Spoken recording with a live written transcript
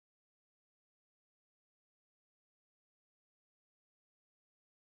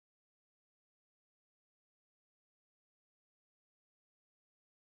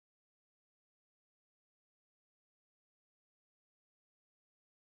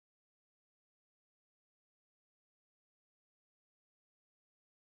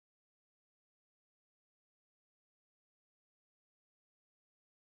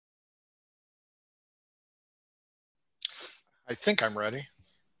I think I'm ready.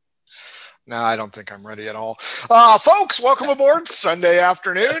 No, I don't think I'm ready at all. Folks, welcome aboard Sunday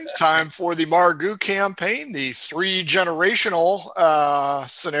afternoon. Time for the Margou Campaign, the three-generational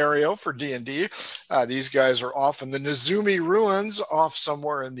scenario for D&D. These guys are off in the Nezumi Ruins, off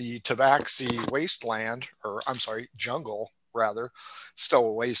somewhere in the Tabaxi wasteland, or I'm sorry, jungle, rather. Still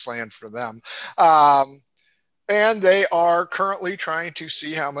a wasteland for them. And they are currently trying to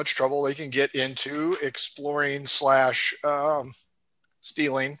see how much trouble they can get into exploring slash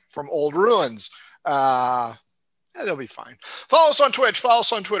stealing from old ruins. They'll be fine. Follow us on Twitch. Follow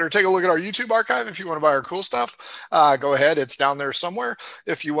us on Twitter. Take a look at our YouTube archive if you want to buy our cool stuff. Go ahead. It's down there somewhere.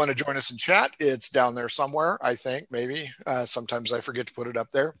 If you want to join us in chat, it's down there somewhere, I think, maybe. Sometimes I forget to put it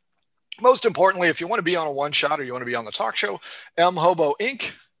up there. Most importantly, if you want to be on a one-shot or you want to be on the talk show, mhobo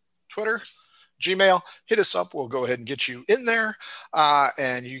Inc., Twitter, Gmail, hit us up. We'll go ahead and get you in there,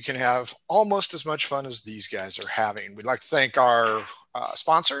 and you can have almost as much fun as these guys are having. We'd like to thank our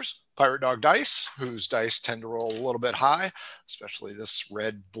sponsors, Pirate Dog Dice, whose dice tend to roll a little bit high, especially this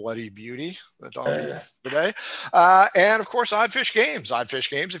red bloody beauty that I'll be today. And of course, Oddfish Games. Oddfish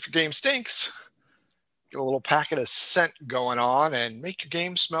Games, if your game stinks, get a little packet of scent going on and make your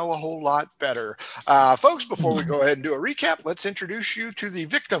game smell a whole lot better. Folks, before we go ahead and do a recap, let's introduce you to the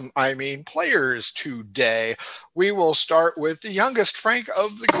players today. We will start with the youngest Frank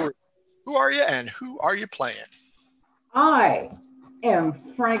of the group. Who are you and who are you playing? I am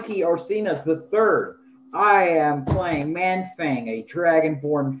Frankie Orsina III. I am playing Manfang, a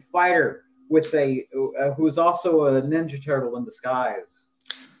dragonborn fighter with who's also a Ninja Turtle in disguise.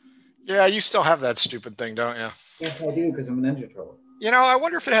 Yeah, you still have that stupid thing, don't you? Yes, I do, because I'm a Ninja Turtle. You know, I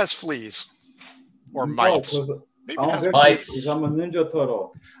wonder if it has fleas or mites. Maybe it has mites. I'm a Ninja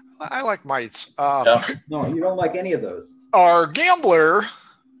Turtle. I like mites. No, you don't like any of those. Our gambler,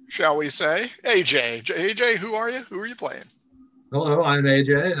 shall we say, AJ. AJ, who are you? Who are you playing? Hello, I'm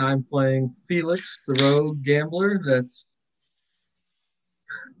AJ, and I'm playing Felix, the rogue gambler. That's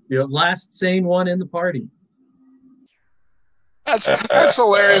the last sane one in the party. That's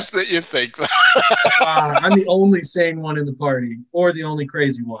hilarious that you think that. I'm the only sane one in the party, or the only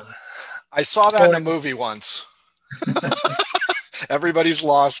crazy one. I saw that in a movie once. Everybody's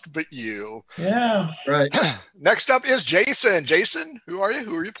lost but you. Yeah, right. Next up is Jason. Jason, who are you?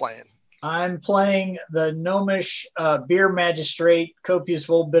 Who are you playing? I'm playing the gnomish beer magistrate, Copious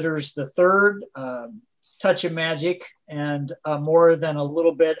Volbitters III, touch of magic, and more than a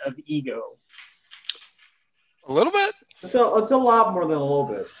little bit of ego. A little bit? It's a lot more than a little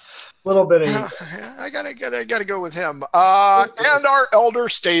bit. A little bit of ego. I gotta go with him. And our elder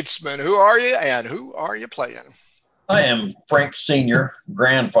statesman. Who are you and who are you playing? I am Frank Sr.,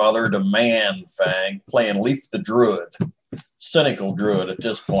 grandfather to Manfang, playing Leaf the Druid. Cynical druid at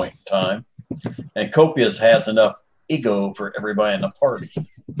this point in time. And Copious has enough ego for everybody in the party.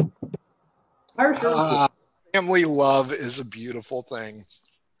 Family love is a beautiful thing.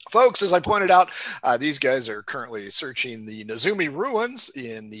 Folks, as I pointed out, these guys are currently searching the Nezumi Ruins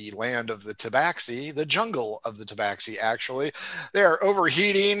in the land of the Tabaxi, the jungle of the Tabaxi, actually. They are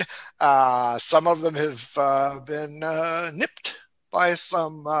overheating. Some of them have been nipped by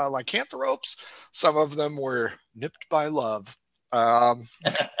some lycanthropes. Some of them were nipped by love. And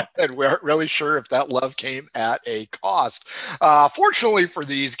we aren't really sure if that love came at a cost. Fortunately for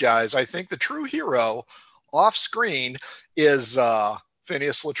these guys, I think the true hero off screen is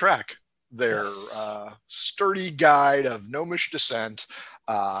Phineas Lautrec, their sturdy guide of gnomish descent,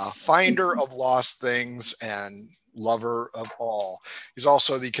 finder of lost things, and lover of all. He's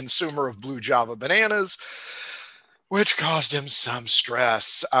also the consumer of blue Java bananas, which caused him some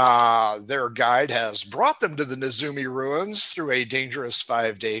stress. Their guide has brought them to the Nezumi Ruins through a dangerous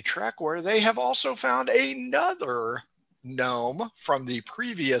 5-day trek where they have also found another gnome from the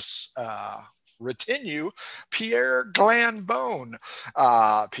previous retinue, Pierre Glanbone.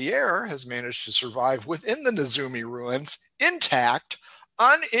 Pierre has managed to survive within the Nezumi Ruins intact,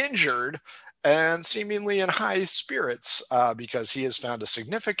 uninjured, and seemingly in high spirits because he has found a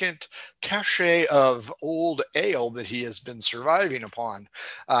significant cachet of old ale that he has been surviving upon.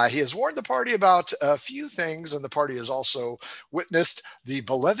 He has warned the party about a few things, and the party has also witnessed the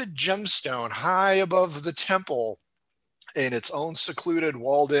beloved gemstone high above the temple in its own secluded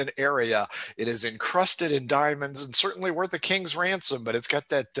walled-in area. It is encrusted in diamonds and certainly worth a king's ransom, but it's got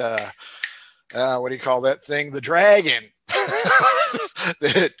that what do you call that thing? The dragon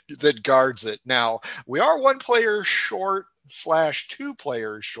that guards it. Now, we are one player short / 2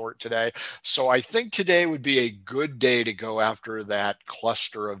 players short today, so I think today would be a good day to go after that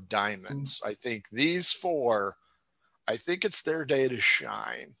cluster of diamonds. I think these 4, I think it's their day to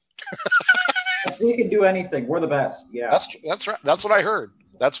shine. We can do anything. We're the best. Yeah. That's right. That's what I heard.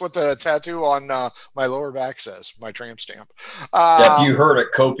 That's what the tattoo on my lower back says. My tramp stamp. If you heard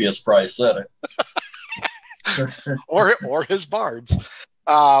it, Copious probably said it. or his bards.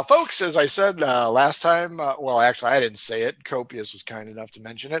 Folks, as I said last time, well, actually, I didn't say it. Copious was kind enough to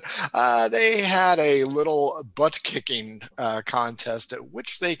mention it. They had a little butt-kicking contest at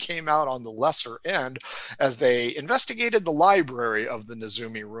which they came out on the lesser end as they investigated the library of the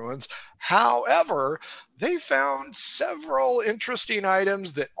Nezumi Ruins. However, they found several interesting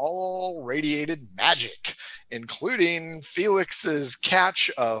items that all radiated magic, including Felix's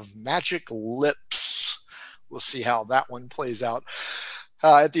catch of magic lips. We'll see how that one plays out.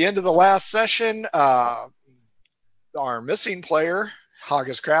 At the end of the last session, our missing player,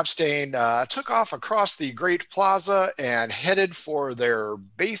 Haggis Crapstain, took off across the Great Plaza and headed for their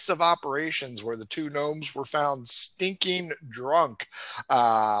base of operations where the two gnomes were found stinking drunk.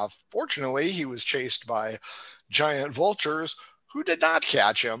 Fortunately, he was chased by giant vultures who did not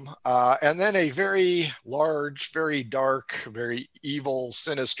catch him. And then a very large, very dark, very evil,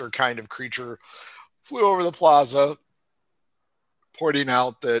 sinister kind of creature flew over the plaza, pointing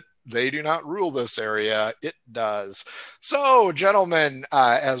out that they do not rule this area. It does. So, gentlemen,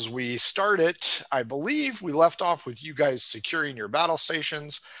 as we start it, I believe we left off with you guys securing your battle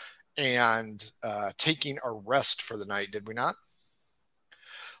stations and taking a rest for the night, did we not?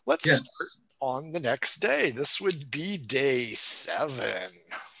 Let's start on the next day. This would be day 7.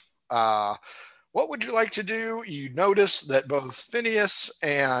 What would you like to do? You notice that both Phineas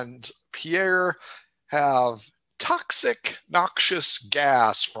and Pierre have toxic, noxious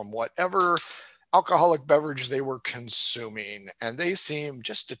gas from whatever alcoholic beverage they were consuming, and they seem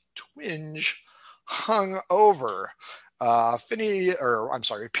just a twinge hung over.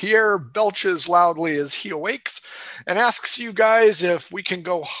 Pierre belches loudly as he awakes and asks you guys if we can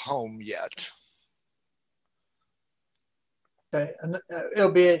go home yet. Okay.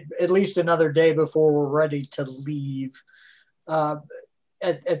 It'll be at least another day before we're ready to leave.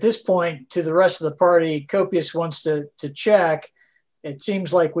 At this point, to the rest of the party, Copious wants to check. It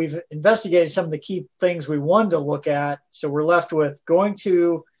seems like we've investigated some of the key things we wanted to look at. So we're left with going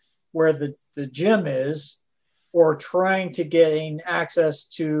to where the gym is, or trying to gain access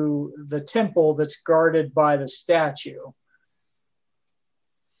to the temple that's guarded by the statue.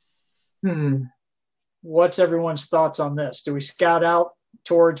 What's everyone's thoughts on this? Do we scout out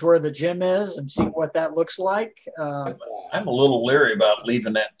towards where the gym is and see what that looks like? I'm a little leery about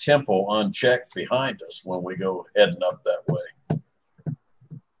leaving that temple unchecked behind us when we go heading up that way.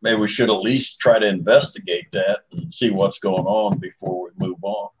 Maybe we should at least try to investigate that and see what's going on before we move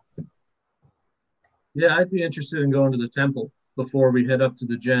on. Yeah, I'd be interested in going to the temple before we head up to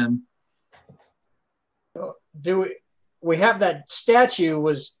the gym. Do we have that statue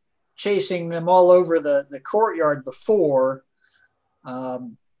was chasing them all over the courtyard before?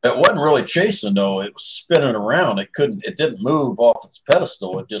 It wasn't really chasing though. It was spinning around. It didn't move off its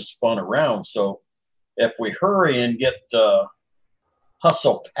pedestal. It just spun around. So if we hurry and get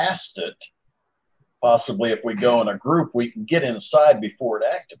hustle past it, possibly if we go in a group, we can get inside before it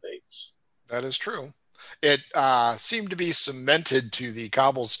activates. That is true. It seemed to be cemented to the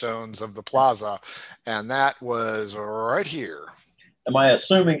cobblestones of the plaza, and that was right here. I'm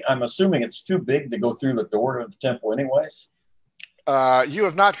assuming it's too big to go through the door to the temple anyways? You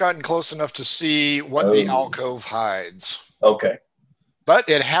have not gotten close enough to see what the alcove hides. Okay. But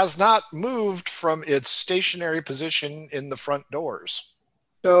it has not moved from its stationary position in the front doors.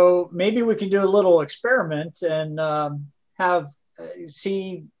 So maybe we can do a little experiment and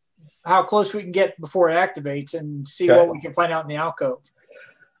see how close we can get before it activates and see what we can find out in the alcove.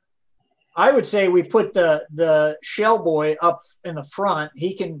 I would say we put the shell boy up in the front.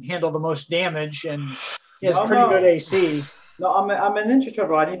 He can handle the most damage, and he has pretty good AC. No, I'm a Ninja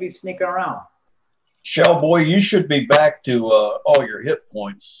Turtle. I need to be sneaking around. Shell boy, you should be back to all your hit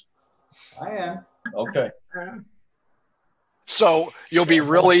points. I am. Okay. So you'll be a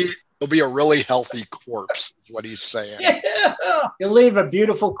really healthy corpse, is what he's saying. Yeah. You'll leave a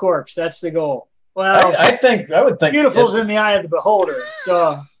beautiful corpse. That's the goal. Well, I would think beautiful's in the eye of the beholder.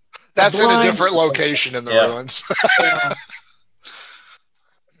 So that's in a different location in the ruins.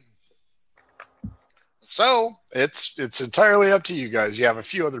 So it's entirely up to you guys. You have a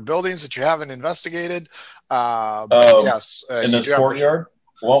few other buildings that you haven't investigated. Yes. In this courtyard?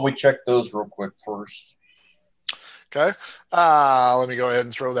 Why don't we check those real quick first? Okay. Let me go ahead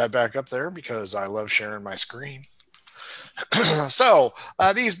and throw that back up there because I love sharing my screen. So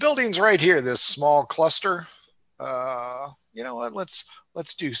these buildings right here, this small cluster, you know what?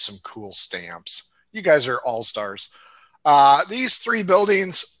 Let's do some cool stamps. You guys are all stars. These three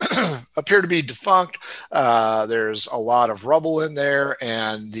buildings appear to be defunct. There's a lot of rubble in there,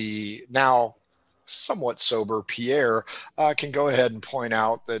 and the now somewhat sober Pierre can go ahead and point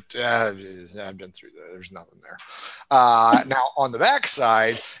out that I've been through there. There's nothing there. Now, on the back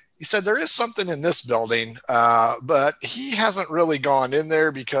side, he said there is something in this building, but he hasn't really gone in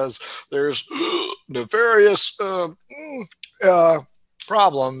there because there's nefarious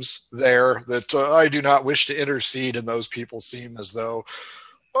problems there that I do not wish to intercede, and those people seem as though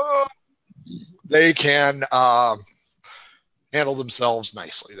they can handle themselves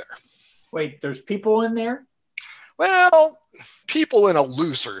nicely there. Wait, there's people in there? Well, people in a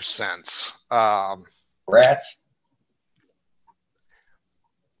looser sense. Rats.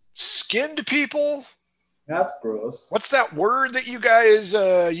 Skinned people. That's gross. What's that word that you guys,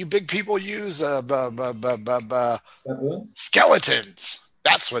 you big people use? Skeletons.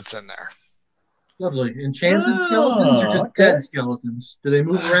 That's what's in there. Lovely. Enchanted skeletons or just dead skeletons? Do they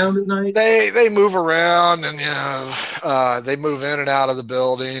move around at night? They move around, and they move in and out of the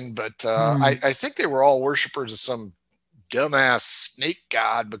building. But I think they were all worshipers of some dumbass snake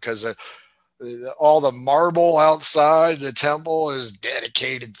god, because all the marble outside the temple is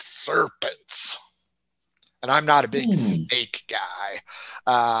dedicated to serpents. And I'm not a big snake guy.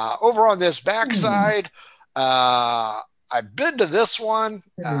 Over on this backside, I've been to this one.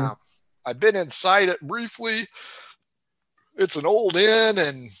 I've been inside it briefly. It's an old inn,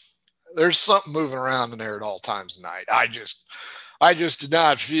 and there's something moving around in there at all times of night. I just did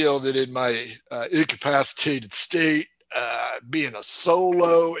not feel that in my incapacitated state, being a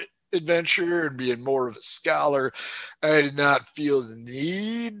solo adventure and being more of a scholar, I did not feel the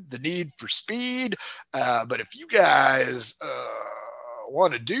need for speed. But if you guys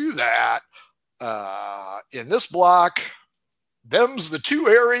want to do that in this block, them's the two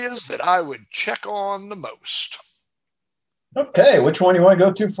areas that I would check on the most. Okay, which one do you want to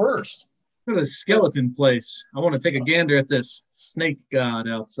go to first? Go to the skeleton place. I want to take a gander at this snake god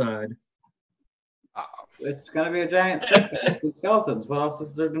outside. It's going to be a giant snake with skeletons. What else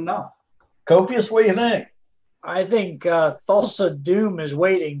is there to know? Copious, what do you think? I think Thulsa Doom is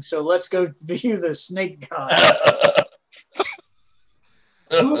waiting, so let's go view the snake god.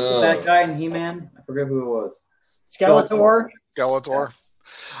 Who was that guy in He-Man? I forget who it was. Skeletor? Skeletor.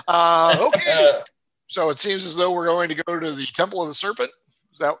 Okay. So it seems as though we're going to go to the Temple of the Serpent.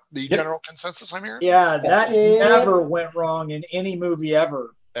 Is that the general consensus I'm hearing? Yeah, that never went wrong in any movie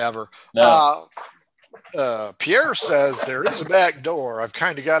ever. Ever. No. Pierre says there is a back door. I've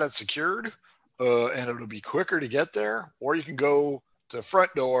kind of got it secured, and it'll be quicker to get there. Or you can go to the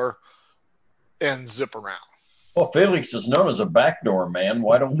front door and zip around. Well, Felix is known as a backdoor man.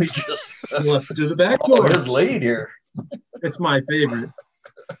 Why don't we just Let's do the back follow door. his lead here? It's my favorite.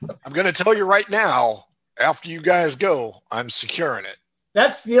 I'm going to tell you right now, after you guys go, I'm securing it.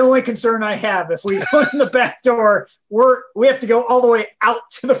 That's the only concern I have. If we go in the back door, we have to go all the way out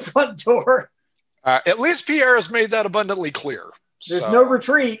to the front door. At least Pierre has made that abundantly clear. There's no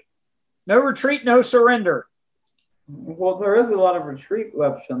retreat. No retreat, no surrender. Well, there is a lot of retreat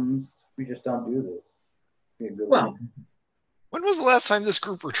options. We just don't do this. Well, when was the last time this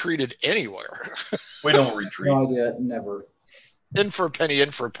group retreated anywhere? We don't retreat. No idea. Never. In for a penny,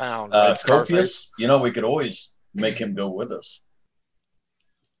 in for a pound. Right, Scarface? Copious, we could always make him go with us.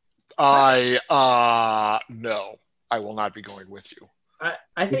 No, I will not be going with you.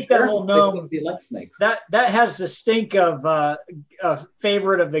 I think that whole gnome that has the stink of a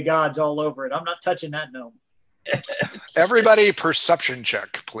favorite of the gods all over it. I'm not touching that gnome. Everybody, perception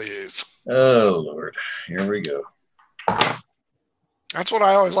check, please. Oh Lord, here we go. That's what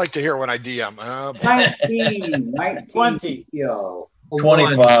I always like to hear when I DM. 19, 20. Yo.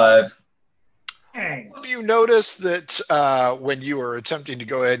 25. Dang. Have you noticed that when you were attempting to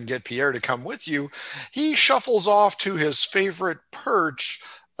go ahead and get Pierre to come with you, he shuffles off to his favorite perch,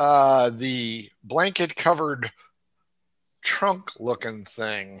 the blanket-covered trunk-looking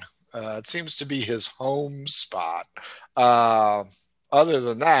thing. It seems to be his home spot. Other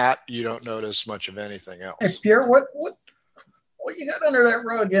than that, you don't notice much of anything Hey, else. Pierre, what you got under that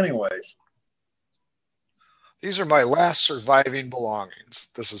rug anyways? These are my last surviving belongings.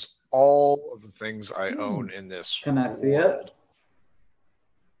 This is all of the things I own in this. Can I see it?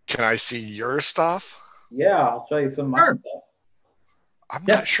 Can I see your stuff? Yeah, I'll show you some of my Sure. stuff. I'm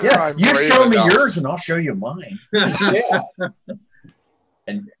not sure I'm you brave show me enough. yours and I'll show you mine. Yeah.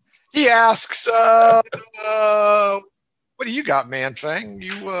 And He asks, what do you got, man Fang?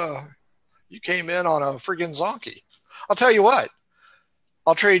 You came in on a friggin' zonkey. I'll tell you what.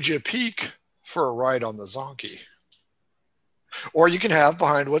 I'll trade you a peek for a ride on the zonkey. Or you can have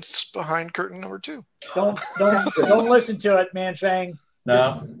behind what's behind curtain number 2. Don't listen to it, Man Fang.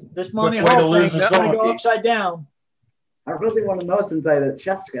 No. This money Quick way to hall lose thing a is going to go donkey. upside down. I really want to know since I the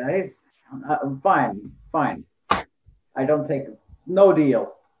chest guys. Fine. I don't take no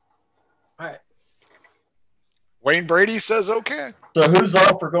deal. All right. Wayne Brady says okay. So who's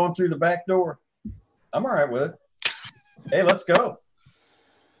all for going through the back door? I'm all right with it. Hey, let's go.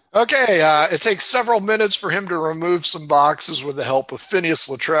 Okay, it takes several minutes for him to remove some boxes with the help of Phineas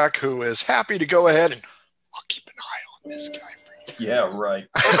Lautrec, who is happy to go ahead and I'll keep an eye on this guy for you. Yeah, right.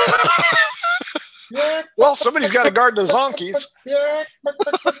 Well, somebody's got to guard the zonkies.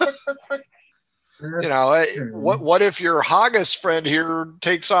 You know, what if your Haggis friend here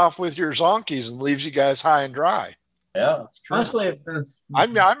takes off with your zonkies and leaves you guys high and dry? Yeah, that's true. Honestly,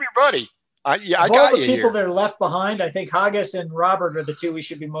 I'm your buddy. I of got all the you people here. that are left behind, I think Haggis and Robert are the two we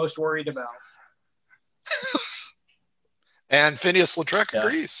should be most worried about. And Phineas Lautrec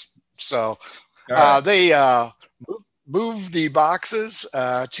agrees. So All right. they move the boxes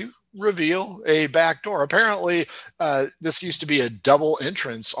to reveal a back door. Apparently, this used to be a double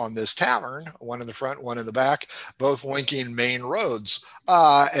entrance on this tavern, one in the front, one in the back, both linking main roads.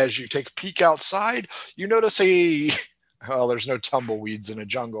 As you take a peek outside, you notice there's no tumbleweeds in a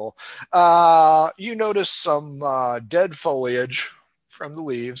jungle. You notice some dead foliage from the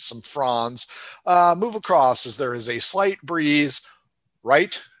leaves, some fronds. Move across as there is a slight breeze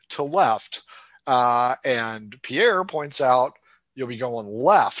right to left. And Pierre points out you'll be going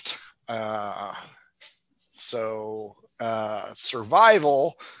left. So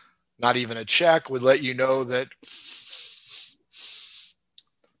survival, not even a check, would let you know that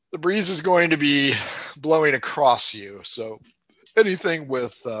the breeze is going to be blowing across you. So anything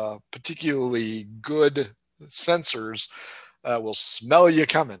with particularly good sensors will smell you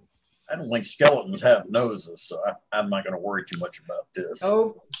coming. I don't think skeletons have noses, so I'm not going to worry too much about this.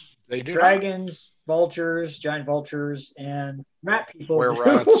 Oh, They do dragons, vultures, giant vultures, and rat people. Were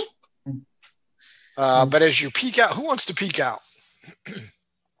rats. But as you peek out, who wants to peek out?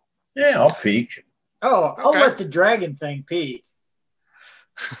 Yeah, I'll peek. Oh, I'll Okay. let the dragon thing peek.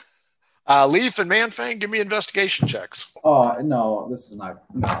 Leaf and Manfang, give me investigation checks. Oh no, this is not.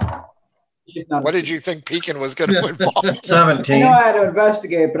 No. What did you think peeking was going to involve? I 17. know I had to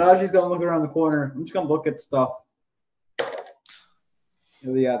investigate, but I was just gonna look around the corner. I'm just gonna look at stuff.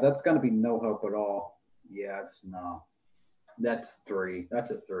 Yeah, that's gonna be no help at all. Yeah, it's no. That's 3.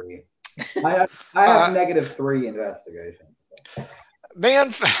 That's a 3. I have -3 investigation. So.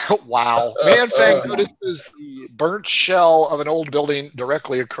 Wow. Manfang notices the burnt shell of an old building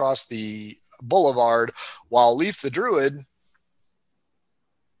directly across the boulevard, while Leaf the Druid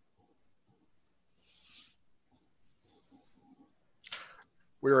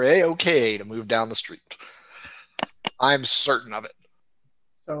we're A-okay to move down the street. I'm certain of it.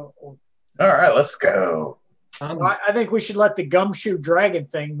 So All right, let's go. I think we should let the gumshoe dragon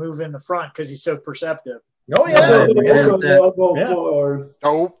thing move in the front because he's so perceptive. Oh, yeah.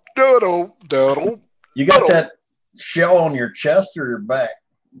 You got that shell on your chest or your back?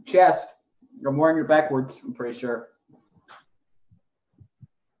 Chest. I'm wearing it backwards, I'm pretty sure.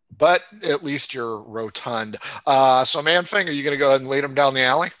 But at least you're rotund. So, Manfang, are you going to go ahead and lead him down the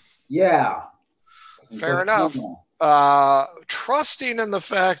alley? Yeah. Fair enough. Trusting in the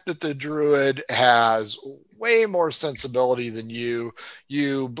fact that the druid has way more sensibility than you,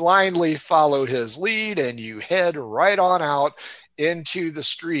 you blindly follow his lead and you head right on out into the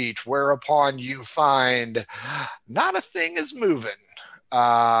street, whereupon you find not a thing is moving.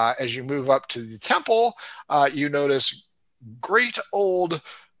 As you move up to the temple, you notice great old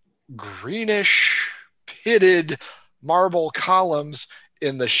greenish pitted marble columns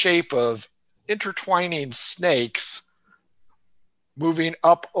in the shape of intertwining snakes moving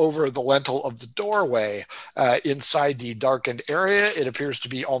up over the lintel of the doorway. Inside the darkened area, it appears to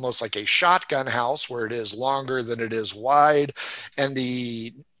be almost like a shotgun house where it is longer than it is wide, and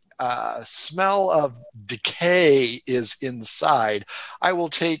the smell of decay is inside. I will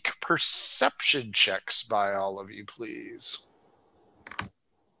take perception checks by all of you, please.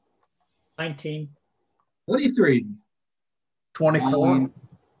 19. 23. 24.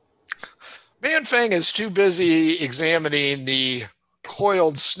 Manfang is too busy examining the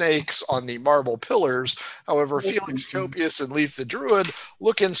coiled snakes on the marble pillars. However, Felix Copius and Leaf the Druid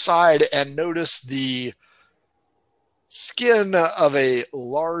look inside and notice the skin of a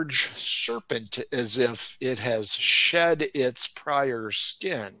large serpent as if it has shed its prior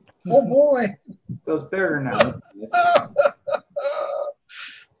skin. Oh, boy. So it's bigger now.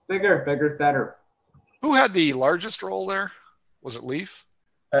 Bigger, better. Who had the largest roll there? Was it Leaf?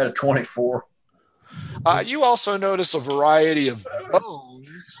 I had a 24. You also notice a variety of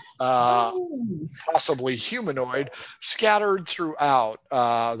bones, possibly humanoid, scattered throughout.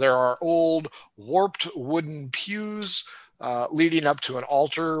 There are old, warped wooden pews leading up to an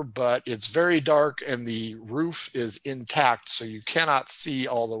altar, but it's very dark and the roof is intact, so you cannot see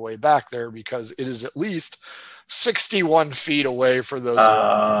all the way back there because it is at least 61 feet away for those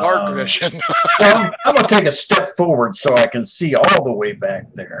dark vision. Well, I'm going to take a step forward so I can see all the way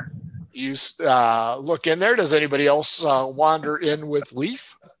back there. You look in there. Does anybody else wander in with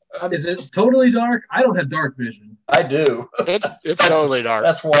Leaf? Is it totally dark? I don't have dark vision. I do. It's totally dark.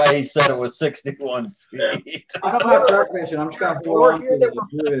 That's why he said it was 61 feet. I don't have dark vision. I'm just going to hold on to the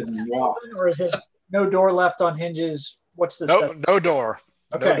wood and walk. Or is it no door left on hinges? What's the no door?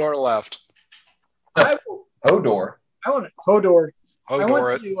 Okay. No door left. Hodor. I want to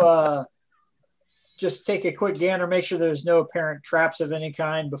Hodor to just take a quick gander, make sure there's no apparent traps of any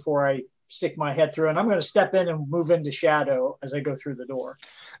kind before I stick my head through. And I'm going to step in and move into shadow as I go through the door.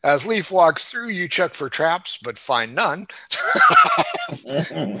 As Leaf walks through, you check for traps, but find none.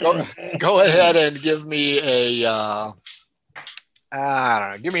 Go ahead and give me a I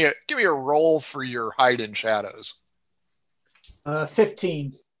don't know. Give me a roll for your hide in shadows.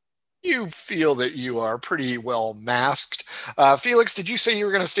 15. You feel that you are pretty well masked. Felix, did you say you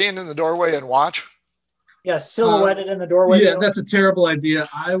were going to stand in the doorway and watch? Yeah, silhouetted in the doorway. Yeah, that's a terrible idea.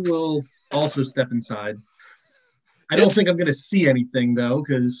 I will also step inside. I don't think I'm going to see anything, though,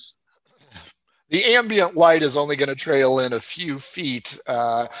 because the ambient light is only going to trail in a few feet.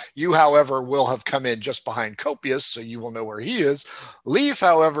 You, however, will have come in just behind Copious, so you will know where he is. Leaf,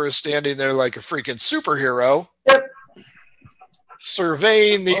 however, is standing there like a freaking superhero,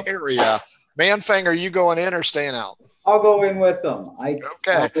 surveying the area. Manfang, are you going in or staying out? I'll go in with them.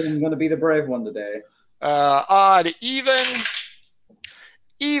 Okay. I'm going to be the brave one today. Odd, even.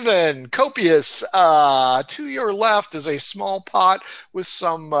 Copious. To your left is a small pot with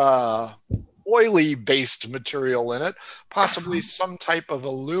some oily based material in it, possibly some type of a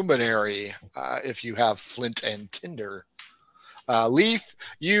luminary if you have flint and tinder. Leaf,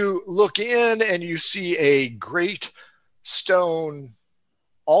 you look in and you see a great stone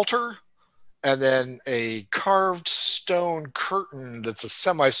altar and then a carved stone curtain that's a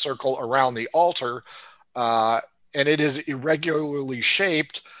semicircle around the altar. And it is irregularly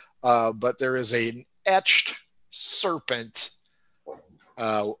shaped, but there is an etched serpent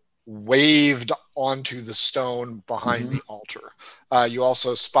waved onto the stone behind the altar. You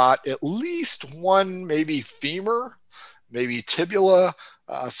also spot at least one, maybe femur, maybe tibula,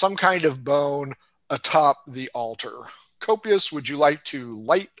 some kind of bone atop the altar. Copious, would you like to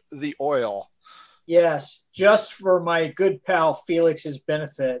light the oil? Yes, just for my good pal Felix's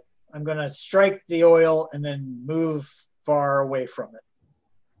benefit. I'm going to strike the oil and then move far away from it.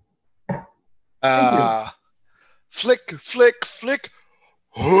 Flick, flick, flick,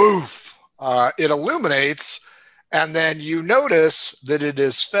 woof. It illuminates, and then you notice that it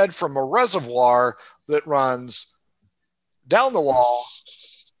is fed from a reservoir that runs down the wall,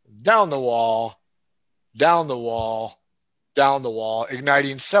 down the wall, down the wall, down the wall,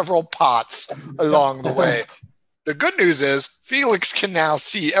 igniting several pots along the way. The good news is Felix can now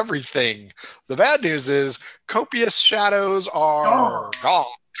see everything. The bad news is copious shadows are gone.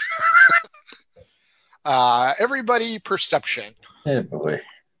 Everybody perception. Oh boy.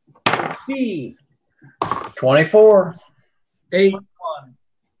 24. 8.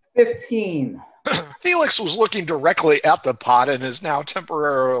 15. Felix was looking directly at the pot and is now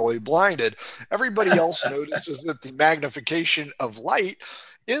temporarily blinded. Everybody else notices that the magnification of light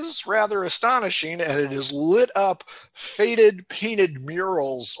is rather astonishing, and it is lit up faded painted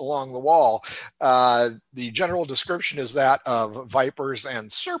murals along the wall. The general description is that of vipers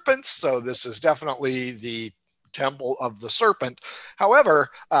and serpents, so this is definitely the temple of the serpent. However,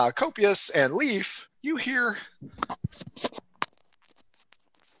 Copious and Leaf, you hear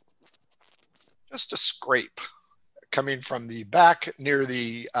just a scrape coming from the back near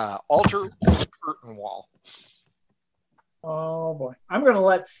the altar curtain wall. Oh boy. I'm going to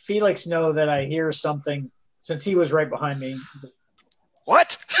let Felix know that I hear something since he was right behind me.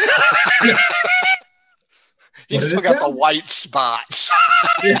 What? He's still got the white spots.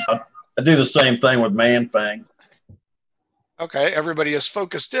 Yeah, I do the same thing with Manfang. Okay, everybody is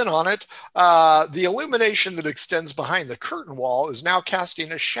focused in on it. The illumination that extends behind the curtain wall is now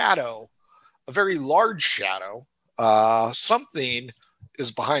casting a shadow, a very large shadow. Something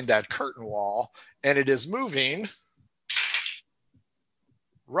is behind that curtain wall, and it is moving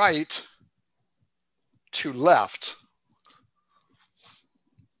right to left.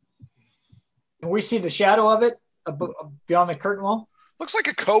 Can we see the shadow of it beyond the curtain wall? Looks like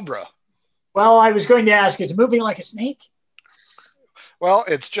a cobra. Well, I was going to ask, is it moving like a snake? Well,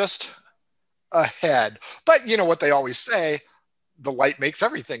 it's just ahead. But you know what they always say, the light makes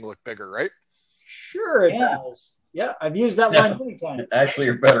everything look bigger, right? Sure, it Yeah. does. Yeah, I've used that line many times. Actually,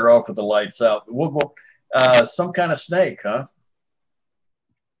 you're better off with the lights out. We'll go some kind of snake, huh?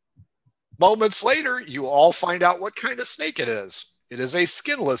 Moments later, you all find out what kind of snake it is. It is a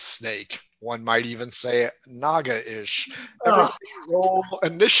skinless snake. One might even say Naga-ish. Everybody roll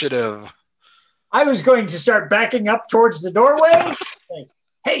initiative. I was going to start backing up towards the doorway. Like,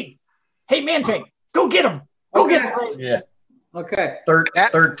 hey, Manfang, go get him. Go get him. Yeah. Okay.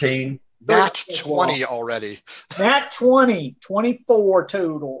 13. Nat 20 already. Nat 20, 24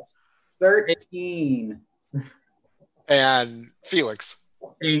 total. 13. And Felix.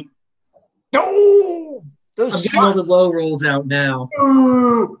 8. No! I'm Those getting all the spots. low rolls out now.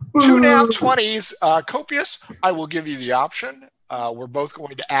 Two nat 20s. Copious, I will give you the option. We're both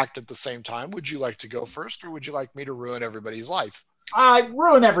going to act at the same time. Would you like to go first, or would you like me to ruin everybody's life? I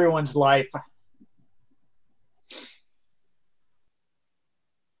ruin everyone's life.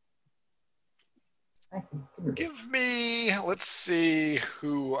 Give me, let's see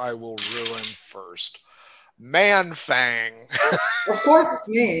who I will ruin first. Manfang. Of course, it's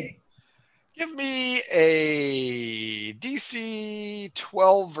me. Give me a DC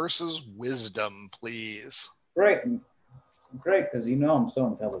 12 versus Wisdom, please. Great. Great, because you know I'm so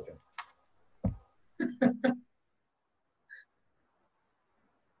intelligent.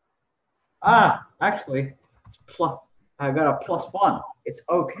 Actually, I got a +1. It's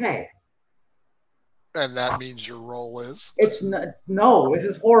okay. And that means your roll is? It's not, no, this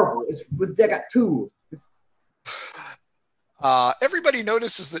is horrible. I got 2. Everybody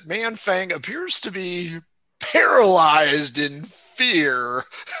notices that Manfang appears to be paralyzed in fear.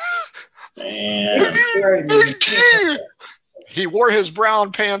 And He wore his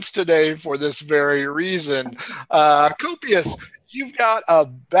brown pants today for this very reason. Copious, you've got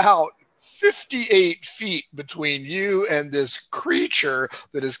about 58 feet between you and this creature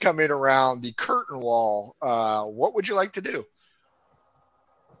that is coming around the curtain wall. What would you like to do?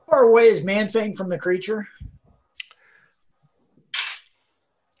 How far away is Manfang from the creature?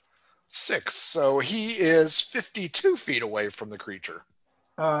 6. So he is 52 feet away from the creature.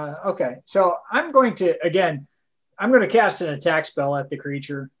 Okay, so I'm going to cast an attack spell at the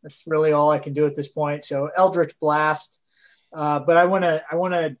creature. That's really all I can do at this point. So Eldritch Blast, but I want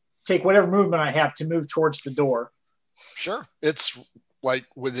to take whatever movement I have to move towards the door. Sure. It's like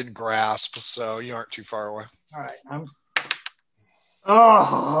within grasp, so you aren't too far away. All right.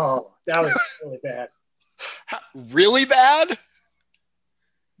 Oh, that was really bad. Really bad?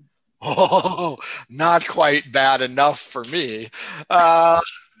 Oh, not quite bad enough for me.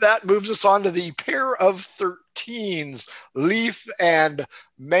 That moves us on to the pair of 13s, Leaf and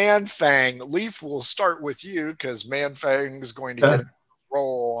Manfang. Leaf will start with you because Manfang is going to get a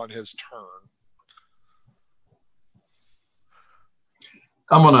roll on his turn.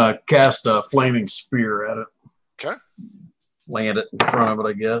 I'm going to cast a flaming spear at it. Okay. Land it in front of it,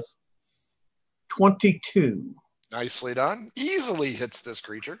 I guess. 22. Nicely done. Easily hits this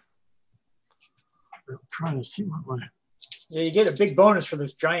creature. I'm trying to see what my... Yeah, you get a big bonus for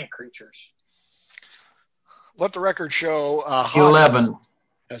those giant creatures. Let the record show 11.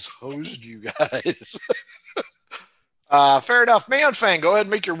 has hosed you guys. Fair enough. Manfang, go ahead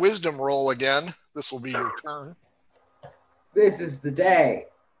and make your wisdom roll again. This will be your turn. This is the day.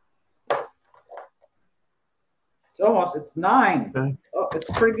 It's 9. Okay. Oh,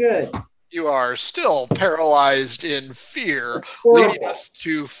 it's pretty good. You are still paralyzed in fear, Horrible. leading us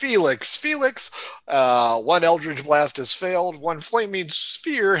to Felix. Felix, one Eldritch Blast has failed, one Flaming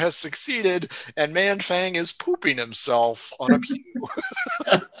Sphere has succeeded, and Manfang is pooping himself on a pew.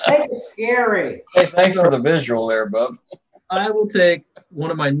 It's scary. Hey, thanks for the visual there, bub. I will take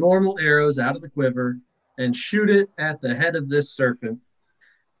one of my normal arrows out of the quiver and shoot it at the head of this serpent.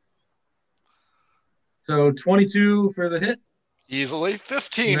 So 22 for the hit. Easily.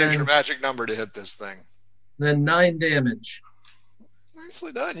 15 is your magic number to hit this thing. Then 9 damage.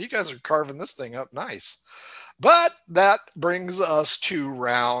 Nicely done. You guys are carving this thing up nice. But that brings us to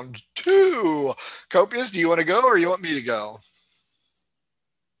round 2. Copious, do you want to go or you want me to go?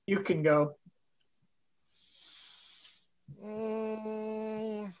 You can go.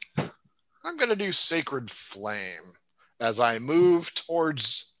 I'm going to do Sacred Flame as I move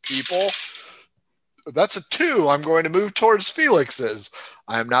towards people. That's a 2. I'm going to move towards Felix's.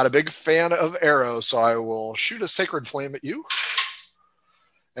 I'm not a big fan of arrows, so I will shoot a Sacred Flame at you.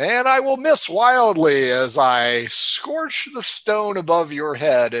 And I will miss wildly as I scorch the stone above your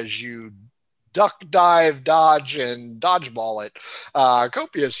head as you duck, dive, dodge, and dodgeball it.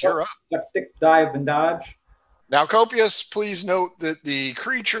 Copious, you're up. Duck, dick, dive, and dodge. Now, Copious, please note that the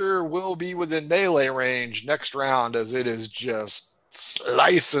creature will be within melee range next round as it is just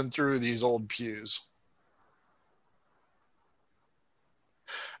slicing through these old pews.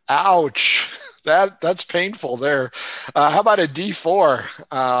 Ouch. That's painful there. How about a D4?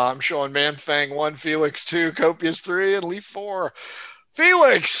 I'm showing Manfang 1, Felix 2, Copious 3, and Leaf 4.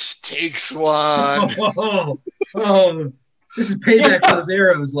 Felix takes one. Oh, this is payback for those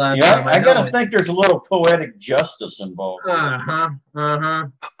arrows last time. I gotta think there's a little poetic justice involved. Now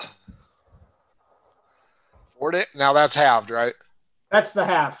that's halved, right? That's the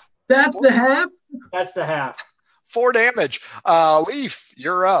half. That's the half? That's the half. 4 damage. Leaf,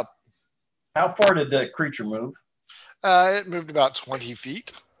 you're up. How far did the creature move? It moved about 20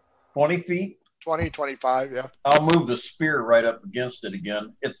 feet. 20 feet? 20, 25, yeah. I'll move the spear right up against it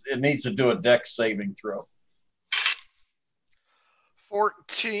again. It needs to do a dex saving throw.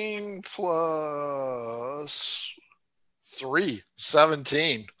 14 plus 3,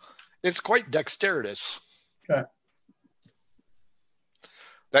 17. It's quite dexterous. Okay.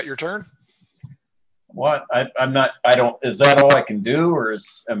 That your turn? What? I'm not, I don't, is that all I can do, or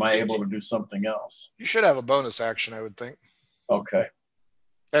am I able to do something else? You should have a bonus action, I would think. Okay.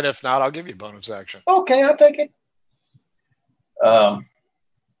 And if not, I'll give you a bonus action. Okay, I'll take it.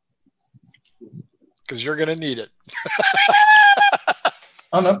 Because you're going to need it.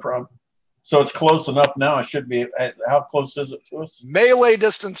 Oh, no problem. So it's close enough now. I should be. How close is it to us? Melee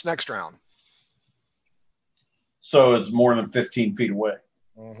distance next round. So it's more than 15 feet away.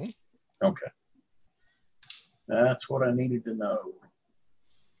 Mm-hmm. Okay. That's what I needed to know.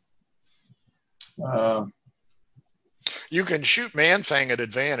 You can shoot Man-Fang at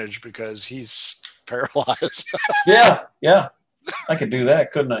advantage because he's paralyzed. Yeah. I could do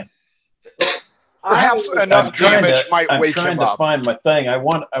that, couldn't I? Perhaps enough damage might wake him up. I'm trying to find my thing. I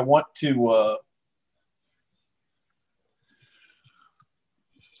want to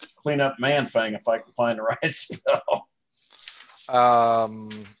clean up Man-Fang if I can find the right spell.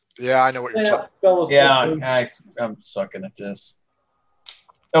 Yeah, I know what you're talking about. Yeah, I'm sucking at this.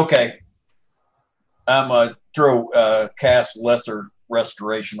 Okay. I'm cast Lesser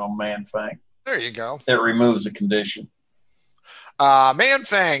Restoration on Man-Fang. There you go. It removes a condition.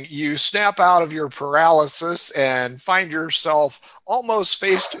 Man-Fang, you snap out of your paralysis and find yourself almost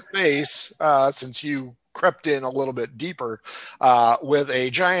face to face, since you crept in a little bit deeper, with a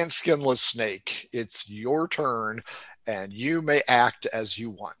giant skinless snake. It's your turn, and you may act as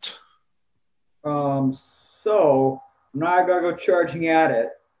you want. So now I gotta go charging at it.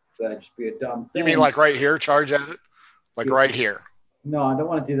 That'd just be a dumb thing. You mean like right here, charge at it? Like right here? No, I don't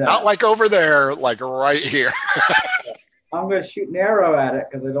want to do that. Not like over there, like right here. I'm going to shoot an arrow at it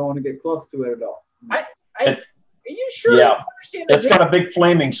because I don't want to get close to it at all. Are you sure? Yeah, it's got a big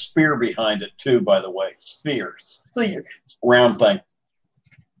flaming spear behind it too, by the way. Spheres. Round thing.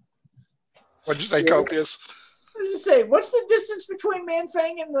 What'd you say, Copious? I was just say, what's the distance between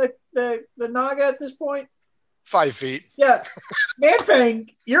Man-Fang and the Naga at this point? 5 feet. Yeah. Man-Fang,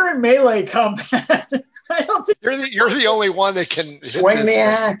 you're in melee combat. I don't think you're the only one that can swing the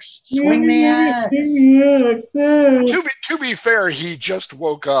axe. Swing the axe. To be fair, he just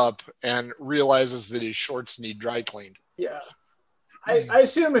woke up and realizes that his shorts need dry cleaned. Yeah. I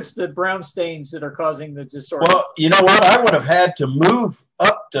assume it's the brown stains that are causing the disorder. Well, you know what? I would have had to move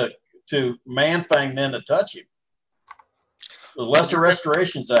up to Man-Fang then to touch him. The Lesser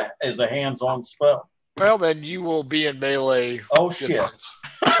Restoration is a hands-on spell. Well, then you will be in melee. Oh, defense.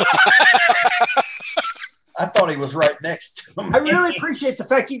 Shit. I thought he was right next to him. I really appreciate the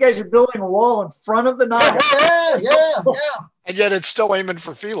fact you guys are building a wall in front of the Naga. Yeah. And yet it's still aiming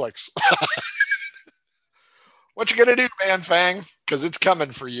for Felix. What you gonna do, Man-Fang? Because it's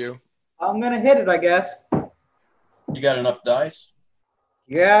coming for you. I'm gonna hit it, I guess. You got enough dice?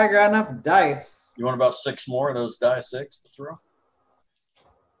 Yeah, I got enough dice. You want about 6 more of those die 6 to throw?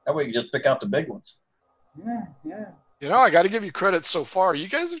 That way you can just pick out the big ones. Yeah. You know, I got to give you credit so far. You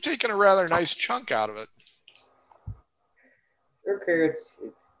guys have taken a rather nice chunk out of it. Okay,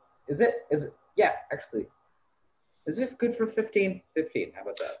 is it? Yeah, actually. Is it good for 15? 15, how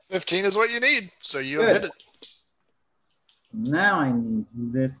about that? 15 is what you need, so you have hit it. Now I need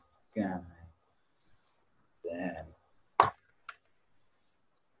this guy. Then.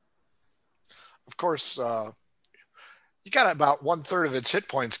 Of course, you got about 1/3 of its hit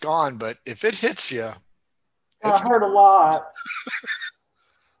points gone, but if it hits you, I hurt a lot.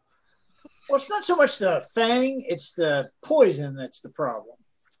 Well, it's not so much the fang, it's the poison that's the problem.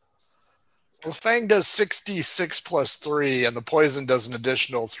 Well, Fang does 6d6 plus 3, and the poison does an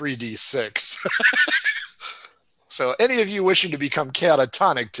additional 3d6. So any of you wishing to become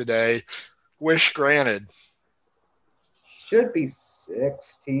catatonic today, wish granted. Should be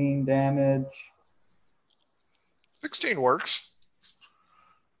 16 damage. 16 works.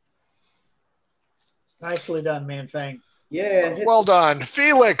 Nicely done, Man Fang. Yeah. Well done.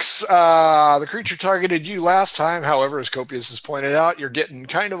 Felix, the creature targeted you last time. However, as Copius has pointed out, you're getting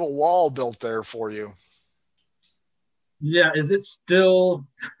kind of a wall built there for you. Yeah, is it still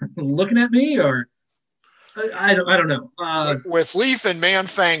looking at me, or I don't know. With Leaf and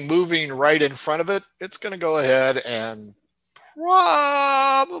Manfang moving right in front of it, it's going to go ahead and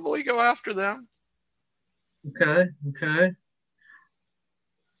probably go after them. Okay.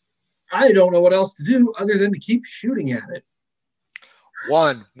 I don't know what else to do other than to keep shooting at it.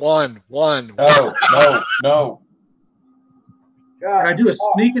 One. No. God. Can I do a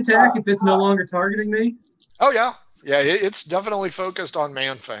sneak attack if it's no longer targeting me? Oh, yeah. Yeah, it's definitely focused on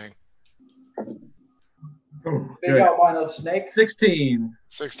Manfang. Oh, Big albino snake. 16.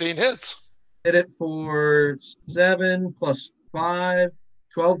 16 hits. Hit it for 7 plus 5,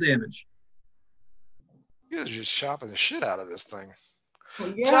 12 damage. You guys are just chopping the shit out of this thing.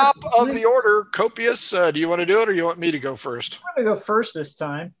 Well, yeah. Top of the order, Copius. Do you want to do it, or you want me to go first? I'm going to go first this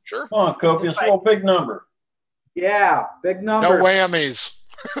time. Sure. Come on, Copius, roll a big number. Yeah, big number. No whammies.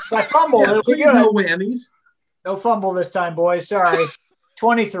 If I fumble, Yeah, it'll be please, good. no whammies. No fumble this time, boys. Sorry.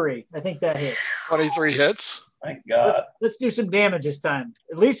 23. I think that hit. 23 hits. Thank God. Let's do some damage this time.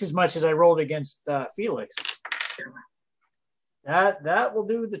 At least as much as I rolled against Felix. That will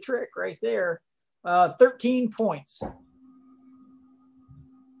do the trick right there. 13 points.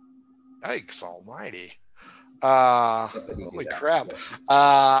 Yikes almighty. Holy crap.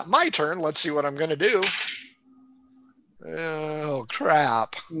 My turn. Let's see what I'm going to do. Oh,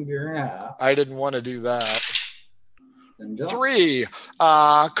 crap. Yeah. I didn't want to do that. Then don't. 3.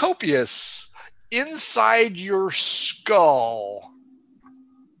 Copius. Inside your skull.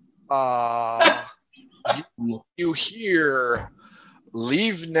 You hear,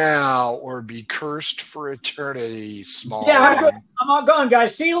 leave now or be cursed for eternity, small. Yeah, I'm one." good. I'm all gone,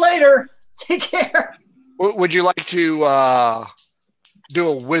 guys. See you later. Take care. Would you like to do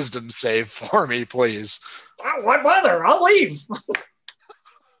a wisdom save for me, please? What bother? I'll leave.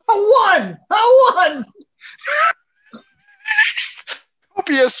 I won.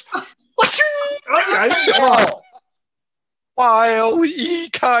 Copius. Okay. Wile E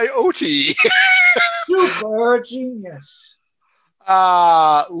Coyote. Super genius.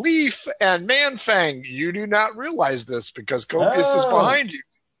 Leaf and Manfang, you do not realize this because Copius is behind you.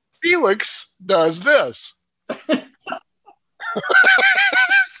 Felix does this.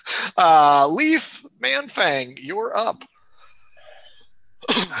 Leaf, Manfang, you're up.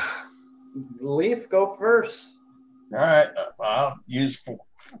 Leaf, go first. All right, I'll use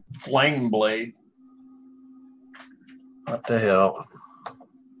flame blade. What the hell?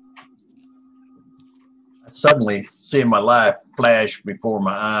 I suddenly see my life flash before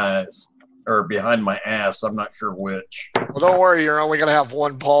my eyes, or behind my ass. I'm not sure which. Well, don't worry, you're only going to have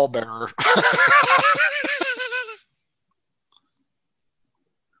one pallbearer.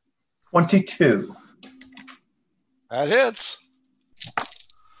 22. That hits.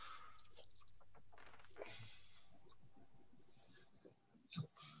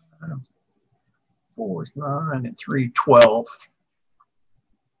 Four is 9 and 3, 12.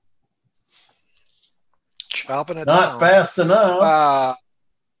 Chopping it Not down. fast enough.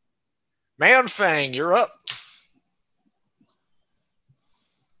 Manfang, you're up.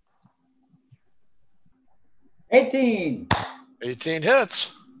 18. 18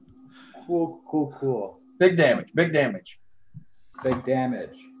 hits. Cool. Big damage. Big damage.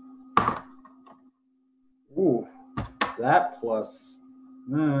 Ooh, that plus.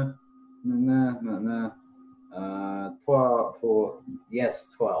 12. Yes,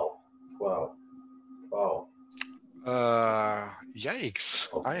 12. Yikes.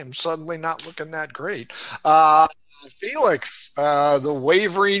 I am suddenly not looking that great. Felix, the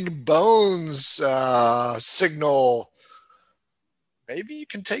wavering bones signal. Maybe you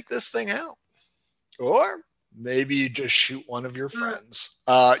can take this thing out. Or maybe you just shoot one of your friends.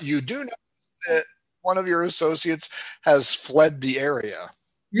 You do know that one of your associates has fled the area.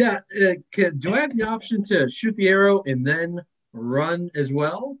 Yeah, do I have the option to shoot the arrow and then run as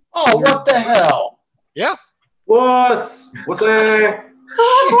well? Oh, what the hell? Yeah. What's that?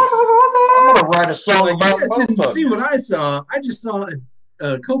 I'm going to write a song You about guys both didn't of see you. what I saw. I just saw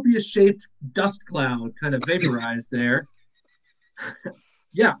a copious-shaped dust cloud kind of vaporized there.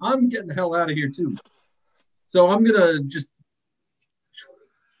 Yeah, I'm getting the hell out of here, too. So I'm going to just...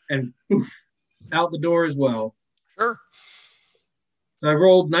 And poof, out the door as well. Sure. So I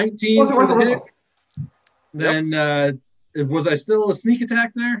rolled 19 for the hit. Then was I still a sneak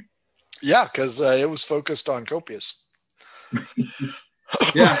attack there? Yeah, because it was focused on Copious.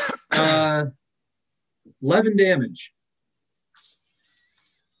 Yeah. 11 damage.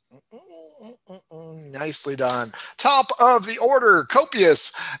 Nicely done. Top of the order,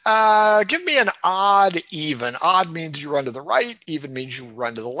 Copious. Give me an odd even. Odd means you run to the right. Even means you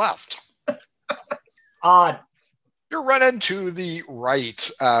run to the left. Odd. You're running to the right,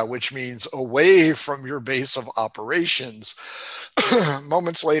 which means away from your base of operations.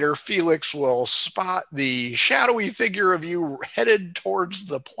 Moments later, Felix will spot the shadowy figure of you headed towards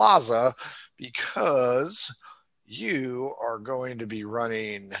the plaza because you are going to be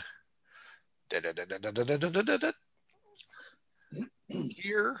running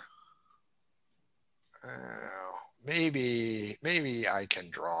here. Maybe I can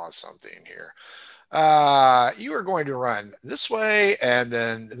draw something here. You are going to run this way and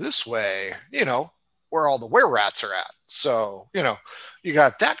then this way, where all the were-rats are at. So, you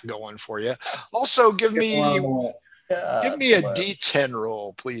got that going for you. Also, give me a D10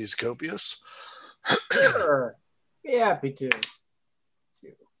 roll, please, Copious. Sure. Be happy to.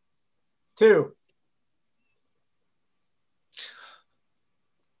 Two.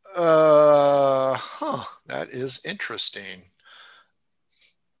 That is interesting.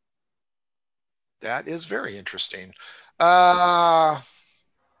 That is very interesting. You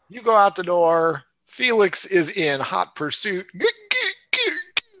go out the door. Felix is in hot pursuit.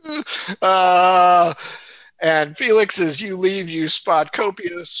 And Felix, as you leave, you spot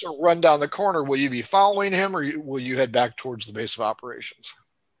Copious or run down the corner. Will you be following him or will you head back towards the base of operations?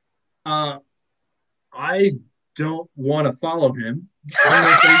 I don't want to follow him.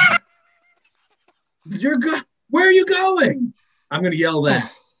 Where are you going? I'm going to yell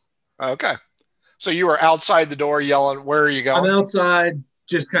that. Okay. So you are outside the door yelling, where are you going? I'm outside,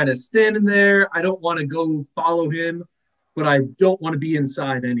 just kind of standing there. I don't want to go follow him, but I don't want to be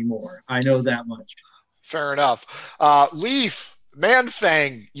inside anymore. I know that much. Fair enough. Leaf,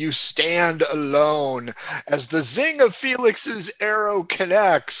 Manfang, you stand alone. As the zing of Felix's arrow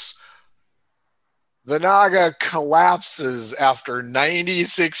connects, the Naga collapses after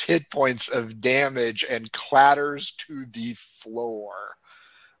 96 hit points of damage and clatters to the floor.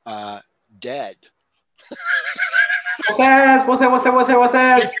 Dead. What's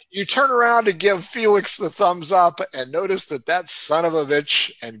that? You turn around to give Felix the thumbs up and notice that son of a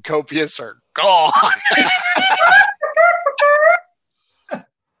bitch and Copious are gone.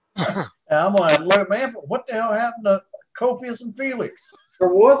 I'm like, look, man, what the hell happened to Copious and Felix? They're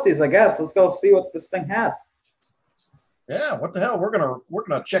wussies, I guess. Let's go see what this thing has. Yeah, what the hell? We're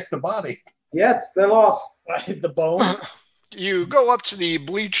gonna check the body. Yeah, they're lost. The bones. You go up to the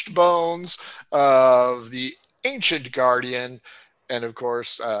bleached bones of the ancient guardian, and of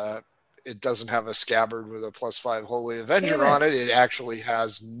course, it doesn't have a scabbard with a +5 Holy Avenger on it. It actually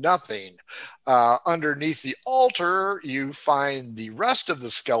has nothing. Underneath the altar, you find the rest of the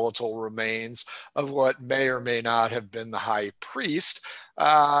skeletal remains of what may or may not have been the high priest,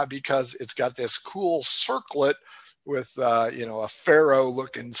 because it's got this cool circlet with a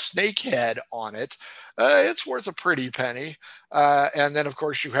pharaoh-looking snake head on it. It's worth a pretty penny. And then, of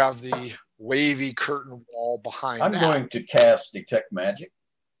course, you have the wavy curtain wall behind I'm going to cast Detect Magic.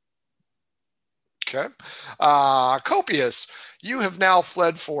 Okay. Copious, you have now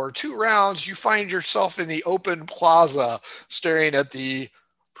fled for 2 rounds. You find yourself in the open plaza staring at the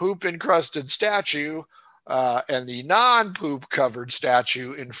poop-encrusted statue and the non-poop covered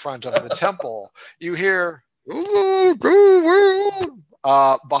statue in front of the temple. You hear,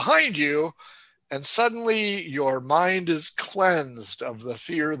 behind you, and suddenly your mind is cleansed of the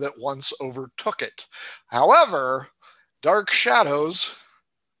fear that once overtook it. However, dark shadows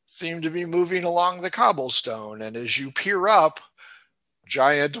seem to be moving along the cobblestone, and as you peer up,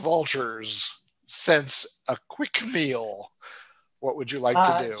 giant vultures sense a quick meal. What would you like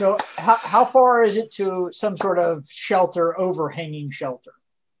to do? So how far is it to some sort of shelter, overhanging shelter?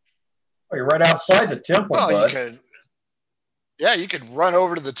 Well, you're right outside the temple, bud. You could run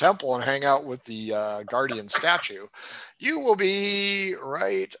over to the temple and hang out with the guardian statue. You will be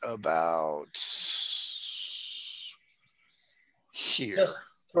right about here.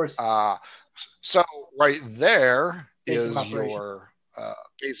 So right there is your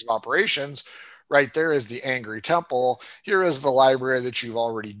base of operations. Right there is the Angry Temple. Here is the library that you've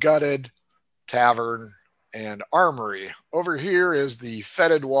already gutted, tavern, and armory. Over here is the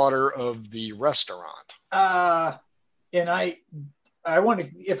fetid water of the restaurant. And I want to,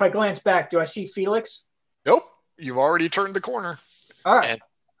 if I glance back, do I see Felix? Nope. You've already turned the corner. All right.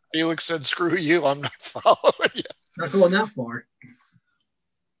 Felix said, "Screw you, I'm not following you." Not going that far.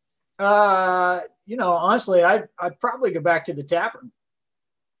 Honestly, I'd probably go back to the tavern.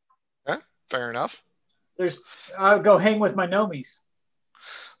 Okay, fair enough. I'll go hang with my nomies.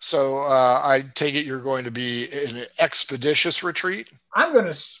 So I take it you're going to be in an expeditious retreat? I'm going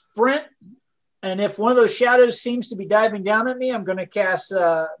to sprint, and if one of those shadows seems to be diving down at me, I'm going to cast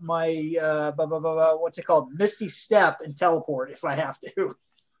my what's it called? Misty Step and teleport if I have to.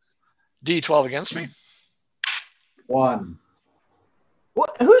 D12 against me. 1.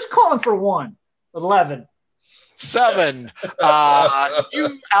 Who's calling for 1? 11. 7.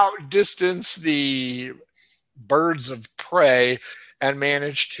 You outdistance the birds of prey and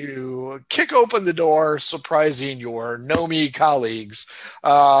manage to kick open the door, surprising your Nomi colleagues.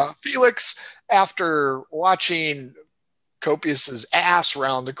 Felix, after watching Copious's ass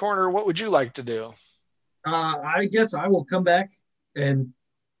round the corner, what would you like to do? I guess I will come back and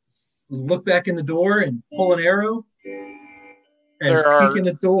look back in the door and pull an arrow and peek in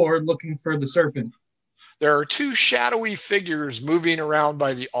the door looking for the serpent. There are 2 shadowy figures moving around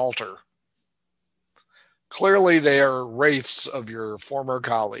by the altar. Clearly, they are wraiths of your former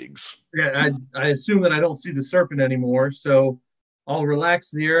colleagues. Yeah, I assume that I don't see the serpent anymore, so I'll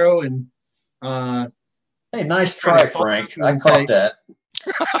relax the arrow and. Hey, nice try, Frank. I caught that.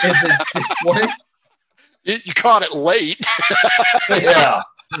 Is it what? You caught it late. Yeah.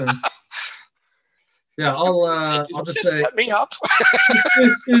 Yeah, I'll just say. Set me up.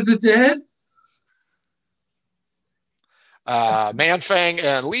 Is it dead? Manfang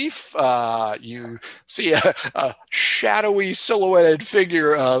and Leaf, you see a shadowy silhouetted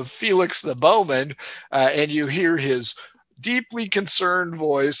figure of Felix the Bowman, and you hear his deeply concerned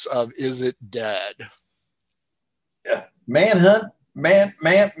voice of, "Is it dead?" Manhunt,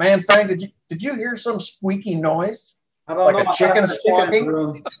 Manfang, did you hear some squeaky noise? I don't Like know. a chicken squawking?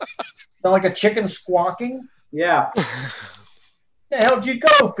 Room. Sound like a chicken squawking? Yeah. The hell did you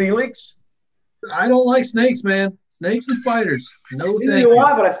go, Felix? I don't like snakes, man. Snakes and spiders. No, Neither thank do you.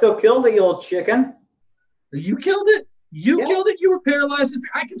 I, but I still killed it, you little chicken. You killed it? You killed it? You were paralyzed?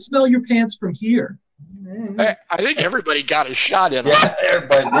 I can smell your pants from here. I think everybody got a shot in. Yeah,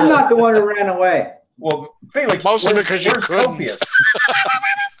 everybody did. I'm not the one who ran away. Well, Felix, mostly because you where's couldn't. Copious?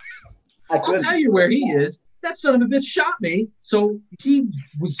 I'll tell you where he is. That son of a bitch shot me, so he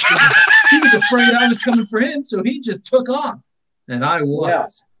was afraid I was coming for him, so he just took off, and I was. Yeah.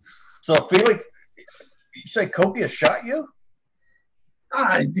 So Felix, you say Copious shot you?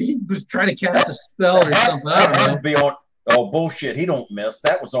 He was trying to cast a spell or something. I don't know. Be on. Oh bullshit! He don't miss.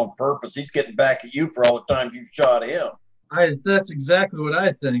 That was on purpose. He's getting back at you for all the times you shot him. That's exactly what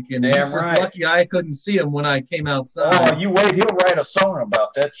I think. And Damn he's just right. lucky I couldn't see him when I came outside. Oh, you wait. He'll write a song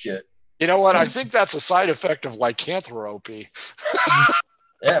about that shit. You know what? I think that's a side effect of lycanthropy.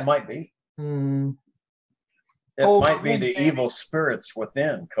 Yeah, it might be. Hmm. It might be the evil spirits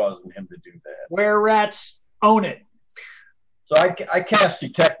within causing him to do that. Where rats own it. So I cast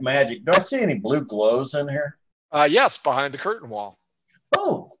detect magic. Do I see any blue glows in here? Yes, behind the curtain wall.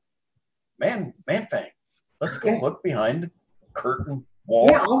 Oh, Manfang. Let's go look behind the curtain wall.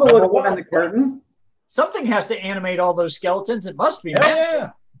 Yeah, I'll go look behind the curtain. Something has to animate all those skeletons. It must be.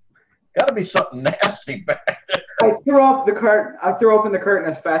 Yeah. Got to be something nasty back there. I throw open the curtain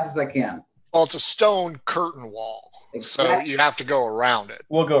as fast as I can. Well, it's a stone curtain wall, so you have to go around it.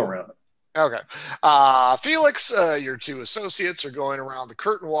 We'll go around it. Okay. Felix, your 2 associates are going around the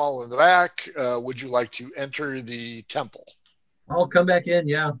curtain wall in the back. Would you like to enter the temple? I'll come back in,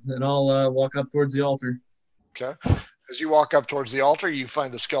 yeah, and I'll walk up towards the altar. Okay. As you walk up towards the altar, you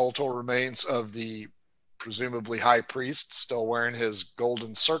find the skeletal remains of the presumably high priest still wearing his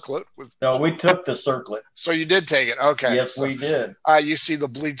golden circlet. No, we took the circlet. So you did take it. Okay. Yes, we did. You see the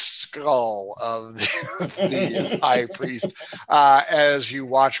bleached skull of the high priest. As you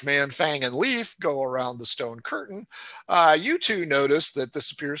watch Manfang and Leaf go around the stone curtain, you 2 notice that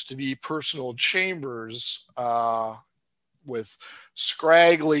this appears to be personal chambers with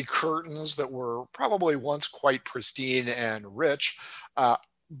scraggly curtains that were probably once quite pristine and rich,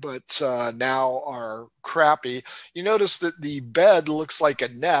 but now are crappy. You notice that the bed looks like a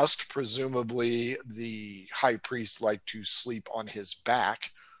nest. Presumably the high priest liked to sleep on his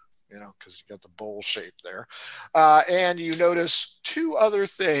back, because you got the bowl shape there. And you notice 2 other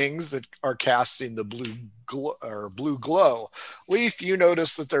things that are casting the blue glow. Leaf, you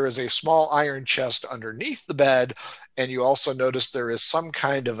notice that there is a small iron chest underneath the bed, and you also notice there is some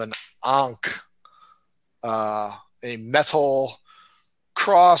kind of an ankh, a metal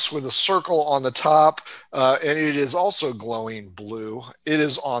cross with a circle on the top, and it is also glowing blue. It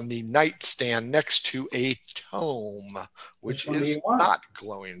is on the nightstand next to a tome, which is not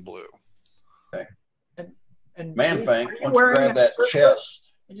glowing blue. Okay. And Man-Fang, why don't you grab that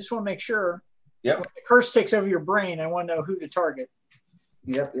chest? I just want to make sure. Yep. When the curse takes over your brain, I want to know who to target.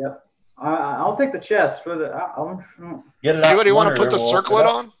 Yep. I'll take the chest for the. Get it out. Anybody want to put the circlet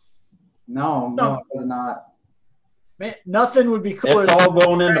on? No, not. Man, nothing would be cooler. It's all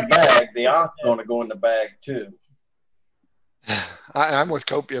going in the bag. The ank's going to go in the bag too. I'm with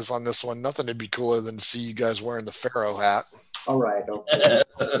Copious on this one. Nothing would be cooler than to see you guys wearing the Pharaoh hat. All right. Okay.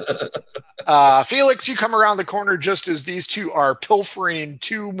 Felix, you come around the corner just as these two are pilfering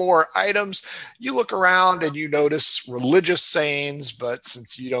 2 more items. You look around and you notice religious sayings, but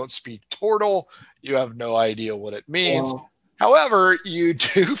since you don't speak Tortle, you have no idea what it means. Well, however, you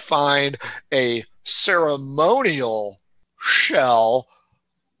do find a ceremonial shell,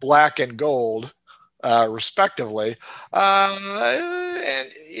 black and gold, respectively. And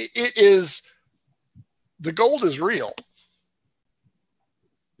it is, the gold is real.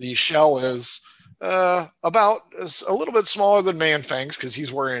 The shell is about a little bit smaller than Man-Fang's because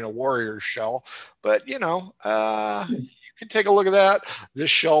he's wearing a warrior's shell. But, you can take a look at that. This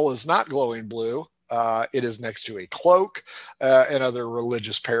shell is not glowing blue. It is next to a cloak and other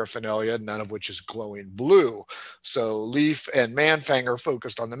religious paraphernalia, none of which is glowing blue. So Leaf and Man-Fang are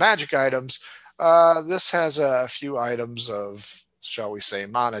focused on the magic items. This has a few items of, shall we say,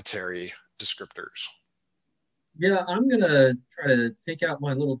 monetary descriptors. Yeah, I'm going to try to take out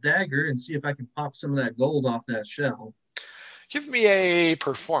my little dagger and see if I can pop some of that gold off that shell. Give me a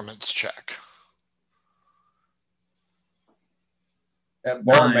performance check. That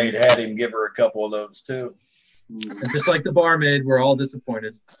barmaid had him give her a couple of those too. And just like the barmaid, we're all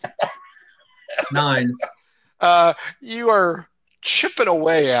disappointed. 9. You are chipping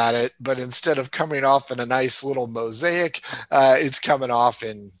away at it, but instead of coming off in a nice little mosaic, it's coming off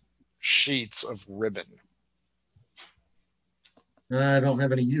in sheets of ribbon. I don't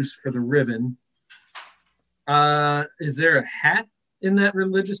have any use for the ribbon. Is there a hat in that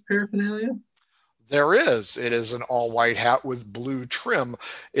religious paraphernalia? There is. It is an all-white hat with blue trim.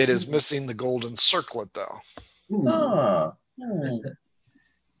 It is missing the golden circlet, though.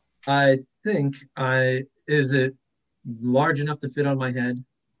 I think is it large enough to fit on my head?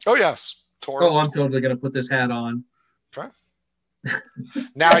 Oh, yes. I'm totally going to put this hat on. Okay.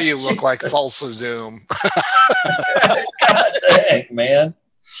 Now you look like Thulsa Doom. God dang, man.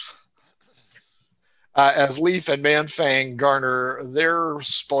 As Leaf and Man-Fang garner their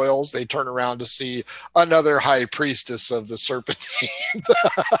spoils, they turn around to see another high priestess of the serpent fiend.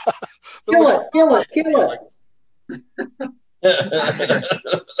 Kill it.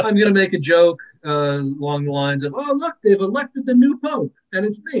 I'm going to make a joke along the lines of, oh, look, they've elected the new pope, and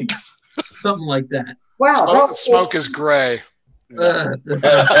it's me. Something like that. Wow. Smoke is gray. That's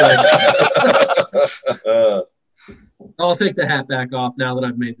not good. I'll take the hat back off now that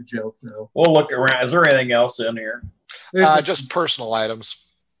I've made the joke, though. We'll look around. Is there anything else in here? Just personal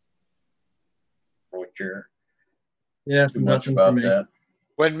items. Really care. Yeah, Too much about that.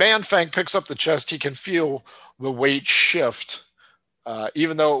 When Man-Fang picks up the chest, he can feel the weight shift.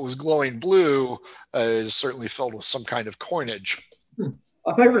 Even though it was glowing blue, it is certainly filled with some kind of coinage.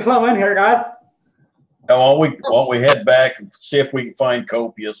 I think there's something in here, guys. Now, why don't we head back and see if we can find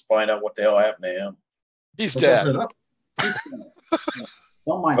Copious, find out what the hell happened to him. He's dead.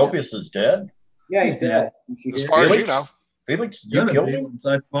 Don't mind Copious is dead? Yeah, he's dead. As far as you know. Felix, you killed him? Once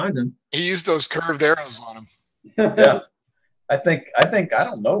I find him. He used those curved arrows on him. Yeah. I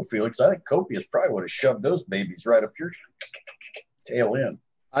don't know, Felix. I think Copious probably would have shoved those babies right up your tail end.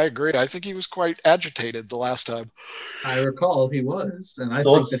 I agree. I think he was quite agitated the last time. I recall he was, and I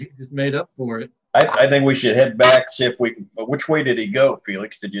think that he just made up for it. I think we should head back, see if we can. Which way did he go,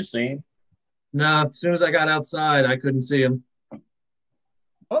 Felix? Did you see him? No, as soon as I got outside, I couldn't see him.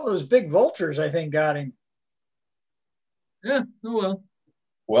 Well, those big vultures, I think, got him. Yeah, oh well.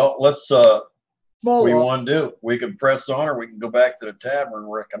 Well, let's, what do you want to do? We can press on, or we can go back to the tavern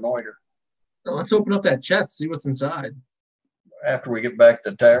and reconnoiter. Well, let's open up that chest, see what's inside. After we get back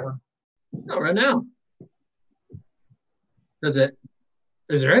to the tavern? No, right now. Is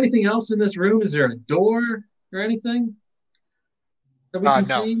there anything else in this room? Is there a door or anything that we can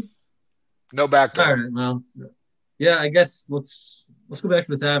see? No back door. All right, well, yeah, I guess let's go back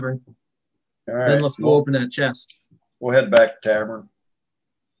to the tavern. All right. Then let's go open that chest. We'll head back to tavern.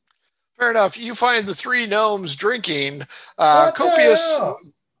 Fair enough. You find the 3 gnomes drinking. Copious.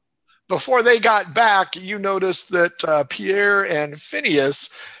 Before they got back, you noticed that Pierre and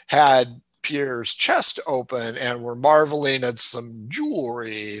Phineas had Pierre's chest open and were marveling at some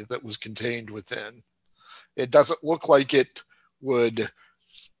jewelry that was contained within. It doesn't look like it would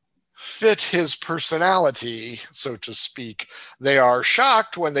fit his personality, so to speak. They are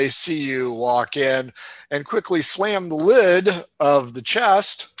shocked when they see you walk in and quickly slam the lid of the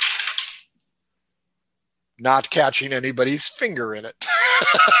chest, not catching anybody's finger in it,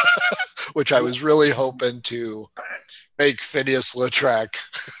 which I was really hoping to make Phineas Latrack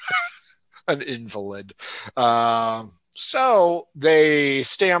an invalid. So they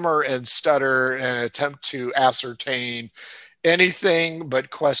stammer and stutter and attempt to ascertain anything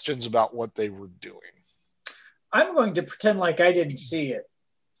but questions about what they were doing. I'm going to pretend like I didn't see it.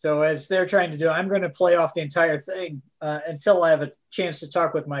 So as they're trying to do, I'm going to play off the entire thing until I have a chance to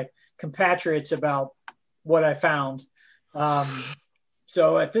talk with my compatriots about what I found.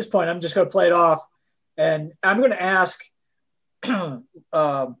 So at this point, I'm just going to play it off, and I'm going to ask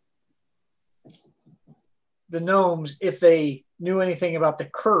the gnomes if they knew anything about the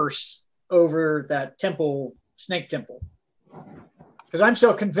curse over that temple, snake temple. Because I'm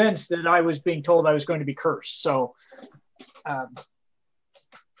so convinced that I was being told I was going to be cursed. So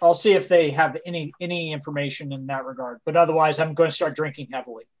I'll see if they have any information in that regard. But otherwise, I'm going to start drinking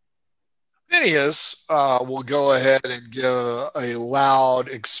heavily. Phineas will go ahead and give a loud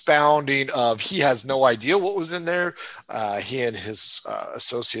expounding of he has no idea what was in there. He and his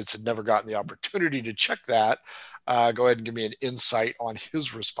associates had never gotten the opportunity to check that. Go ahead and give me an insight on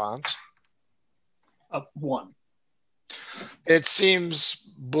his response. 1. It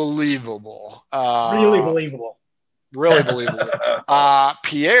seems believable. Really believable. Really believable.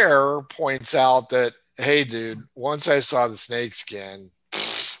 Pierre points out that, hey, dude, once I saw the snake skin,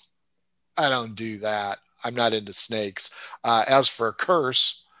 I don't do that. I'm not into snakes. As for a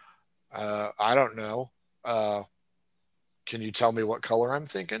curse, I don't know. Can you tell me what color I'm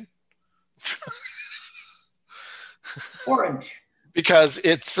thinking? Orange. Because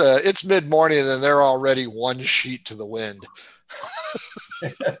it's mid-morning and they're already one sheet to the wind.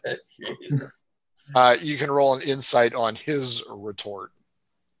 You can roll an insight on his retort.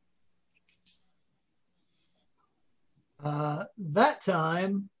 That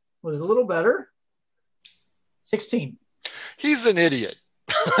time was a little better. 16. He's an idiot.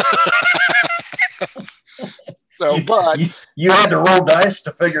 So, but you had to roll dice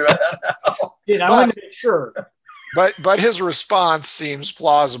to figure that out. I wanted to make sure. But his response seems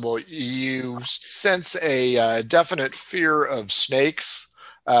plausible. You sense a definite fear of snakes,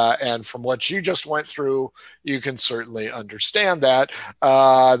 and from what you just went through, you can certainly understand that.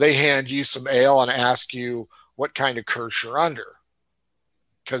 They hand you some ale and ask you what kind of curse you're under,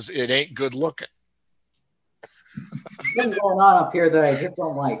 because it ain't good looking. What's going on up here that I just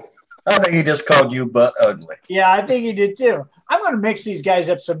don't like? I think he just called you butt ugly. Yeah, I think he did too. I'm going to mix these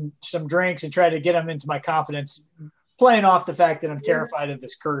guys up some drinks and try to get them into my confidence, playing off the fact that I'm terrified of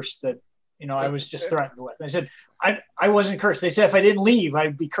this curse that, I was just threatened with. I said, I wasn't cursed. They said if I didn't leave,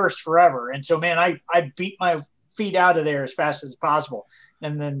 I'd be cursed forever. And so, man, I beat my feet out of there as fast as possible.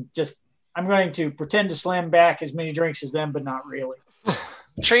 And then I'm going to pretend to slam back as many drinks as them, but not really.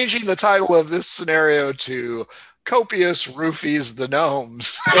 Changing the title of this scenario to Copious Roofies the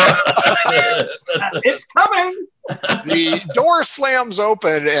Gnomes. It's coming. The door slams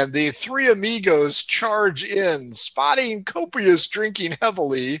open and the three amigos charge in, spotting Copious drinking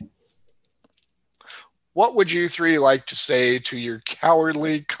heavily. What would you three like to say to your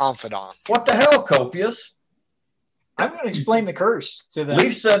cowardly confidant? What the hell, Copious? I'm going to explain the curse to them.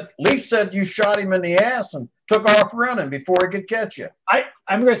 Leaf said you shot him in the ass and took off running before he could catch you.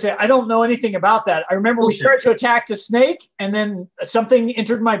 I'm going to say I don't know anything about that. I remember we started to attack the snake, and then something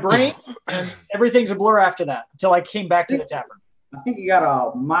entered my brain, and everything's a blur after that until I came back to the tavern. I think you got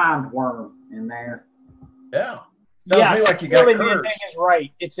a mind worm in there. Yeah. Sounds to me like you got cursed. Is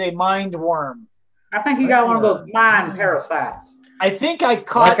right. It's a mind worm. I think you got one of those mind parasites. I think I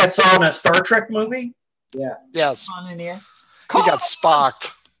caught. Like I saw in a Star Trek movie? Yeah. Yes. On in here. He got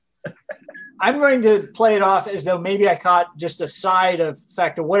spocked. I'm going to play it off as though maybe I caught just a side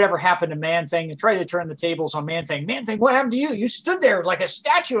effect of whatever happened to Man-Fang and try to turn the tables on Man-Fang. Man-Fang, what happened to you? You stood there like a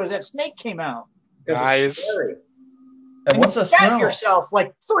statue as that snake came out. Nice. And what's you a smell? Yourself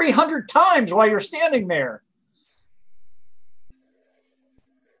like 300 times while you're standing there.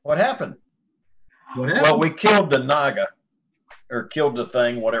 What happened? What happened? Well, we killed the Naga, or killed the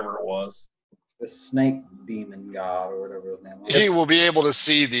thing, whatever it was. The snake demon god or whatever his name was. He will be able to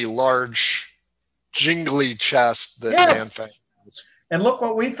see the large, jingly chest that Man-Fang has. And look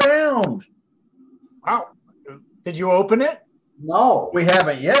what we found. Wow. Did you open it? No. We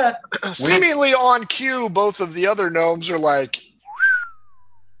haven't yet. Seemingly on cue, both of the other gnomes are like,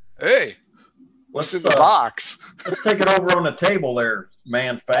 hey, What's in the box? Let's take it over on the table there,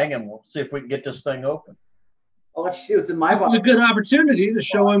 man fang, and we'll see if we can get this thing open. I'll let you see what's in my box. This is a good opportunity to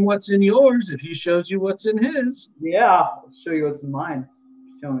show him what's in yours if he shows you what's in his. Yeah, I'll show you what's in mine.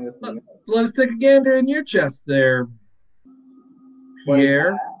 Show me what's in yours. Let us take a gander in your chest there,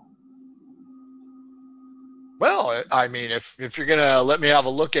 Pierre. Well, I mean, if you're going to let me have a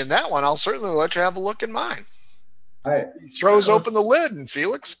look in that one, I'll certainly let you have a look in mine. All right. He throws open the lid, and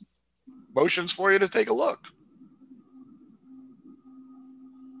Felix motions for you to take a look.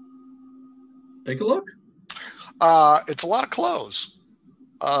 Take a look. It's a lot of clothes.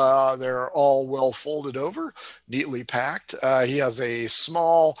 They're all well folded over, neatly packed. He has a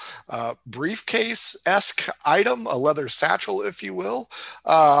small briefcase-esque item, a leather satchel, if you will.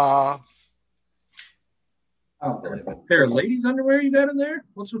 I don't believe it. Pair of ladies' underwear you got in there?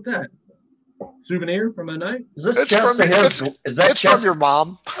 What's with that? Souvenir from a night? Is this It's chest from, of his? Is that it's chest? from your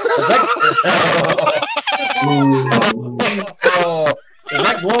mom. Is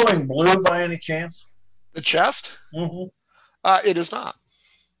that glowing blue by any chance? The chest? Mm-hmm. It is not.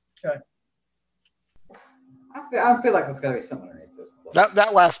 Okay. I feel like there's got to be something underneath this.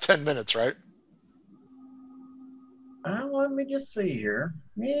 That lasts 10 minutes, right? Let me just see here.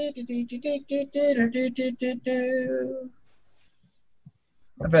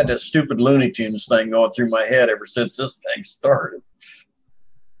 I've had this stupid Looney Tunes thing going through my head ever since this thing started.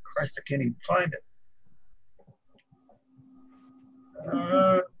 Christ, I can't even find it.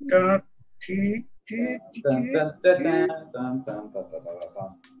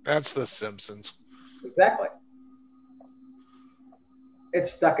 That's The Simpsons. Exactly.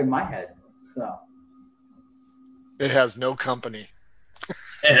 It's stuck in my head, so. It has no company.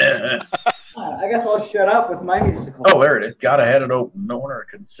 I guess I'll shut up with my musical. Oh, there it is. God, I had it open. No wonder I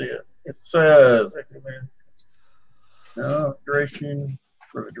couldn't see it. It says, no, duration,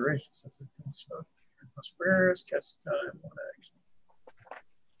 for the duration. Prosperous, catch time, one action.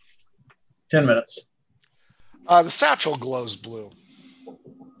 10 minutes. The satchel glows blue.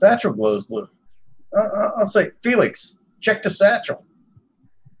 Satchel glows blue. I'll say, Felix, check the satchel.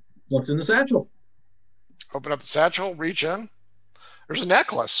 What's in the satchel? Open up the satchel, reach in. There's a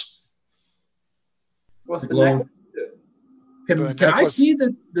necklace. What's the Glow. necklace? Can I necklace- see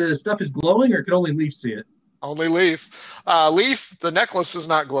that the stuff is glowing, or can only Leaf see it? Only Leaf. Leaf, the necklace is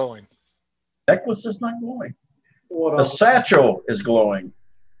not glowing. Necklace is not glowing. What The else? satchel is glowing.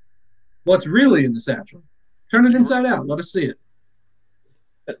 What's really in the satchel? Turn it inside out. Let us see it.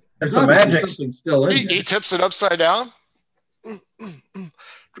 It's There's a obviously magic. something still in He there. tips it upside down,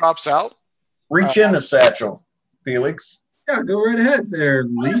 drops out. Reach in the satchel, Felix. Yeah, go right ahead there,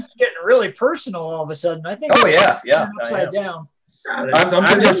 This Leaf. is getting really personal all of a sudden. I think Oh it's yeah. I upside am. down. Yeah, there's I'm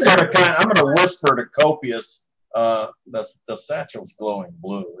something just in there. gonna whisper to Copious. The satchel's glowing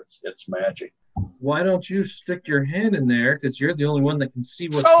blue. It's magic. Why don't you stick your hand in there? Because you're the only one that can see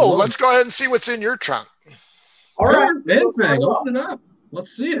what's So glowing. let's go ahead and see what's in your trunk. All right. Manfang, open it up.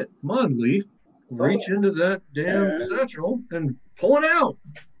 Let's see it. Come on, Leaf. Reach into that damn satchel and pull it out.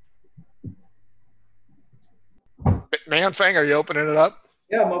 Manfang, are you opening it up?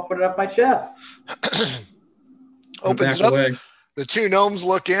 Yeah, I'm opening up my chest. Opens Back it up. away. The two gnomes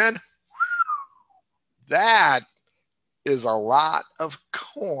look in. That is a lot of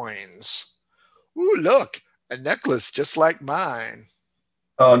coins. Ooh, look, a necklace just like mine.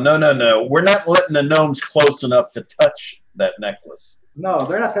 Oh no! We're not letting the gnomes close enough to touch that necklace. No,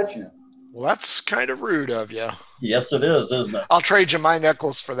 they're not touching it. Well, that's kind of rude of you. Yes, it is, isn't it? I'll trade you my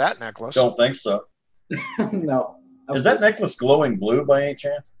necklace for that necklace. Don't think so. No. Is that necklace glowing blue by any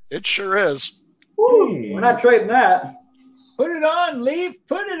chance? It sure is. Woo, Hey. we're not trading that. Put it on, Leaf.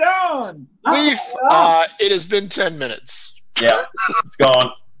 Put it on. Leaf, it has been 10 minutes. Yeah, it's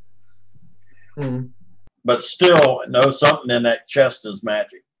gone. Hmm. But still, know something in that chest is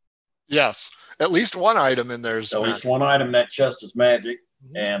magic. Yes, at least one item in there is At least magic. one item in that chest is magic,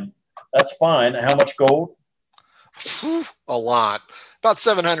 and that's fine. How much gold? Whew, a lot. About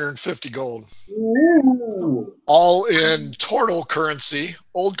 750 gold. Ooh. All in turtle currency,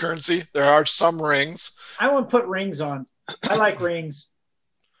 old currency. There are some rings. I want to put rings on. I like rings.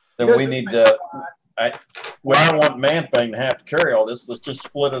 Then Goes we with need my to. spot. Well, I don't want Man-Thing to have to carry all this. Let's just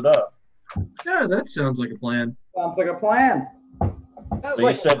split it up. Yeah, that sounds like a plan. Sounds like a plan. That was So you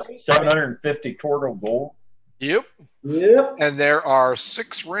like said a- 750 turtle gold. Yep. Yep. And there are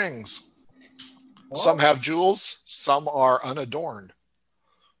 6 rings. Some have jewels, some are unadorned.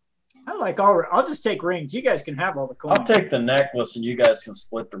 I like all. I'll just take rings. You guys can have all the coins. I'll take the necklace, and you guys can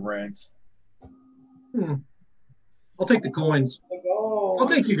split the rings. Hmm. I'll take the coins. Oh, I'll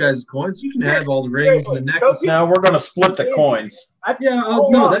take you guys' coins. You can have all the rings and the necklaces. Now we're going to split the coins. Yeah,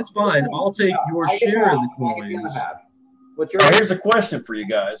 no, that's fine. I'll take your share of the coins. Now, here's a question for you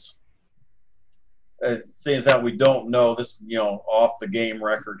guys. Seeing as how we don't know this, off the game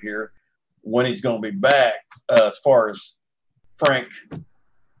record here, when he's going to be back, as far as Frank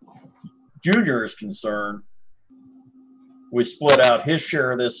Jr. is concerned, we split out his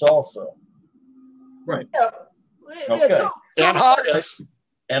share of this also. Right. Yeah. Okay. And Haggis.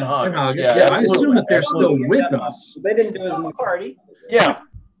 And Haggis. Yeah, I assume that they're still with us. They didn't do as much. Party. Yeah.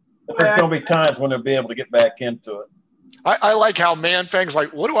 There's going to be times when they'll be able to get back into it. I like how Man-Fang's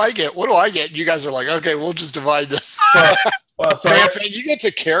like, what do I get? What do I get? And you guys are like, okay, we'll just divide this. Well, so Man-Fang, you get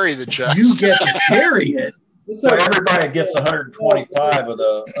to carry the chest. You get to carry it. So everybody gets 125 of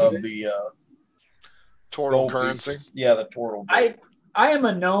the total currency. Pieces. Yeah, the total. I am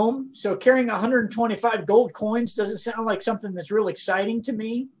a gnome, so carrying 125 gold coins doesn't sound like something that's real exciting to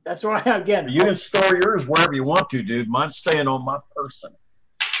me. That's why, again, You can store yours wherever you want to, dude. Mine's staying on my person.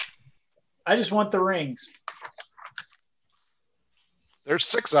 I just want the rings. There's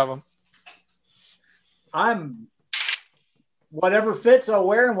 6 of them. I'm whatever fits, I'll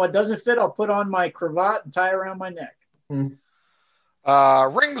wear, and what doesn't fit, I'll put on my cravat and tie around my neck. Rings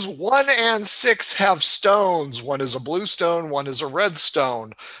 1 and 6 have stones. One is a blue stone, one is a red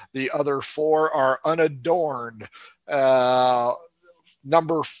stone. The other 4 are unadorned. Number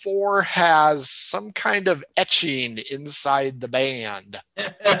 4 has some kind of etching inside the band.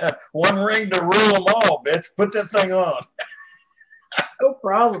 One ring to rule them all, bitch. Put that thing on. No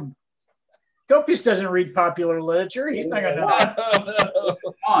problem. Copius doesn't read popular literature. He's not going to know.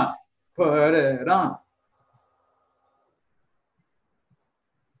 On. Put it on.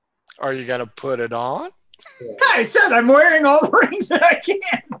 Are you going to put it on? I said I'm wearing all the rings that I can.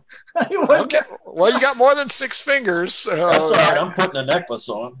 Okay. Well, you got more than 6 fingers. So, That's all right. I'm putting a necklace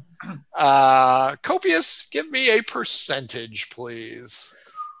on. Copius, give me a percentage, please.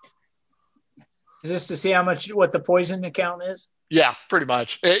 Is this to see what the poison account is? Yeah, pretty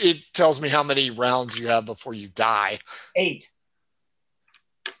much. It tells me how many rounds you have before you die. 8.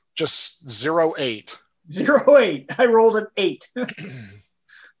 Just 0.8. 0.8. I rolled an 8. How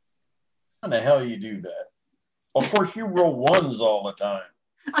the hell you do that? Of course, you roll ones all the time.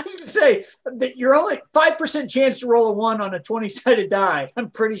 I was going to say that you're only 5% chance to roll a 1 on a 20-sided die. I'm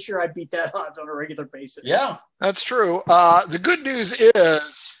pretty sure I beat that odds on a regular basis. Yeah. That's true. The good news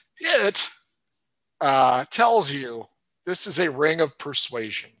is it tells you this is a ring of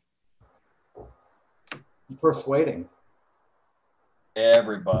persuasion. Persuading.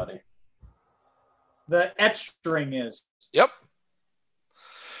 Everybody. The etched ring is. Yep.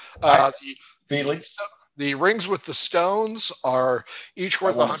 Felix? The rings with the stones are each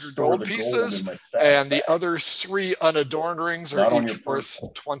worth 100 gold pieces, and the other 3 unadorned rings are each worth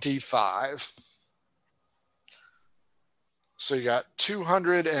 25. So you got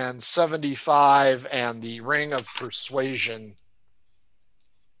 275 and the ring of persuasion.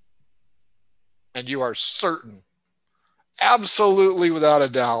 And you are certain, absolutely without a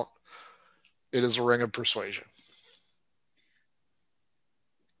doubt, it is a ring of persuasion.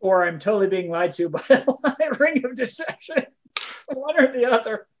 Or I'm totally being lied to by a ring of deception. One or the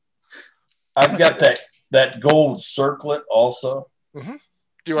other. I've got that gold circlet also. Mm-hmm. Do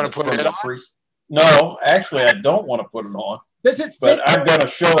you want to put it on? No, actually, I don't want to put it on. Does it fit? But I'm going to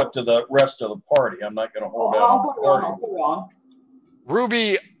show it to the rest of the party. I'm not going to hold out on the party. I'll put it on.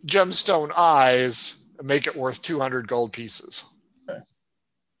 Ruby gemstone eyes make it worth 200 gold pieces. Okay.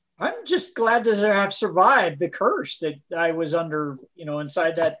 I'm just glad to have survived the curse that I was under,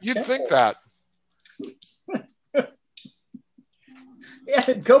 inside that. You'd temple. think that.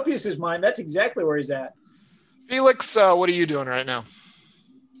 Yeah, in Copius's mind, that's exactly where he's at. Felix, what are you doing right now?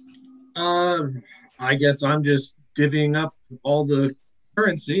 I guess I'm just divvying up all the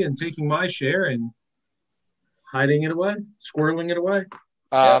currency and taking my share and hiding it away, squirreling it away.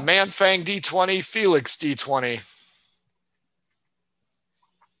 Man-Fang D20, Felix D20.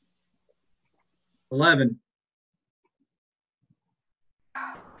 11.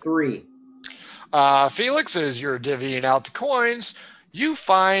 3. Felix, as you're divvying out the coins, you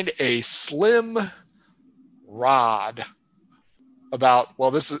find a slim rod.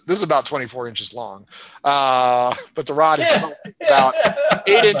 This is about 24 inches long. But the rod itself is about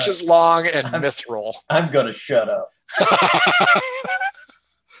 8 inches long and mithril. I'm going to shut up.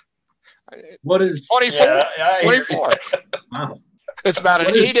 What is 24? Yeah, 24. Wow. It's about an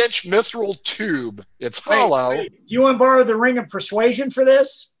 8-inch mithril tube. It's hollow. Wait. Do you want to borrow the ring of persuasion for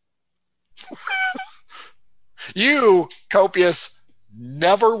this? You, Copius,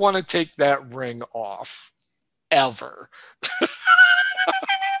 never want to take that ring off. ever.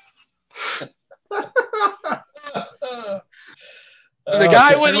 The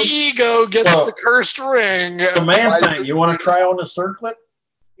guy with the ego gets the cursed ring. The man thing. You want to try on the circlet?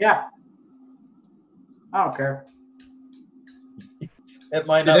 Yeah. I don't care. It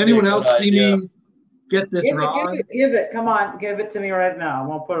might Did not anyone be a else good see idea. me get this rod? Give it. Come on. Give it to me right now. I'm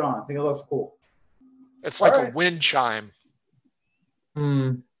going to put it on. I think it looks cool. It's like a wind chime.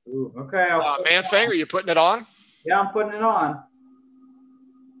 Hmm. Ooh, okay. Man Fang, are you putting it on? Yeah, I'm putting it on.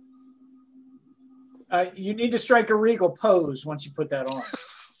 You need to strike a regal pose once you put that on.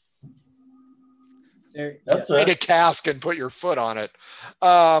 There, That's Take it. a cask and put your foot on it.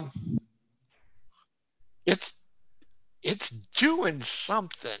 It's doing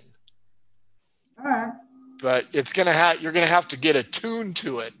something, All right. but you're gonna have to get attuned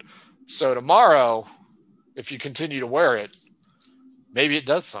to it. So tomorrow, if you continue to wear it, maybe it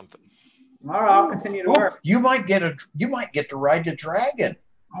does something. All right, I'll continue to work. You might get to ride the dragon.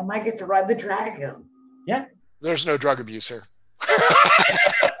 I might get to ride the dragon. Yeah. There's no drug abuse here.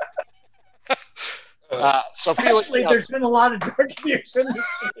 So Felix, Actually, there's been a lot of drug abuse in this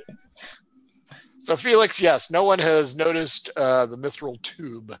game. So Felix, yes, no one has noticed the mithril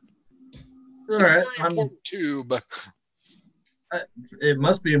tube. All It's a right. very important tube. It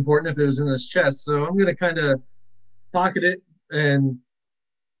must be important if it was in this chest. So I'm going to kind of pocket it and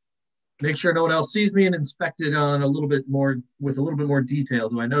make sure no one else sees me and inspect it on with a little bit more detail.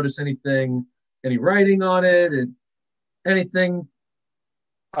 Do I notice anything, any writing on it, anything?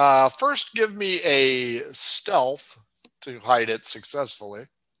 First, give me a stealth to hide it successfully.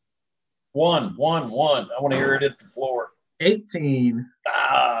 1. I want to hear it hit the floor. 18.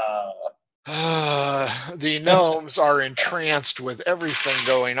 The gnomes are entranced with everything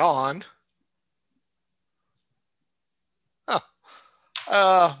going on.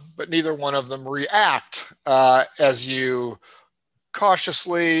 But neither one of them react as you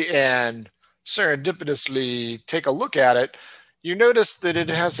cautiously and serendipitously take a look at it. You notice that it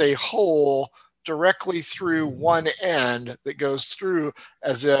has a hole directly through one end that goes through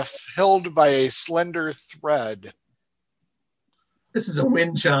as if held by a slender thread. This is a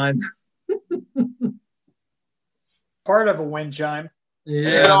wind chime. Part of a wind chime. You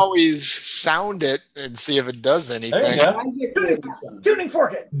Yeah. can always sound it and see if it does anything. There you go. Tuning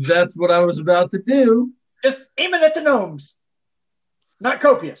fork it. That's what I was about to do. Just aim it at the gnomes. Not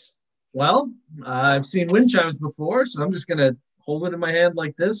copious. Well, I've seen wind chimes before, so I'm just going to hold it in my hand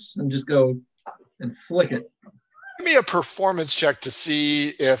like this and just go and flick it. Give me a performance check to see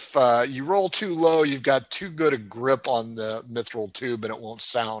if you roll too low, you've got too good a grip on the mithril tube and it won't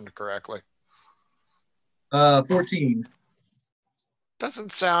sound correctly. 14.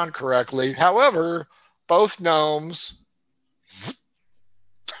 Doesn't sound correctly. However, both gnomes.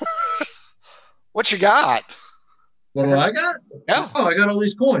 What you got? What do I got? Yeah. Oh, I got all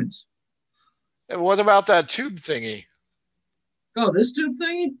these coins. And what about that tube thingy? Oh, this tube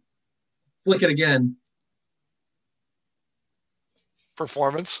thingy? Flick it again.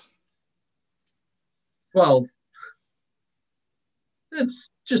 Performance? 12. It's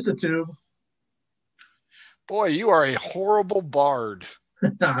just a tube. Boy, you are a horrible bard.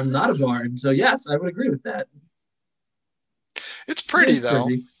 I'm not a bard, so yes, I would agree with that. It's pretty It's though.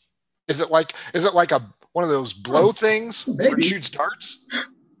 pretty. Is it like one of those blow things where it maybe. shoots darts?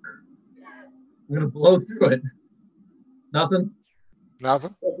 I'm gonna blow through it. Nothing.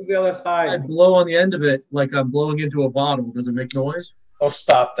 Nothing. Go to the other I side. blow on the end of it like I'm blowing into a bottle. Does it make noise? Oh,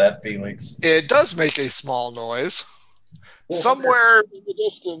 stop that, Felix. It does make a small noise. Somewhere in the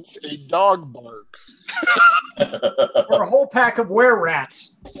distance, a dog barks. Or a whole pack of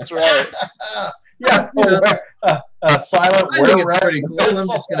were-rats. That's right. Yeah, silent I think were it's pretty cool. I'm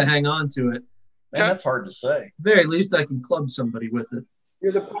just gonna hang on to it. Man, that's hard to say. At the very least, I can club somebody with it.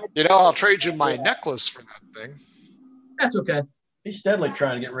 You're the pipe. You know, I'll trade you my necklace for that thing. That's okay. He's steadily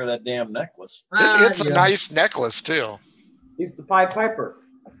trying to get rid of that damn necklace. It's a Yeah. nice necklace too. He's the Pied Piper.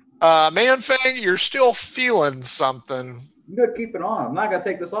 Manfang, you're still feeling something. You gotta keep it on. I'm not gonna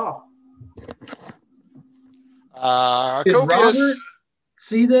take this off. Did Copious. Robert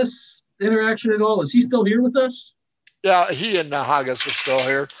see this interaction at all? Is he still here with us? Yeah, he and Haggis are still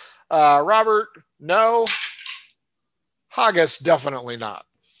here. Robert, no. Haggis, definitely not.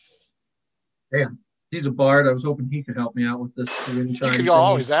 Damn, he's a bard. I was hoping he could help me out with this wind You chime can thing.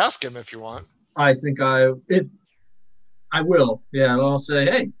 always ask him if you want. I think I will. Yeah, and I'll say,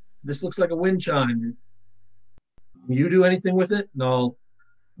 hey, this looks like a wind chime. Can you do anything with it? No.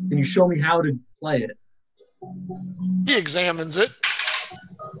 Can you show me how to play it? He examines it.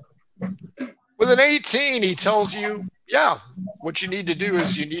 With an 18, he tells you, Yeah. What you need to do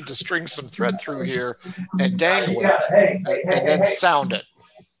is you need to string some thread through here and dangle it, and then sound it.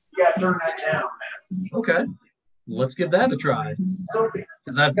 You gotta turn that down, man. Okay. Let's give that a try.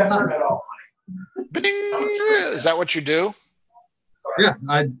 Because I've You gotta got turn it off. Bing! Is that what you do? Yeah,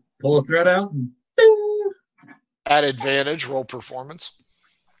 I'd pull a thread out and bing. At advantage, roll performance.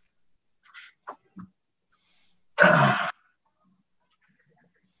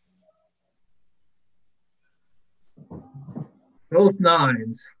 Both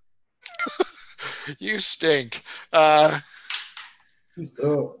 9s. You stink.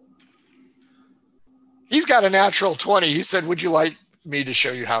 He's got a natural 20. He said, would you like me to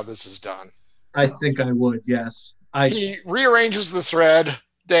show you how this is done? I think I would, yes. He rearranges the thread,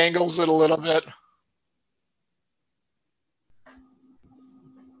 dangles it a little bit.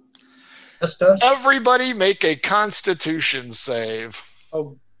 Everybody make a Constitution save.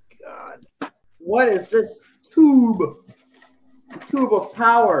 Oh, God. What is this tube? Tube of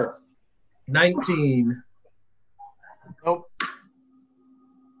power. 19. Nope.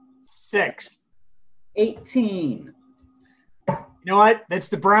 6. 18. You know what? That's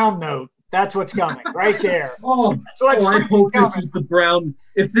the brown note. That's what's coming right there. Oh, So I hope this is the brown.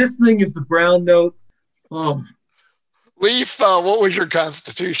 If this thing is the brown note, oh. Leaf, what was your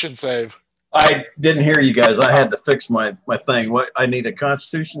Constitution save? I didn't hear you guys. I had to fix my thing. What? I need a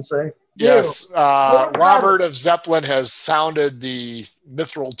Constitution save? Yes. Robert of Zeppelin has sounded the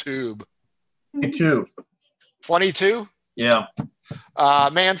mithril tube. 22. 22? Yeah.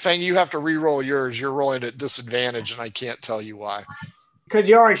 Manfang, you have to re-roll yours. You're rolling at disadvantage, and I can't tell you why. Because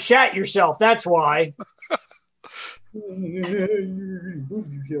you already shat yourself. That's why. There's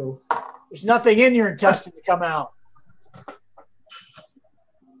nothing in your intestine to come out.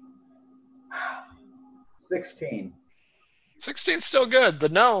 16. 16's still good. The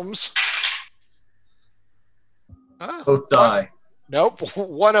gnomes. Both die. Nope.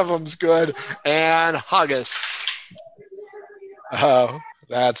 One of them's good. And Haggis. Oh,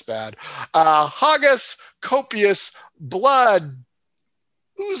 that's bad. Haggis, copious blood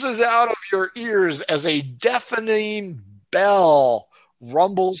oozes out of your ears as a deafening bell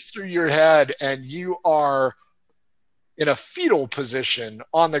rumbles through your head, and you are in a fetal position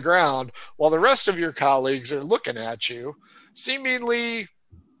on the ground while the rest of your colleagues are looking at you, seemingly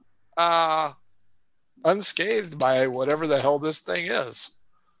unscathed by whatever the hell this thing is.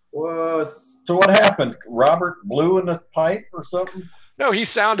 What? So what happened? Robert blew in the pipe or something? No, he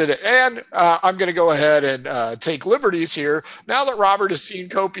sounded it. And I'm going to go ahead and take liberties here. Now that Robert has seen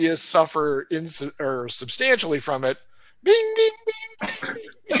Copious suffer substantially from it, bing, bing, bing.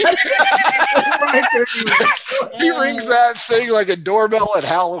 He rings that thing like a doorbell at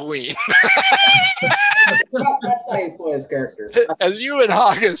Halloween. That's how you play his character. As you and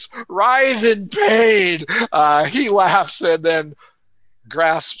Haggis writhe in pain, he laughs and then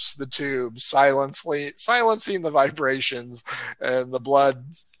grasps the tube, silencing the vibrations, and the blood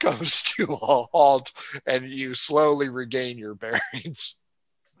comes to a halt, and you slowly regain your bearings.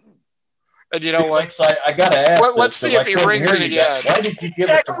 And you know what? I got to ask. Let's see if he rings it again. Why did you give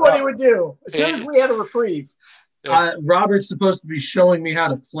Exactly it to what he Robert? would do as soon as we had a reprieve. Robert's supposed to be showing me how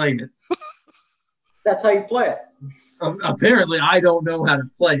to play it. That's how you play it. Apparently, I don't know how to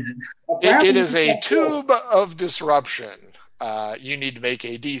play it. It is a tube of disruption. You need to make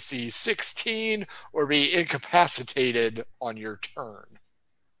a DC 16 or be incapacitated on your turn.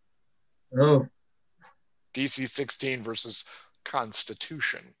 Oh. DC 16 versus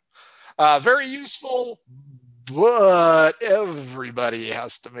Constitution. Very useful, but everybody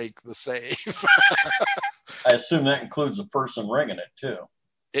has to make the save. I assume that includes the person ringing it too.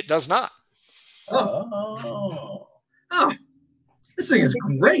 It does not. Oh. Oh, this thing is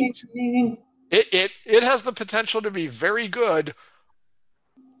great. It has the potential to be very good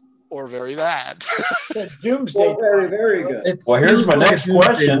or very bad. Doomsday. Very, very good. Well, here's my next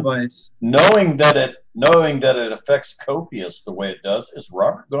question. Device. Knowing that it affects Copious the way it does, is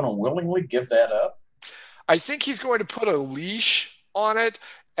Robert going to willingly give that up? I think he's going to put a leash on it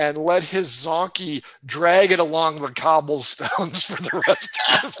and let his zonkey drag it along the cobblestones for the rest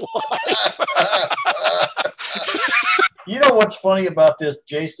of his life. You know what's funny about this,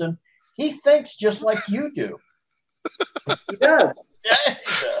 Jason? He thinks just like you do. He does. Yeah,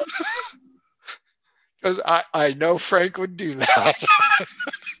 he does. Because I know Frank would do that.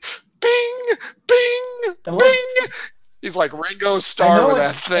 Bing, bing, And look, bing. He's like Ringo Starr with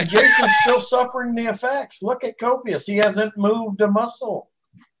that thing. And Jason's still suffering the effects. Look at Copious. He hasn't moved a muscle.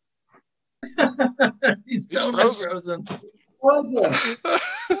 He's totally frozen. Frozen.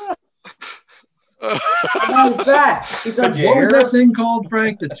 Now he's back. He's like, Could you What was hear that us? thing called,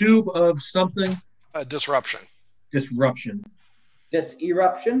 Frank? The tube of something? Disruption. disruption. This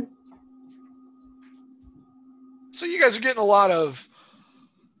eruption. So you guys are getting a lot of,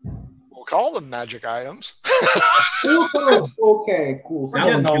 we'll call them magic items. Okay, cool. We're That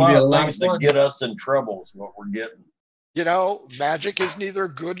getting one's a gonna lot be a of lot things of that fun. get us in trouble is what we're getting. You know, magic is neither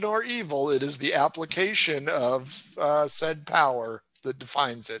good nor evil. It is the application of said power that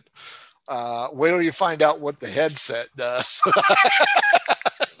defines it. Wait till you find out what the headset does.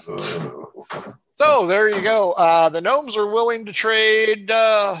 So there you go. The gnomes are willing to trade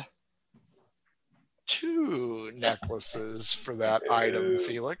 2 necklaces for that item,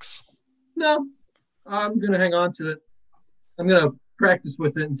 Felix. No, I'm gonna hang on to it. I'm gonna practice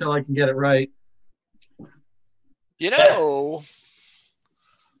with it until I can get it right. You know,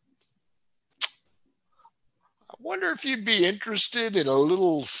 I wonder if you'd be interested in a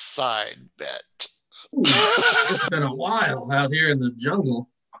little side bet. Ooh, it's been a while out here in the jungle.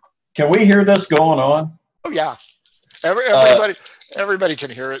 Can we hear this going on? Oh yeah, everybody can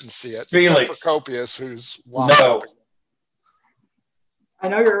hear it and see it, Felix. except for Copius, who's locked No. up. I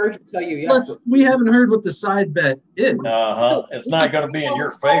know you're urgent to tell you yes. We haven't heard what the side bet is. It's not going to be in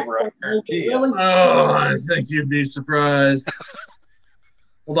your favor, I guarantee you. Really? Oh, I think you'd be surprised.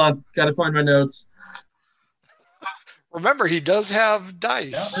 Hold on, gotta find my notes. Remember, he does have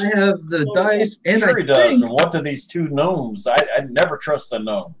dice. I have the dice, and Sure I he does. think And what do these 2 gnomes? I never trust a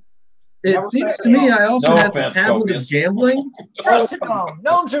gnome. it Never seems tried to me it. I also No have the offense, tablet Copius. of gambling. Trust a gnome.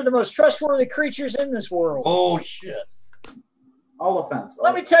 Gnomes are the most trustworthy creatures in this world. Bullshit. All offense.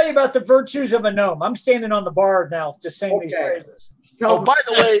 Let me tell you about the virtues of a gnome. I'm standing on the bar now to sing these Okay. praises. Tell Oh, by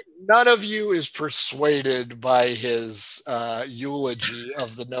the way, none of you is persuaded by his eulogy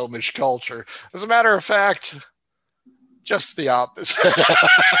of the gnomish culture. As a matter of fact, just the opposite.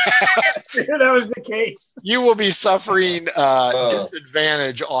 That was the case. You will be suffering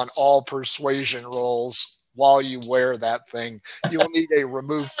disadvantage on all persuasion rolls while you wear that thing. You will need a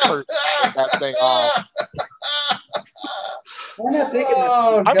remove curse to get that thing off. We're not taking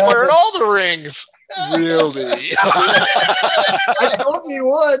Oh, I'm God. wearing all the rings. Really? I told you he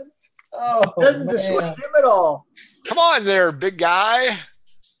would. Oh, Doesn't dissuade man. him at all. Come on there, big guy.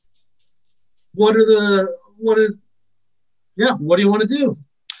 What do you want to do?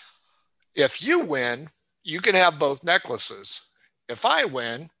 If you win, you can have both necklaces. If I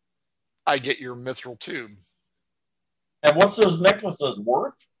win, I get your mithril tube. And what's those necklaces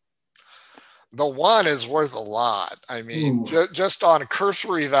worth? The one is worth a lot. I mean, Ooh. just on a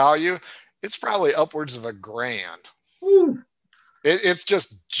cursory value, it's probably upwards of $1,000. Ooh. It's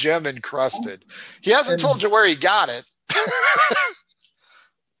just gem encrusted. He hasn't told you where he got it.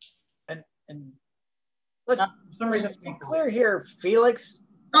 And let's For some reason, be clear here, Felix.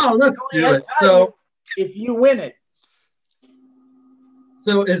 Oh, let's Only do has it. value if you win it.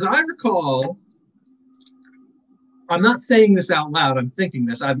 So as I recall, I'm not saying this out loud. I'm thinking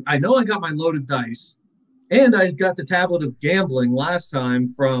this. I know I got my loaded dice, and I got the tablet of gambling last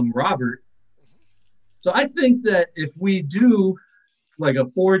time from Robert. So I think that if we do like a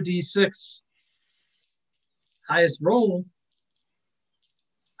 4d6 highest roll,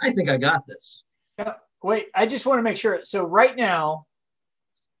 I think I got this. Wait, I just want to make sure. So right now,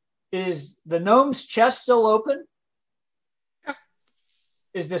 is the gnome's chest still open? Yeah.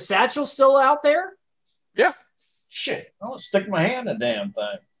 Is the satchel still out there? Yeah. Shit. I'll stick my hand in the damn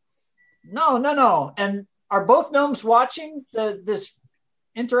thing. No. And are both gnomes watching this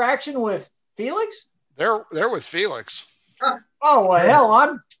interaction with Felix? They're with Felix. Oh, well, hell,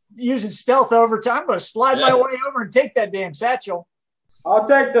 I'm using stealth overtime. I'm going to slide my way over and take that damn satchel. I'll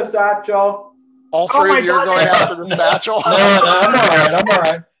take the satchel. All Oh 3 my of you are God. going after the satchel. No, I'm all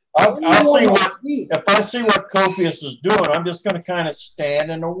right. I'll see what, Neat. if I see what Copius is doing, I'm just going to kind of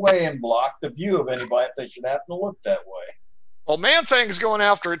stand in the way and block the view of anybody if they should happen to look that way. Well, Manfang's going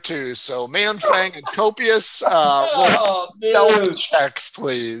after it too. So Manfang and Copius, Oh, stealth dude. checks,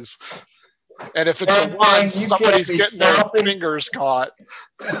 please. And if it's a Manfang, 1, you somebody's can't be getting their stealthy. fingers caught.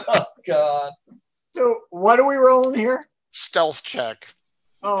 Oh, God. So what are we rolling here? Stealth check.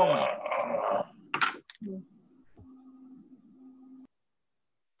 Oh, my.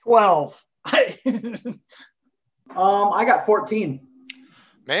 12. I got 14.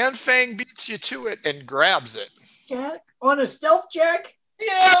 Manfang beats you to it and grabs it. Yeah, on a stealth check?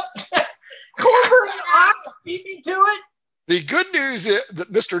 Yeah. Corber and Ox beat me to it? The good news is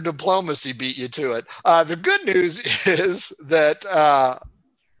that Mr. Diplomacy beat you to it. The good news is that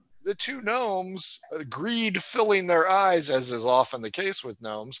the 2 gnomes, greed filling their eyes, as is often the case with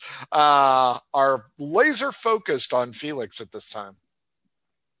gnomes, are laser focused on Felix at this time.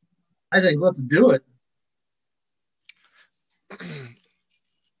 I think let's do it.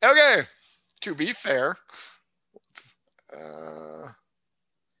 Okay, to be fair,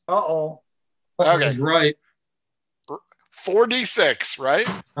 Uh-oh. I Okay. was right. 4d6, right?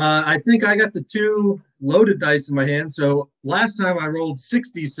 I think I got the 2 loaded dice in my hand. So last time I rolled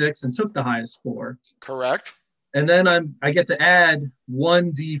 66 and took the highest 4. Correct. And then I get to add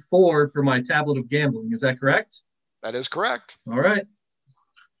 1d4 for my tablet of gambling. Is that correct? That is correct. All right.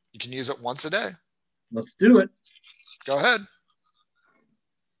 You can use it once a day. Let's do it. Go ahead.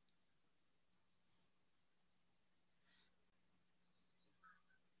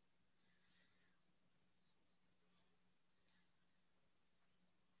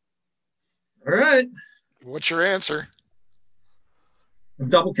 All right. What's your answer? I'm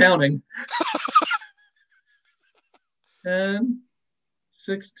double counting. 10,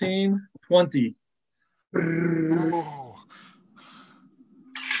 16, 20. Ooh.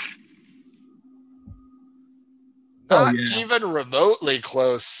 Not even remotely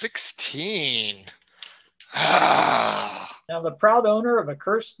close. 16. Now the proud owner of a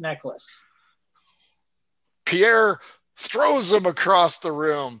cursed necklace. Pierre throws him across the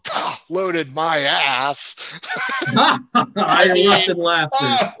room. Loaded my ass. I laughed in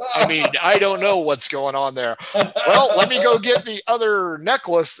laughter. I mean, I don't know what's going on there. Well, let me go get the other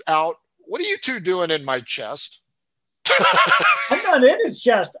necklace out. What are you two doing in my chest? I'm not in his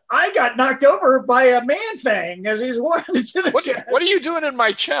chest. I got knocked over by a man fang as he's walking into the chest. What are you doing in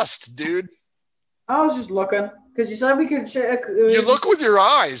my chest, dude? I was just looking because you said we could check. You look with your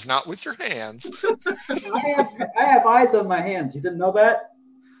eyes, not with your hands. I have eyes on my hands. You didn't know that?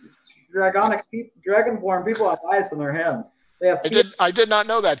 Dragonborn people have eyes on their hands. They have. I did not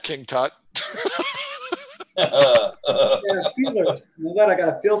know that, King Tut. They have feelers. You know that I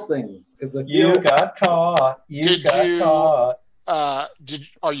gotta feel things because you got caught. You got caught.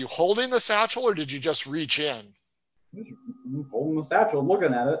 Are you holding the satchel or did you just reach in? I'm holding the satchel,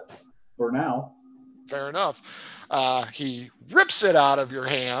 looking at it for now. Fair enough. He rips it out of your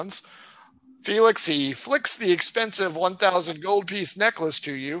hands. Felix, he flicks the expensive 1,000 gold piece necklace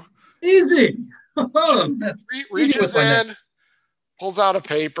to you. Easy. Reaches in, pulls out a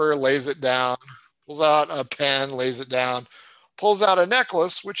paper, lays it down, pulls out a pen, lays it down, pulls out a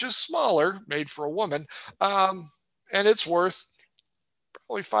necklace, which is smaller, made for a woman, and it's worth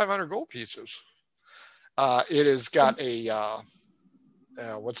probably 500 gold pieces. It has got a,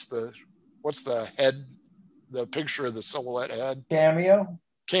 what's the head, the picture of the silhouette head? Cameo.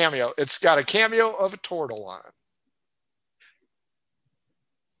 It's got a cameo of a turtle on it.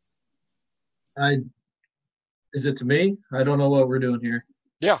 Is it to me? I don't know what we're doing here.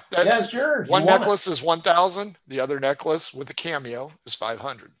 Yeah, that's yours. One necklace is 1,000. The other necklace with a cameo is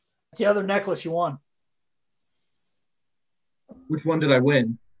 500. The other necklace you won. Which one did I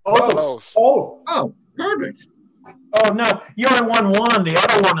win? Both. Oh, perfect. Oh no, you only won one. The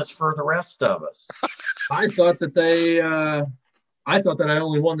other one is for the rest of us. I thought that I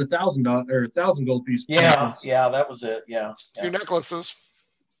only won the $1,000 gold piece. Yeah, that was it. Yeah. 2 necklaces.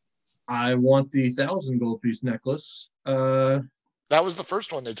 I want the 1,000 gold piece necklace. That was the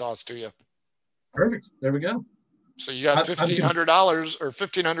first one they tossed to you. Perfect. There we go. So you got $1,500 or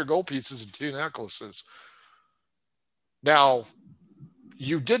 1,500 gold pieces and 2 necklaces. Now,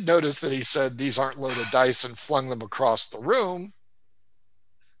 you did notice that he said these aren't loaded dice and flung them across the room.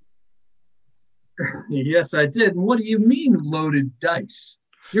 Yes, I did. And what do you mean loaded dice?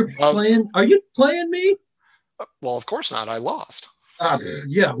 You're playing? Are you playing me? Well, of course not. I lost.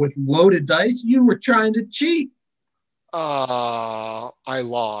 Yeah, with loaded dice, you were trying to cheat. I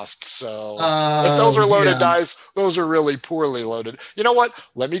lost. So if those are loaded dice, those are really poorly loaded. You know what?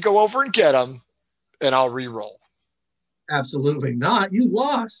 Let me go over and get them, and I'll re-roll. Absolutely not. You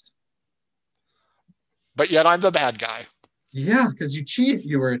lost. But yet I'm the bad guy. Yeah, because you cheated.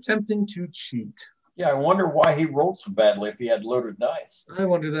 You were attempting to cheat. Yeah, I wonder why he rolled so badly if he had loaded dice. I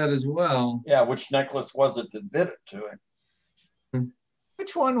wonder that as well. Yeah, which necklace was it that did it to him?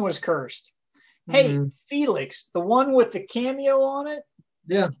 Which one was cursed? Hey, Felix, the one with the cameo on it?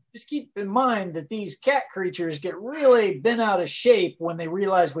 Yeah. Just keep in mind that these cat creatures get really bent out of shape when they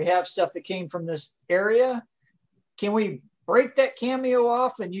realize we have stuff that came from this area. Can we break that cameo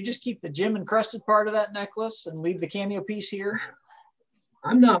off and you just keep the gem encrusted part of that necklace and leave the cameo piece here?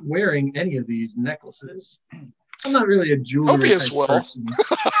 I'm not wearing any of these necklaces. I'm not really a jewelry type person.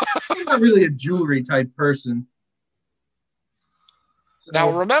 I'm not really a jewelry type person. So, now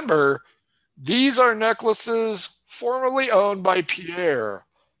remember, these are necklaces formerly owned by Pierre.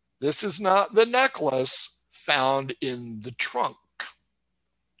 This is not the necklace found in the trunk.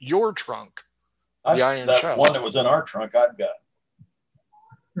 Your trunk. The iron chest. One that was in our trunk I've got.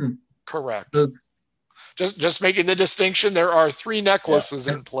 Correct. Just making the distinction, there are 3 necklaces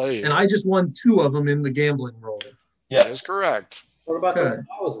in play. And I just won 2 of them in the gambling roll. That is correct. What about the Okay. one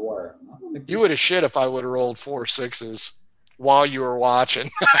I was wearing? You would have shit if I would have rolled 4 6s while you were watching.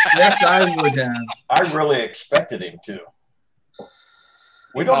 Yes, I would have. I really expected him to.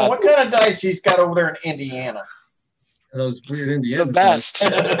 We don't know what kind of dice he's got over there in Indiana. Those weird Indiana. The best.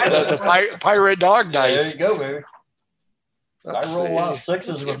 the pirate dog dice. There you go, baby. Let's I roll a lot of see. 6s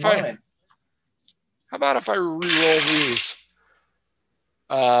Let's see with if I- mine. How about if I re-roll these?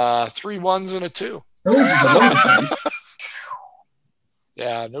 3 1s and a 2. Those are the loaded dice.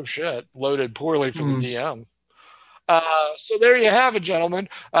 Yeah, no shit. Loaded poorly for the DM. So there you have it, gentlemen.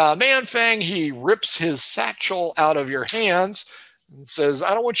 Man Fang, he rips his satchel out of your hands and says,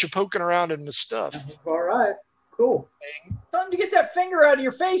 I don't want you poking around in my stuff. All right, cool. Tell him to get that finger out of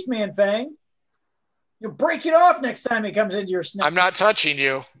your face, Man Fang. You'll break it off next time he comes into your snake. I'm not touching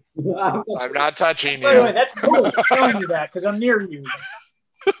you. I'm not touching By the way, you. that's cool. I'm telling you that because I'm near you.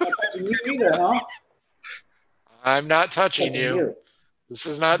 You either, huh? I'm not touching you. This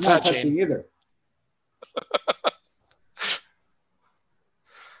is not touching. either.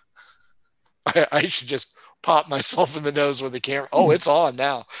 I should just pop myself in the nose with the camera. Oh, it's on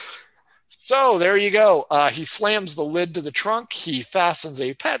now. So there you go. He slams the lid to the trunk. He fastens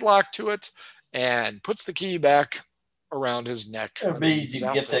a padlock to it and puts the key back around his neck. It'd be easy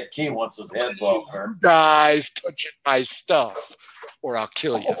to get that key once his head's off there. You guys touching my stuff, or I'll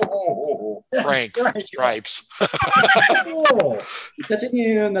kill you. Oh, Frank from Stripes. oh. Not touching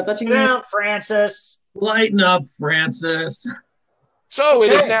you, not touching Get you. out, Francis. Lighten up, Francis. So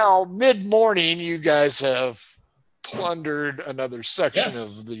it is Okay. now mid-morning. You guys have plundered another section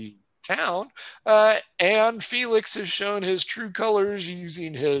Yes. of the town, and Felix has shown his true colors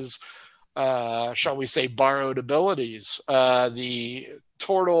using his, shall we say, borrowed abilities. The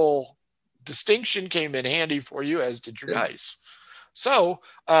turtle distinction came in handy for you, as did your dice. So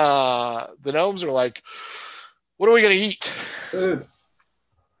the gnomes are like, what are we going to eat? Food.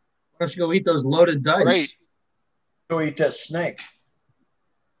 Why don't you go eat those loaded dice? Great. Go eat that snake.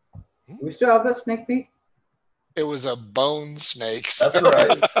 Do we still have that snake meat? It was a bone snake. That's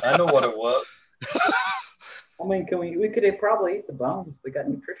right. I know what it was. I mean, we could probably eat the bones. They got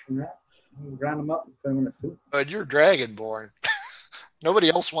nutrition, right? We grind them up and put them in a soup. But you're dragonborn. Nobody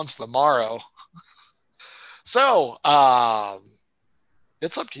else wants the marrow. So,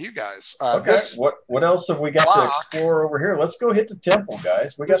 it's up to you guys. Okay. What else have we got to block- explore over here? Let's go hit the temple,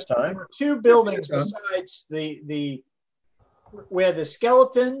 guys. We got time. There were 2 buildings besides the we had the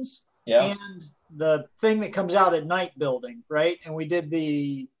skeletons Yeah. and the thing that comes out at night building, right? And we did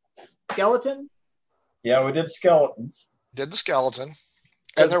the skeleton. Yeah, we did skeletons. Did the skeleton.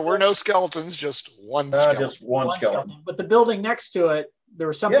 And there were no skeletons, just one skeleton. Just one skeleton. But the building next to it, there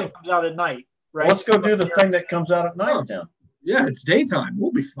was something that comes out at night, right? Let's go do the thing that comes out at night then. Yeah, it's daytime.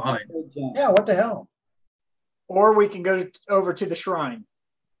 We'll be fine. Yeah, what the hell? Or we can go over to the shrine.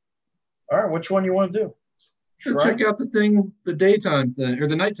 All right, which one you want to do? Sure, Shrine? check out the thing, the daytime thing, or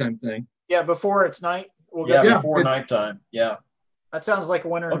the nighttime thing. Yeah, before it's night. We'll go Yeah, Yeah, before it's- nighttime. Yeah. That sounds like a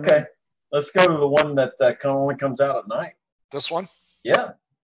winner. to me. Okay. Let's go to the one that only comes out at night. This one? Yeah.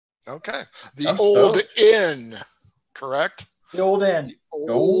 Okay. The I'm Old stoked. Inn, correct? The old inn.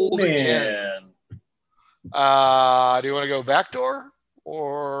 Old Inn. in. Do you want to go back door?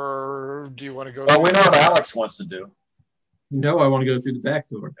 Or do you want to go... Well, we know what Alex wants to do. No, I want to go through the back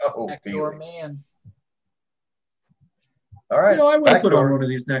door. Oh, Backdoor Felix. man. All right. You know, I will back put on door. one of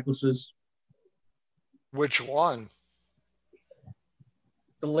these necklaces. Which one?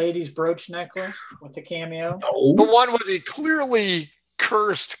 The lady's brooch necklace with the cameo. The No. one with the clearly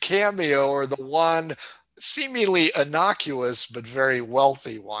cursed cameo, or the one seemingly innocuous but very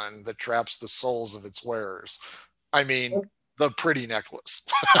wealthy one that traps the souls of its wearers? I mean, the pretty necklace.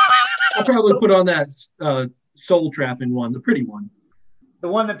 I'll probably put on that soul trapping one, the pretty one. The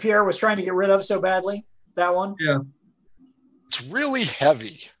one that Pierre was trying to get rid of so badly. That one. Yeah. It's really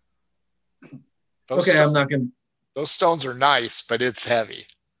heavy. Those Okay, I'm stones, not going to those stones are nice, but it's heavy.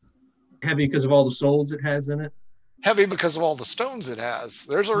 heavy because of all the souls it has in it. Heavy because of all the stones it has.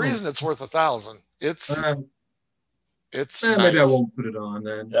 There's a reason it's worth 1,000. It's nice. Maybe I won't put it on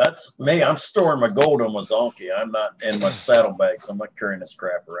then. That's me. I'm storing my gold on my zonky. I'm not in my saddlebags. I'm not carrying this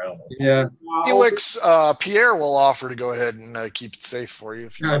crap around with me. Yeah, Felix, Pierre will offer to go ahead and keep it safe for you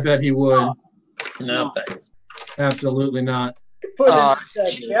if you I like. bet he would. No, thanks. Absolutely not. Put in Uh,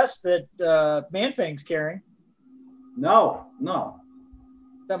 that chest that Manfang's carrying. No.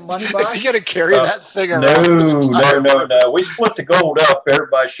 That money Is box. he going to carry that thing around? No. We split the gold up.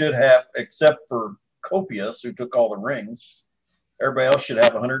 Everybody should have, except for Copius, who took all the rings. Everybody else should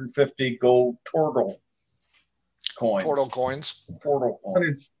have 150 gold turtle. coins. Portal coins. Portal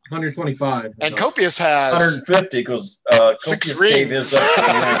coins. 125. And Copious has 150 because six Copious gave rings. his up to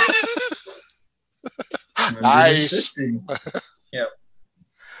the ring. Nice. 150. Yep.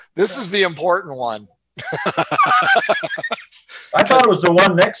 This is the important one. I thought it was the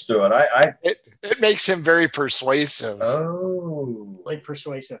one next to it. It makes him very persuasive. Oh. Like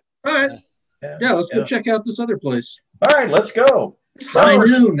persuasive. All right. Yeah, Let's go check out this other place. All right, let's go. It's high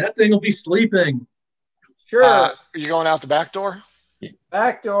noon. That thing will be sleeping. Sure. Are you going out the back door?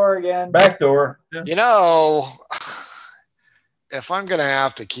 Back door again. Back door. You know, if I'm going to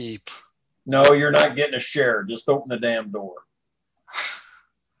have to keep. No, you're not getting a share. Just open the damn door.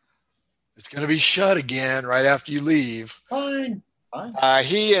 It's going to be shut again right after you leave. Fine.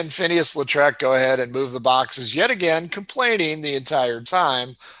 He and Phineas Lautrec go ahead and move the boxes yet again, complaining the entire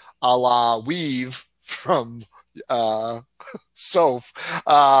time, a la Weave from Soph.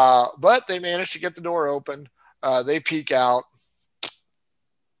 But they managed to get the door open. They peek out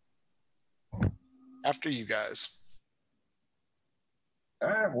after you guys. All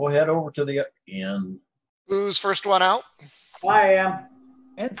right, we'll head over to the inn. Who's first one out? I am.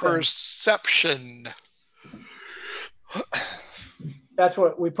 Perception. That's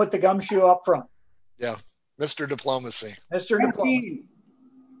what we put the gumshoe up front. Yeah, Mr. Diplomacy. Mr. Diplomacy.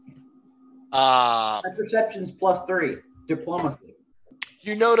 My perception's +3. Diplomacy.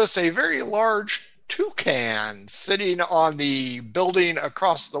 You notice a very large toucan sitting on the building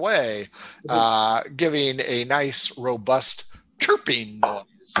across the way, giving a nice, robust chirping noise.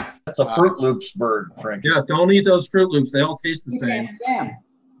 That's a Fruit Loops bird, Frank. Yeah, don't eat those Fruit Loops. They all taste the same. Sam.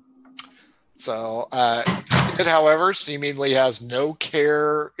 So it, however, seemingly has no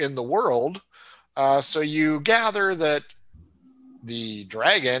care in the world. So you gather that the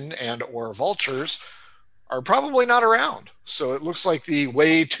dragon and or vultures are probably not around. So it looks like the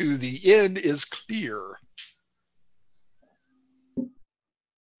way to the inn is clear.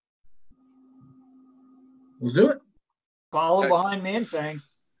 Let's do it. Follow behind Manfang.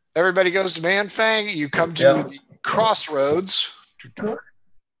 Everybody goes to Manfang. You come to the crossroads.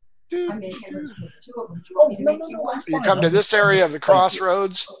 You come to this area of the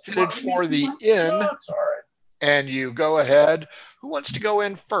crossroads, headed for the inn, and you go ahead. Who wants to go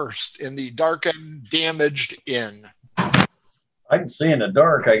in first in the darkened, damaged inn? I can see in the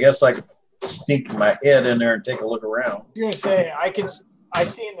dark. I guess I could sneak my head in there and take a look around. I was going to say, I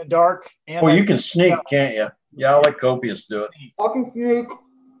see in the dark. And Well, you can sneak, can't you? Yeah, I'll let Copious do it.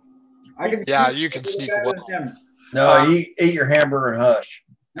 I can sneak. You can sneak well. No, eat your hamburger and hush.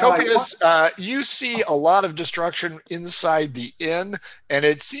 Copious, you see a lot of destruction inside the inn, and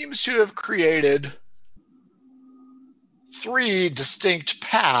it seems to have created 3 distinct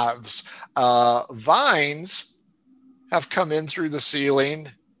paths. Vines have come in through the ceiling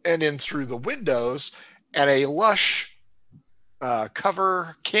and in through the windows, and a lush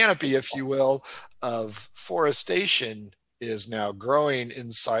cover canopy, if you will, of forestation is now growing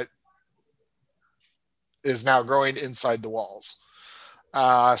inside the walls.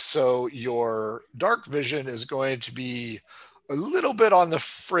 So your dark vision is going to be a little bit on the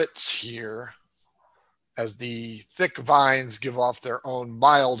fritz here as the thick vines give off their own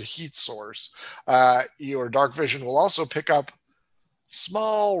mild heat source. Your dark vision will also pick up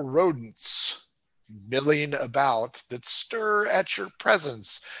small rodents milling about that stir at your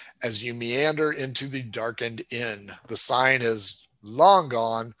presence as you meander into the darkened inn. The sign is long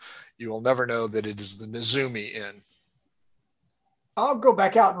gone. You will never know that it is the Nezumi Inn. I'll go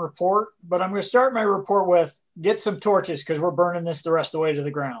back out and report, but I'm going to start my report with get some torches because we're burning this the rest of the way to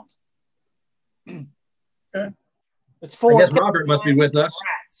the ground. It's full. I guess Robert must be with us.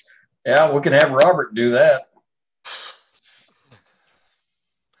 Rats. Yeah, we can have Robert do that.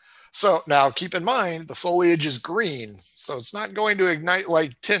 So now keep in mind, the foliage is green, so it's not going to ignite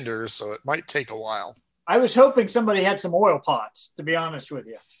like tinder, so it might take a while. I was hoping somebody had some oil pots, to be honest with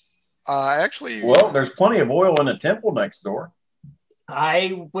you. Actually, Well, there's plenty of oil in the temple next door.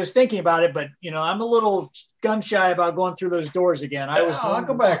 I was thinking about it, but I'm a little gun shy about going through those doors again. I'll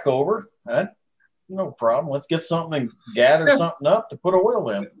go back over. No problem. Let's get something and gather something up to put oil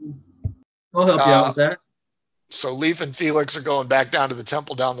in. I'll help you out with that. So Leaf and Felix are going back down to the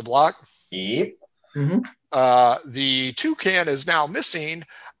temple down the block. Yep. Mm-hmm. The toucan is now missing.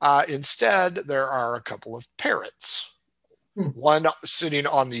 Instead, there are a couple of parrots. One sitting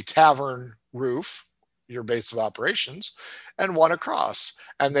on the tavern roof, your base of operations, and one across.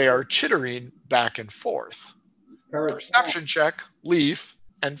 And they are chittering back and forth. Perception check, Leaf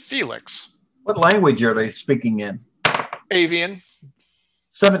and Felix. What language are they speaking in? Avian.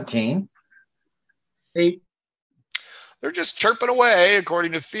 17. 8. They're just chirping away,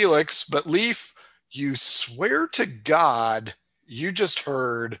 according to Felix. But Leaf, you swear to God you just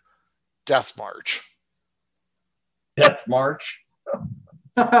heard Death March. Death March.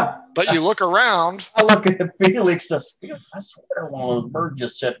 But you look around. I look at Felix. Felix, I swear one of those birds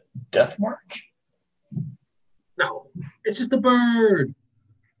just said Death March. No, it's just a bird.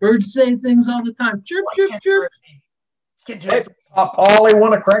 Birds say things all the time. Chirp, chirp, chirp. Let's get to Hey, it. Polly,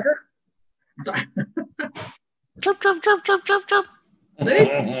 want a cracker? Chirp, chirp, chirp, chirp, chirp, chirp.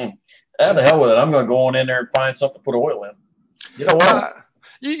 How the hell with it? I'm going to go on in there and find something to put oil in. You know what?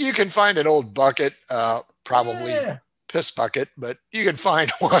 You can find an old bucket, probably piss bucket, but you can find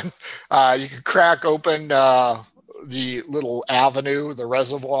one. You can crack open the little avenue, the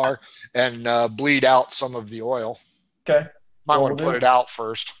reservoir, and bleed out some of the oil. Okay. Might want to put it out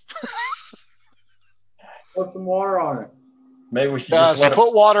first. Put some water on it. Maybe we should just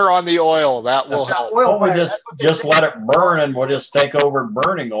put water on the oil. That will help. Oil we fire, just let it burn, and we'll just take over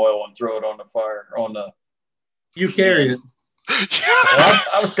burning oil and throw it on the fire. You carry it. Well,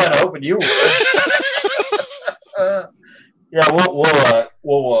 I was kind of hoping you would. Yeah,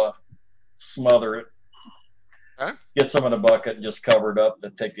 we'll smother it. Huh? Get some in the bucket and just cover it up to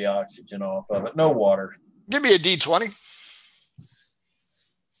take the oxygen off of it. No water. Give me a D20.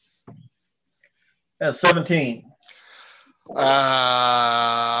 That's 17.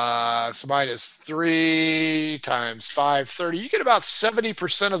 So minus 3 times 5, 30. You get about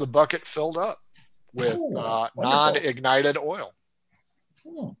 70% of the bucket filled up with non-ignited oil.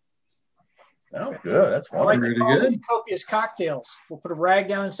 Sounds good. That's I like wonderful. to call these copious cocktails. We'll put a rag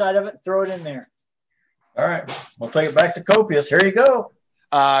down inside of it and throw it in there. All right. We'll take it back to copious. Here you go.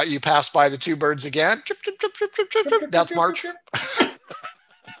 You pass by the two birds again. Chip, chip, chip, chip, chip, chip, chip. Death March.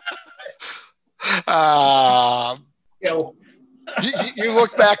 You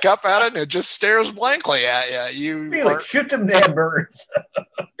look back up at it and it just stares blankly at you. Felix, shoot them damn birds.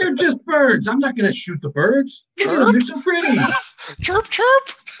 They're just birds. I'm not going to shoot the birds. Chirp. They're so pretty. Chirp, chirp.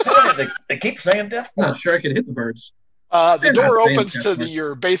 They keep saying death. I'm not sure I can hit the birds. The They're door not opens saying to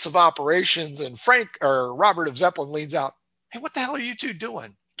your base of operations, and Robert of Zeppelin leans out. Hey, what the hell are you two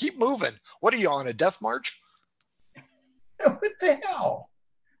doing? Keep moving. What are you on, a death march? What the hell?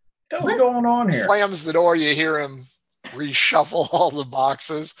 What's going on here? Slams the door. You hear him reshuffle all the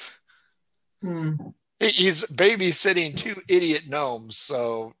boxes. He's babysitting 2 idiot gnomes,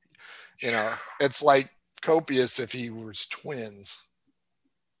 so it's like Copious if he was twins.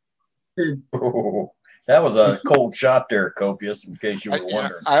 Oh, that was a cold shot there, Copious, in case you were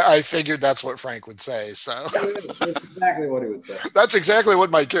wondering. I figured that's what Frank would say. So That's exactly what he would say. That's exactly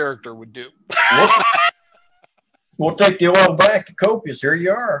what my character would do. We'll take the oil back to Copious. Here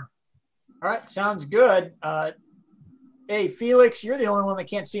you are. All right, sounds good. Hey, Felix, you're the only one that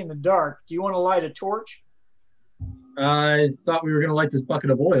can't see in the dark. Do you want to light a torch? I thought we were going to light this bucket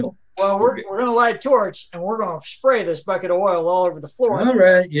of oil. Well, we're going to light a torch, and we're going to spray this bucket of oil all over the floor. All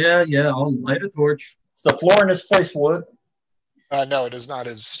right. Yeah. I'll light a torch. Is the floor in this place wood? No, it is not.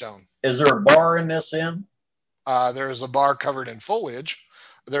 It's stone. Is there a bar in this inn? There is a bar covered in foliage.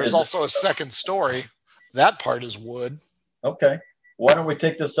 There's also a second story. That part is wood. Okay. Why don't we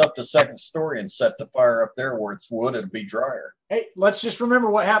take this up to second story and set the fire up there where it's wood? It'll be drier. Hey, let's just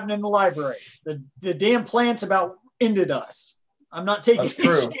remember what happened in the library. The damn plants about ended us. I'm not taking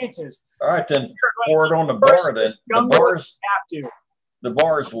any chances. All right, then pour it on the bar. Then the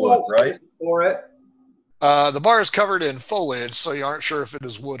bar's wood, right? Pour it. The bar is covered in foliage, so you aren't sure if it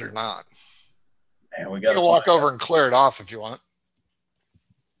is wood or not. Man, we You got can walk over and clear it off if you want.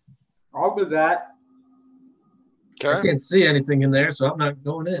 I'll do that. Okay. I can't see anything in there, so I'm not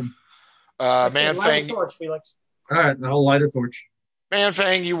going in. Man Light a torch, Felix. All right, I'll light a torch. Man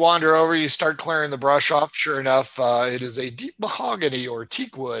Fang, you wander over, you start clearing the brush off. Sure enough, it is a deep mahogany or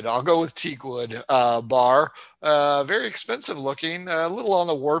teak wood. I'll go with teak wood bar. Very expensive looking, a little on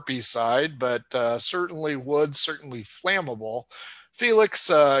the warpy side, but certainly wood, certainly flammable. Felix,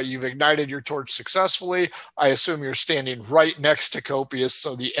 you've ignited your torch successfully. I assume you're standing right next to Copious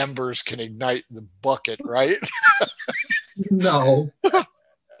so the embers can ignite the bucket, right? No.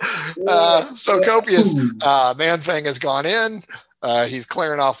 So Copious, Manfang has gone in. He's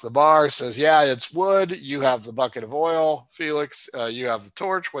clearing off the bar, says, yeah, it's wood. You have the bucket of oil. Felix, you have the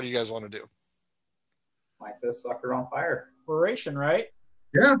torch. What do you guys want to do? Light this sucker on fire. Operation, right?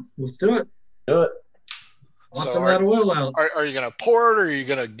 Yeah, let's do it. Do it. Want So some of that oil out. Are you going to pour it or are you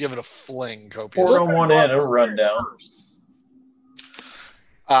going to give it a fling, Copious? Pour it on one end, it'll run down.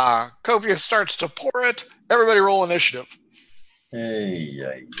 Copious starts to pour it. Everybody roll initiative.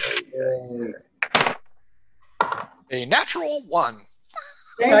 Hey. A natural 1.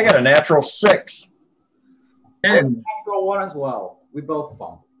 I got a natural 6. 10. Natural 1 as well. We both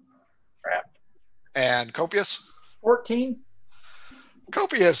fumbled. Crap. And Copious? 14.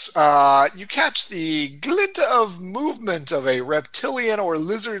 Copious, you catch the glint of movement of a reptilian or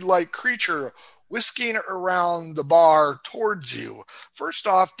lizard-like creature whisking around the bar towards you. First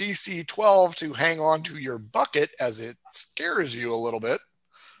off, DC 12 to hang on to your bucket as it scares you a little bit.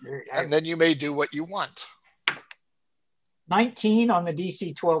 And then you may do what you want. 19 on the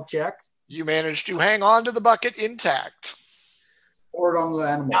DC 12 check. You manage to hang on to the bucket intact. Or on the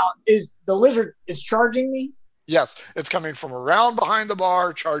animal. Now, is the lizard is charging me? Yes, it's coming from around behind the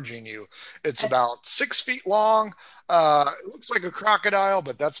bar, charging you. It's about 6 feet long. It looks like a crocodile,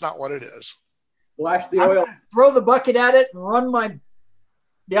 but that's not what it is. Flash the oil. Throw the bucket at it and run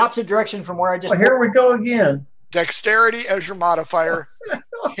the opposite direction from where I just. Well, here we go again. Dexterity as your modifier.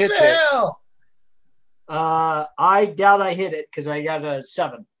 Hit it. I doubt I hit it because I got a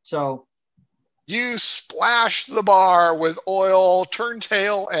 7. So you splash the bar with oil, turn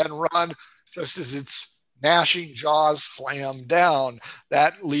tail, and run just as its gnashing jaws slam down.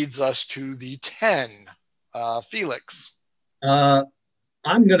 That leads us to the 10. Felix.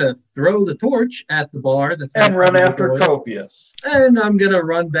 I'm going to throw the torch at the bar. And run after Copious. And I'm going to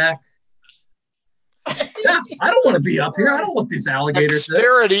run back. Yeah, I don't want to be up here. I don't want these alligators.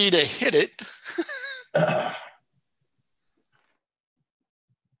 Dexterity to hit it.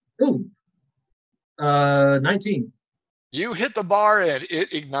 Ooh. 19. You hit the bar and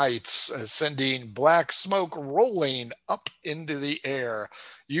it ignites, sending black smoke rolling up into the air.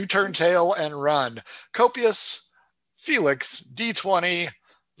 You turn tail and run. Copious, Felix, D20.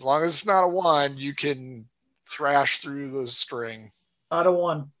 As long as it's not a 1, you can thrash through the string. Not a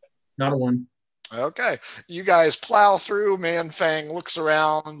 1. Not a 1. Okay. You guys plow through. Man Fang looks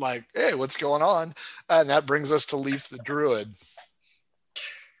around like, hey, what's going on? And that brings us to Leaf the Druid.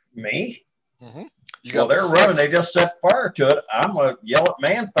 Me? Mm-hmm. Well, they're running. They just set fire to it. I'm going to yell at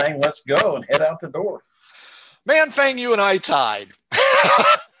Man Fang, let's go, and head out the door. Man Fang, you and I tied.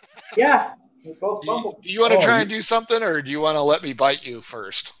 Yeah. We both do you want to try and do something, or do you want to let me bite you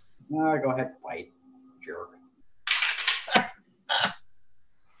first? No, go ahead, bite, jerk.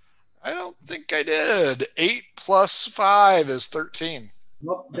 I don't think I did. 8 plus 5 is 13.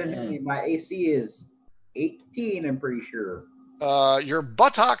 Nope, then my AC is 18, I'm pretty sure. Your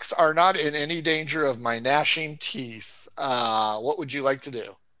buttocks are not in any danger of my gnashing teeth. What would you like to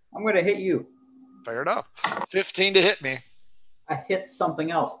do? I'm going to hit you. Fair enough. 15 to hit me. I hit something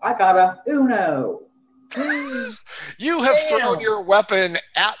else. I got a Uno. You have thrown your weapon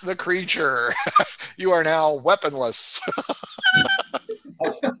at the creature. You are now weaponless.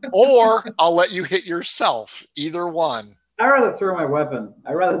 Or I'll let you hit yourself. Either one. I'd rather throw my weapon.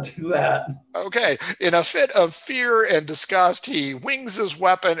 I'd rather do that. Okay. In a fit of fear and disgust, he wings his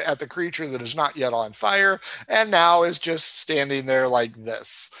weapon at the creature that is not yet on fire and now is just standing there like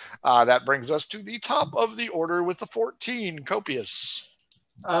this. That brings us to the top of the order with the 14. Copious.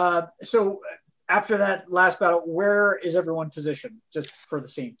 So after that last battle, where is everyone positioned? Just for the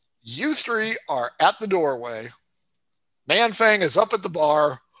scene. You three are at the doorway. Man Fang is up at the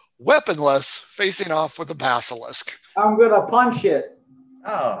bar, weaponless, facing off with a basilisk. I'm going to punch it.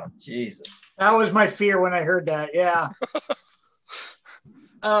 Oh, Jesus. That was my fear when I heard that. Yeah.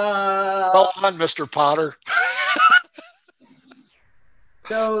 Well done, Mr. Potter.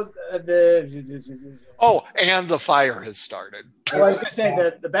 So oh, and the fire has started. Well, I was going to say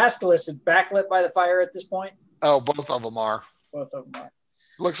that the basilisk is backlit by the fire at this point. Oh, both of them are. Both of them are.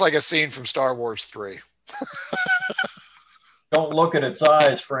 Looks like a scene from Star Wars 3. Don't look at its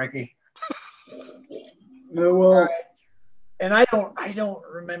eyes, Frankie. No, well, right. And I don't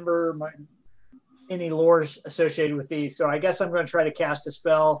remember any lores associated with these, so I guess I'm going to try to cast a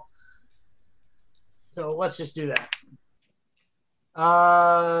spell. So let's just do that.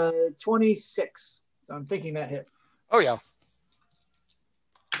 26. So I'm thinking that hit. Oh yeah.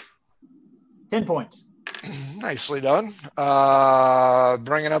 10 points. Nicely done.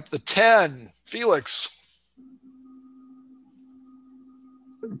 Bringing up the 10. Felix.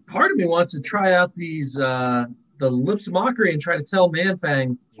 Part of me wants to try out these the lips of mockery and try to tell Man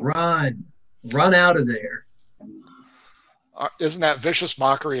Fang, run out of there. Isn't that vicious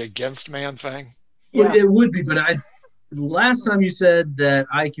mockery against Man Fang? Yeah. Yeah. It would be, but last time you said that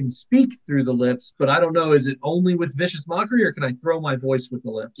I can speak through the lips, but I don't know, is it only with vicious mockery or can I throw my voice with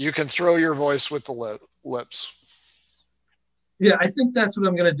the lips? You can throw your voice with the lips. Yeah, I think that's what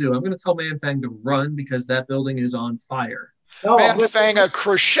I'm going to do. I'm going to tell Man Fang to run because that building is on fire. no, Man Fang, a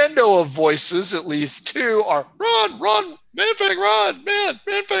crescendo of voices, at least 2 are run, Man Fang, run, Man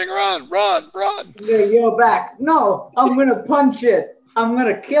Fang, run. I'm going to yell back. No, I'm going to punch it. I'm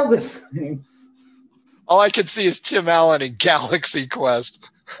going to kill this thing. All I can see is Tim Allen in Galaxy Quest.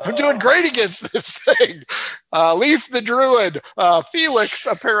 I'm doing great against this thing. Leaf the Druid. Felix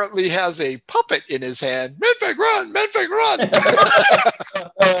apparently has a puppet in his hand. Menfeg, run! Menfeg, run!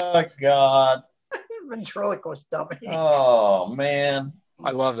 Oh, God. Ventriloquist dummy. Oh, man.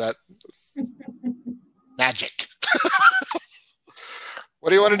 I love that. Magic. What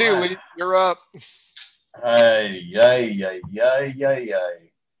do you want to do, Leaf? You're up. Hey.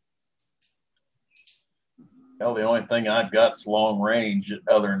 Well, the only thing I've got's long range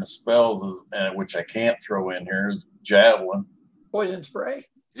other than the spells, is, which I can't throw in here, is javelin. Poison spray.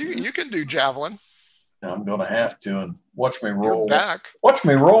 You can do javelin. I'm going to have to, and watch me roll. You're back. Watch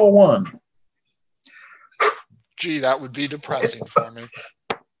me roll one. Gee, that would be depressing for me.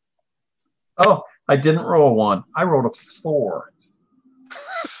 Oh, I didn't roll one. I rolled a 4.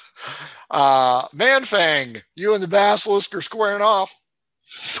 Manfang, you and the basilisk are squaring off.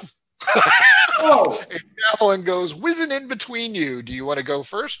 Oh, A javelin goes whizzing in between you. Do you want to go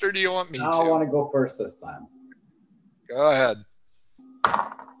first or do you want me to? I want to go first this time. Go ahead.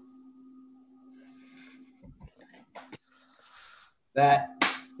 That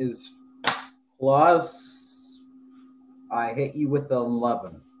is plus. I hit you with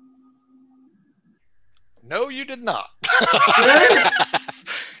 11. No, you did not.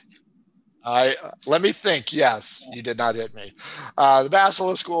 Let me think. Yes, you did not hit me. The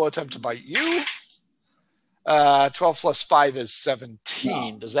basilisk will attempt to bite you. 12 plus 5 is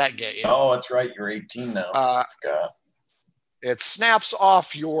 17. No. Does that get you? Oh, that's right. You're 18 now. God. It snaps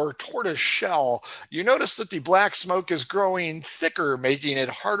off your tortoise shell. You notice that the black smoke is growing thicker, making it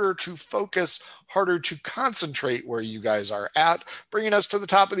harder to focus, harder to concentrate where you guys are at, bringing us to the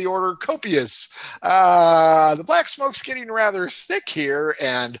top of the order, Copious. The black smoke's getting rather thick here,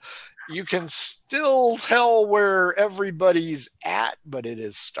 and you can still tell where everybody's at, but it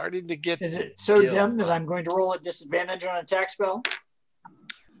is starting to get... Is it so dim that I'm going to roll at disadvantage on attack spell?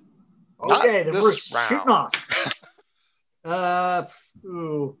 Okay, then we're shooting off.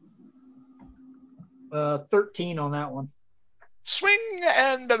 13 on that one. Swing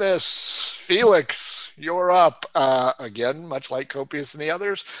and a miss. Felix, you're up. Again, much like Copious and the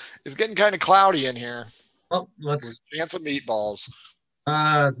others, it's getting kind of cloudy in here. Well, let's Chance of meatballs.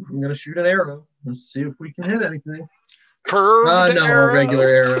 I'm gonna shoot an arrow. Let's see if we can hit anything. Curved no, arrow. a regular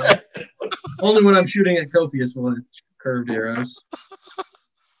arrow. Only when I'm shooting at Copious will I curved arrows.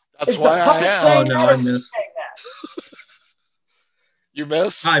 That's Is why the I puppet asked. saying Oh, no, that or I is he missed. saying that? You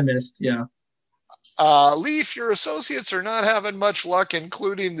miss? I missed, yeah. Leaf, your associates are not having much luck,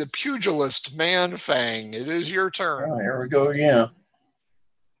 including the pugilist Manfang. It is your turn. Oh, here we go again.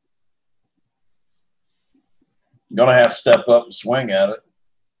 I'm going to have to step up and swing at it.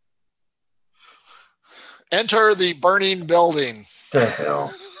 Enter the burning building. The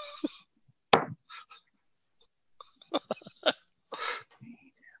hell?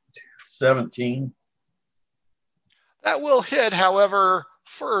 $17. That will hit. However,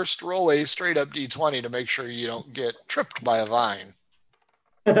 first roll a straight up d20 to make sure you don't get tripped by a vine.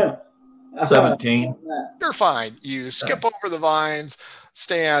 17. You're fine. You skip over the vines,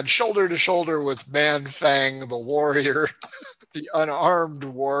 stand shoulder to shoulder with Manfang, the warrior, the unarmed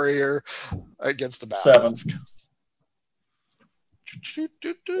warrior, against the basilisk. 7.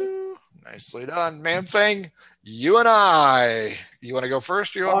 Nicely done. Manfang, you and I. You want to go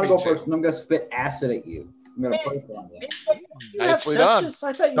first or you I want want me to go first, to? and I'm going to spit acid at you. I'm going to play on you. Nicely done. I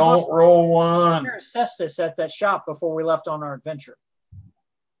thought you Don't bought roll one. Cestus at that shop before we left on our adventure.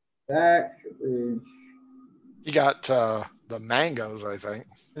 Actually, He got the mangoes, I think.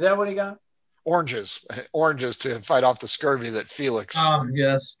 Is that what he got? Oranges to fight off the scurvy that Felix Oh,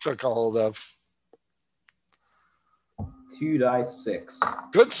 yes. took a hold of. 2 dice 6.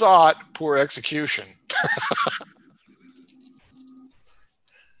 Good thought, poor execution.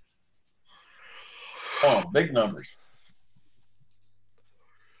 Oh, big numbers.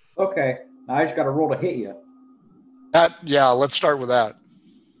 Okay, now I just got to roll to hit you. Let's start with that.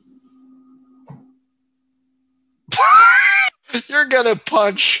 You're gonna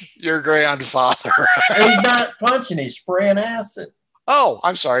punch your grandfather. He's not punching, he's spraying acid. Oh,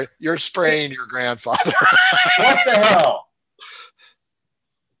 I'm sorry. You're spraying your grandfather. What the hell?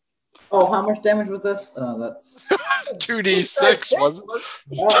 Oh, how much damage was this? That's 2d6, wasn't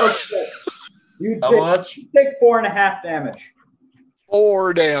it? You How take, much? you take 4.5 damage.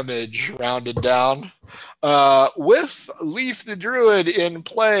 4 damage, rounded down. With Leaf the Druid in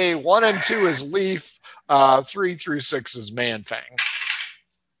play, 1 and 2 is Leaf, 3 through 6 is Manfang.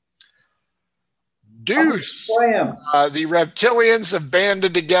 Deuce. Slam. The reptilians have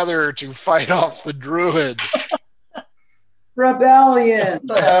banded together to fight off the Druid. Rebellion. What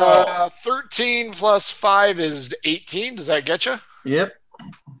the hell? 13 plus 5 is 18. Does that get you? Yep.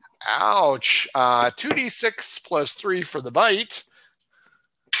 Ouch. 2d6 plus 3 for the bite.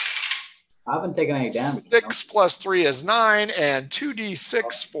 I haven't taken any damage. 6 plus 3 is 9, and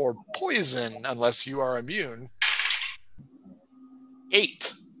 2d6 for poison, unless you are immune.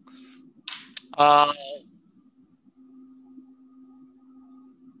 8.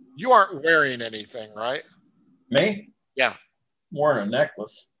 You aren't wearing anything, right? Me? Yeah. I'm wearing a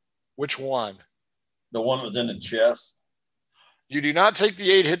necklace. Which one? The one was in the chest. You do not take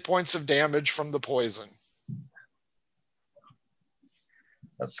the 8 hit points of damage from the poison.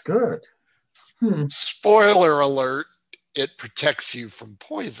 That's good. Spoiler alert, it protects you from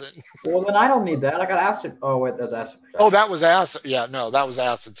poison. Well, then I don't need that. I got acid. Oh, wait, that's acid. Oh, that was acid. Yeah, no, that was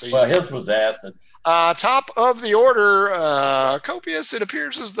acid. So Well, his was acid. top of the order, Copious, it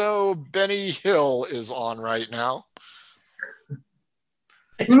appears as though Benny Hill is on right now.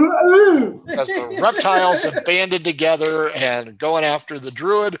 As the reptiles have banded together and going after the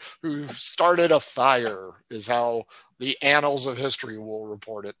druid who started a fire, is how the annals of history will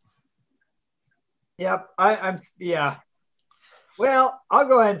report it. Yep, I'm. Yeah. Well, I'll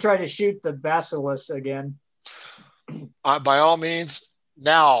go ahead and try to shoot the basilisk again. By all means.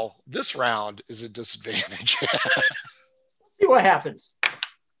 Now, this round is a disadvantage. See what happens.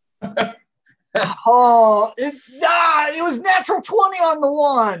 Oh, it was natural 20 on the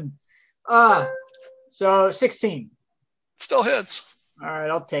one. So 16. It still hits. All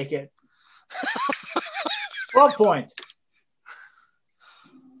right, I'll take it. 12 points.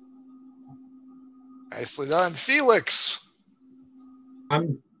 Nicely done. Felix.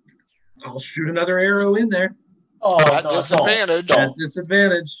 I'll shoot another arrow in there. Oh, at disadvantage. Don't. At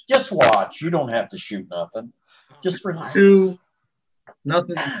disadvantage. Just watch. You don't have to shoot nothing. Just relax. 2.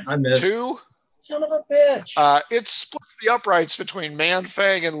 Nothing. I missed. 2. Son of a bitch. It splits the uprights between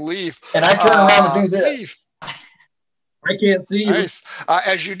Manfang and Leaf. And I turn around and do this. Leaf. I can't see you. Nice.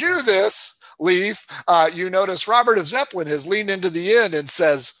 As you do this, Leaf, you notice Robert of Zeppelin has leaned into the inn and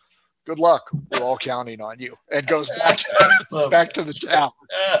says, "Good luck. We're all counting on you." And goes back to the town.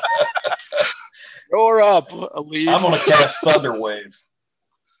 You're up, Leaf. I'm going to cast Thunder Wave.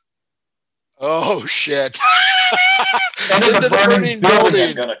 Oh, shit. And into the burning building,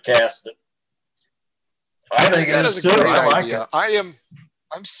 I'm going to cast it. I think that it's is a good. great I like idea. it.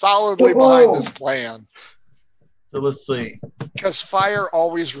 I'm solidly behind this plan. So let's see. Because fire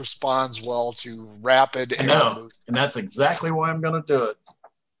always responds well to rapid I know, and that's exactly why I'm going to do it.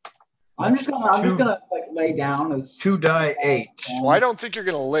 I'm just gonna like lay down as 2 die 8. Well, I don't think you're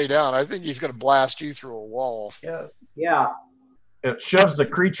going to lay down. I think he's going to blast you through a wall. Yeah. It shoves the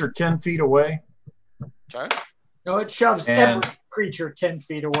creature 10 feet away. Okay. No, it shoves every creature 10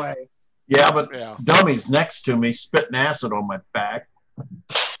 feet away. Yeah, but Yeah. Dummy's next to me spitting acid on my back.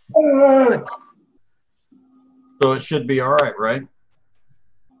 So it should be all right, right?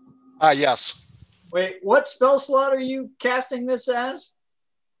 Yes. Wait, what spell slot are you casting this as?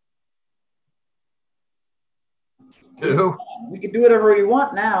 2 We can do whatever we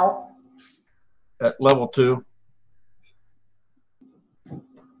want now. at level 2.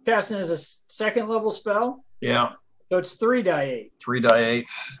 Casting as a second level spell? Yeah, So it's 3 die 8. 3 die 8.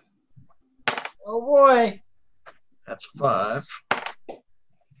 Oh boy. That's 5.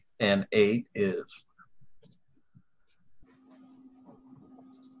 And 8 is.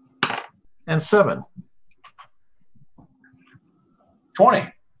 And 7.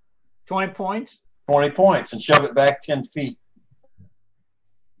 20. 20 points. 20 points and shove it back 10 feet.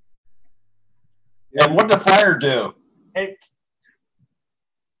 And what did the fire do? Hey,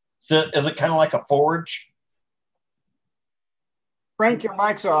 Is it kind of like a forge? Frank, your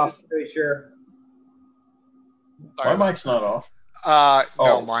mic's off. Pretty sure. My mic's not off. No,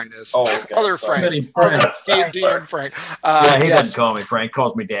 Oh. mine is. Oh, okay. Other Sorry. Frank. Many friends. DM Frank. Yeah, he Yes, doesn't call me Frank. He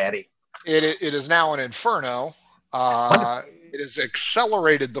calls me Daddy. it is now an inferno. It has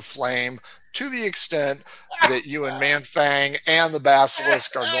accelerated the flame to the extent that you and Manfang and the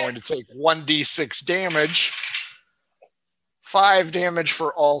Basilisk are going to take 1d6 damage. 5 damage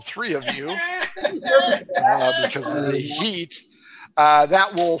for all 3 of you because of the heat.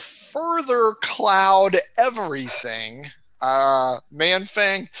 That will further cloud everything.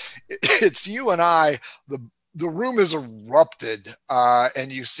 Manfang, it's you and I. The room is erupted,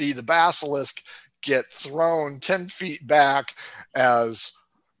 and you see the Basilisk get thrown 10 feet back as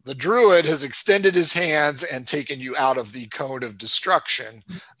the druid has extended his hands and taken you out of the cone of destruction.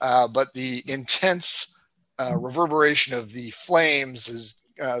 But the intense reverberation of the flames has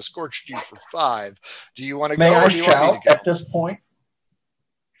scorched you for 5. Do you want to go? May I or do you want me shout to go? at this point?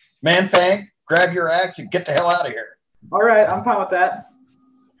 Manfang, grab your axe and get the hell out of here. All right, I'm fine with that.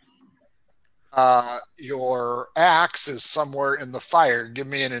 Your axe is somewhere in the fire. Give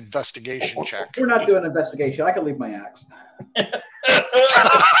me an investigation check. We're not doing an investigation. I can leave my axe.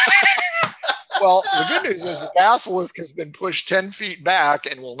 Well, the good news is the basilisk has been pushed 10 feet back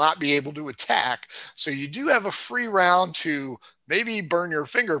and will not be able to attack. So you do have a free round to maybe burn your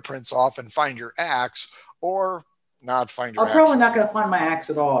fingerprints off and find your axe, or not find your I'm axe. probably not going to find my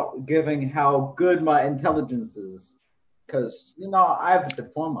axe at all, given how good my intelligence is. Because, I have a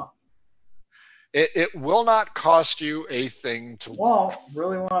diploma. It will not cost you a thing to Won't.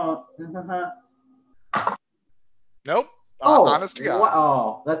 Really won't. Nope. Honest to God.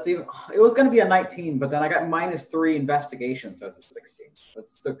 Oh, that's even. It was going to be a 19, but then I got -3 investigation, so it's a 16.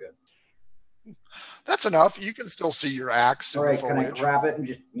 That's still good. That's enough. You can still see your axe in the Can I foliage. grab it and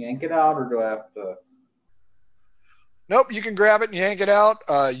just yank it out, or do I have to? Nope, you can grab it and yank it out.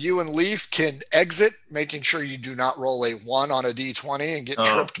 You and Leaf can exit, making sure you do not roll a 1 on a d20 and get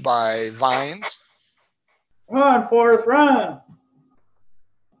tripped by vines. Run, Forrest, run!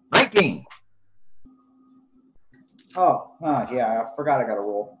 19. Oh, yeah, I forgot I got to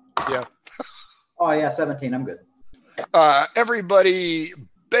roll. Yeah. Oh, yeah, 17. I'm good. Everybody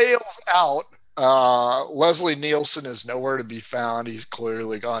bails out. Leslie Nielsen is nowhere to be found. He's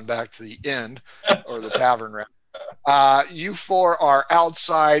clearly gone back to the inn or the tavern. You four are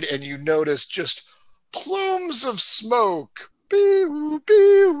outside, and you notice just plumes of smoke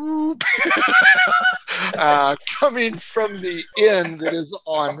coming from the inn that is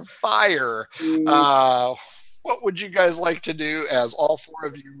on fire. What would you guys like to do as all 4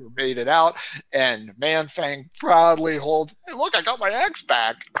 of you made it out? And Manfang proudly holds, hey, look, I got my axe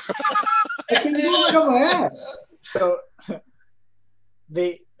back. I got my axe. So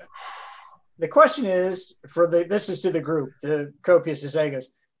the question is, this is to the group, the Copious Asagas,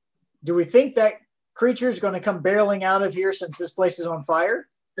 do we think that creature is going to come barreling out of here since this place is on fire?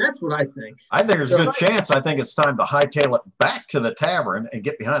 That's what I think. I think there's a good chance. I think it's time to hightail it back to the tavern and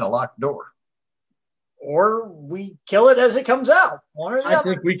get behind a locked door. Or we kill it as it comes out. One or the other. I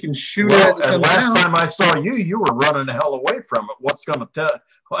think we can shoot it as it comes last out. time I saw you, you were running the hell away from it. What's going to tell?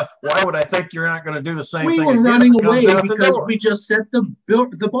 Why would I think you're not going to do the same thing? We were running away because we just set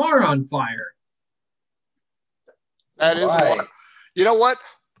the bar on fire. That is Right. one. You know what?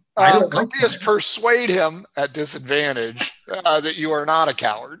 I don't like Copious that. persuade him at disadvantage that you are not a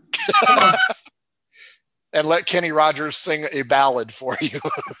coward. And let Kenny Rogers sing a ballad for you.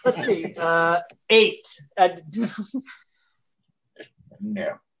 Let's see. 8.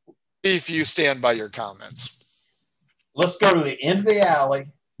 No. If you stand by your comments. Let's go to the end of the alley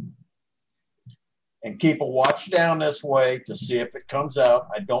and keep a watch down this way to see if it comes out.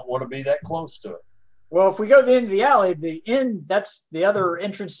 I don't want to be that close to it. Well, if we go to the end of the alley, the inn, that's the other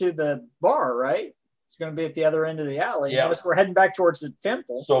entrance to the bar, right? It's going to be at the other end of the alley. Yeah. Unless we're heading back towards the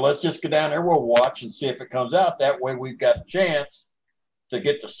temple. So let's just go down there. We'll watch and see if it comes out. That way we've got a chance to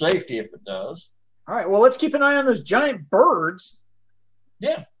get to safety if it does. All right. Well, let's keep an eye on those giant birds.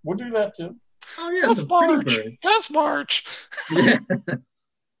 Yeah, we'll do that too. Oh, yeah, That's the pretty March. birds. That's March. Yeah.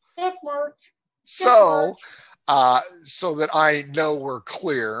 That Mark. So, so that I know we're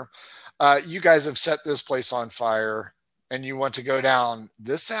clear, you guys have set this place on fire, and you want to go down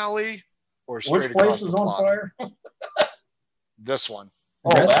this alley or straight Which across place is the on plaza? fire? This one.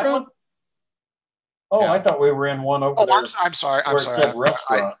 Oh, that Restaurant? one? Oh, Yeah. I thought we were in one over Oh, there I'm sorry. I'm where it sorry. said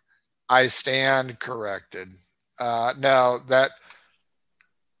restaurant. I stand corrected. No, that.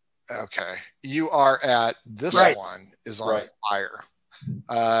 Okay. You are at this Right. one is on Right. fire.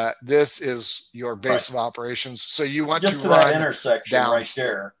 This is your base of operations. So you want Just to to run that intersection down right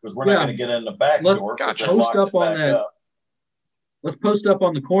there, because we're not Yeah. going to get in the back Let's door. 'cause gotcha. they Post locked up it on back that. up. Let's post up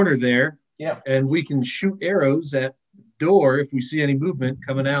on the corner there. Yeah. And we can shoot arrows at the door if we see any movement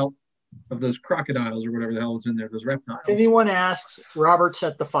coming out of those crocodiles or whatever the hell is in there, those reptiles. If anyone asks, Robert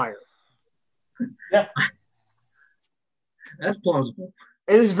set the fire. That's plausible.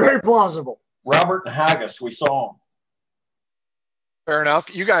 It is very plausible. Robert and Haggis, we saw them. Fair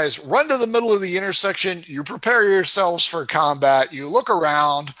enough. You guys run to the middle of the intersection. You prepare yourselves for combat. You look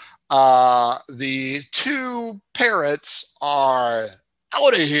around. The 2 parrots are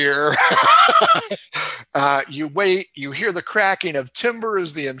out of here. You wait. You hear the cracking of timber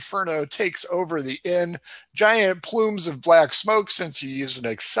as the inferno takes over the inn. Giant plumes of black smoke, since you used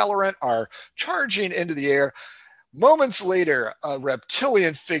an accelerant, are charging into the air. Moments later, a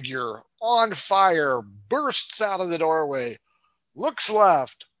reptilian figure on fire bursts out of the doorway, looks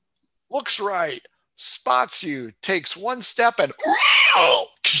left, looks right, spots you, takes 1 step, and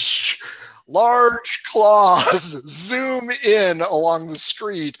large claws zoom in along the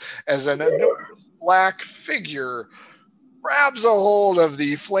street as an enormous black figure grabs a hold of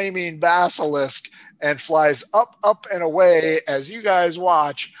the flaming basilisk and flies up, up, and away as you guys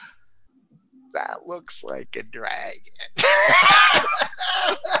watch. That looks like a dragon.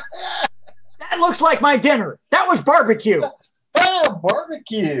 That looks like my dinner. That was barbecue. Oh,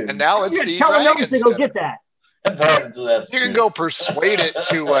 barbecue. And now it's the Tell dragon's to go dinner. get that. That's You can go persuade it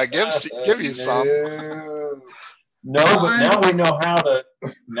to give you some. No, but now we know how to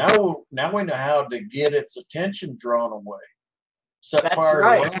now we know how to get its attention drawn away. Set That's fire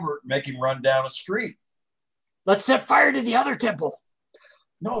right. to Robert, make him run down a street. Let's set fire to the other temple.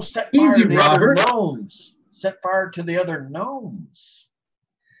 No, set fire Easy, to the Robert. other gnomes. Set fire to the other gnomes.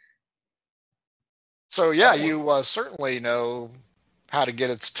 So yeah, you certainly know how to get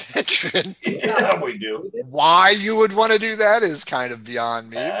its attention. Yeah, we do. Why you would want to do that is kind of beyond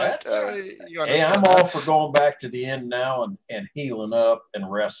me, but That's all right. you Hey, understand. I'm all for going back to the inn now and healing up and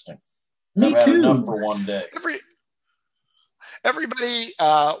resting. Me I've had enough too. for one day. Everybody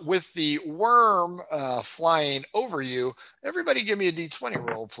with the worm flying over you, everybody give me a D20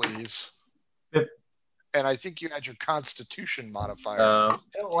 roll, please. And I think you had your Constitution modifier. I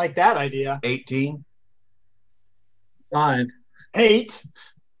don't like that idea. 18. 5. 8.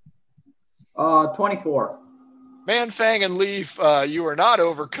 24. Manfang and Leaf, you are not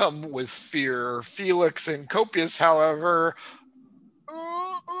overcome with fear. Felix and Copius, however,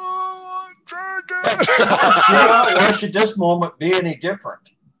 dragon! Why should this moment be any different?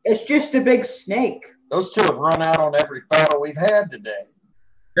 It's just a big snake. Those two have run out on every battle we've had today.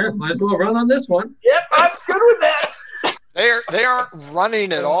 Yeah, might as well run on this one. Yep, I'm good with that. They aren't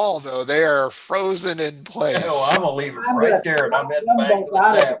running at all, though. They are frozen in place. No, I'm gonna leave it I'm right gonna there, and I'm heading throw back them to both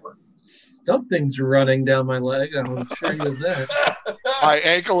out the of it. tavern. Something's running down my leg. I'll show you that. My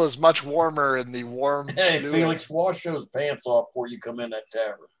ankle is much warmer in the warm Hey, fluid. Felix, wash those pants off before you come in that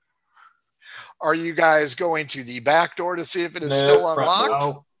tavern. Are you guys going to the back door to see if it is No, still front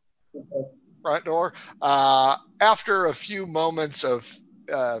unlocked? Front door. After a few moments of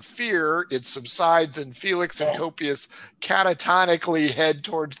fear, it subsides, and Felix and Copius catatonically head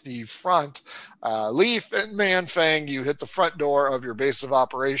towards the front. Leaf and Manfang, you hit the front door of your base of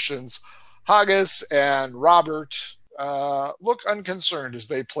operations. Haggis and Robert look unconcerned as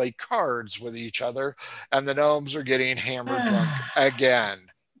they play cards with each other, and the gnomes are getting hammered drunk again.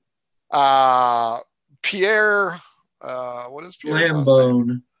 Pierre, what is Pierre's last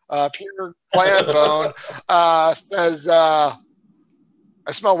name? Lambone. Pierre Glandbone says, I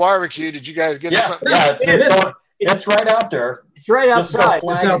smell barbecue. Did you guys get something? Yeah, it's right out there. It's right Just go outside.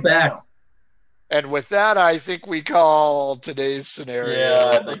 flag It's out it back. down. And with that, I think we call today's scenario.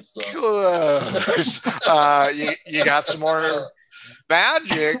 Yeah, I think so. close. You got some more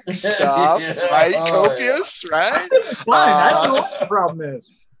magic stuff, Yeah. right? Oh, Copious, right? Fine. I don't know what the problem is.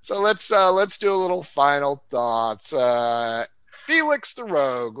 So let's do a little final thoughts. Felix the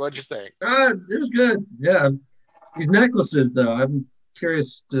Rogue, what'd you think? It was good. Yeah. These necklaces, though, I'm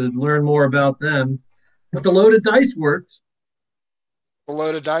curious to learn more about them. But the loaded dice worked. The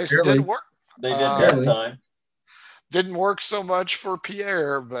loaded dice Barely. did work. They did that Really? time. Didn't work so much for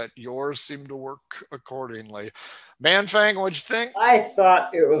Pierre, but yours seemed to work accordingly. Manfang, what'd you think? I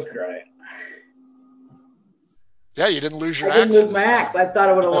thought it was great. Yeah, you didn't lose your I didn't axe. lose this my time. axe. I thought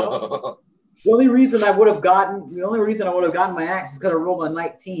I would have. The only reason I would have gotten my axe is because I rolled a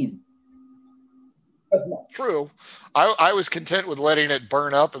 19. True. I was content with letting it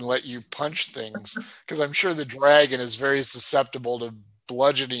burn up and let you punch things because I'm sure the dragon is very susceptible to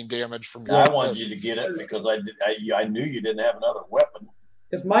bludgeoning damage from your I wanted fists. you to get it because I knew you didn't have another weapon.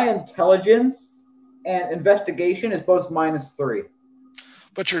 Because my intelligence and investigation is both -3.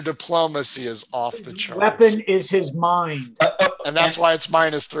 But your diplomacy is off the charts. Weapon is his mind. And that's why it's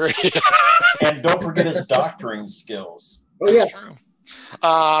 -3. And don't forget his doctoring skills. Oh yeah, That's true.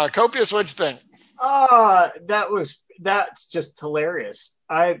 Copious, what'd you think? That's just hilarious.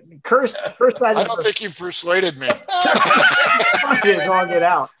 I cursed that. I don't think you've persuaded me. Is all get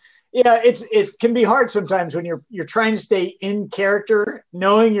out. Yeah, it can be hard sometimes when you're trying to stay in character,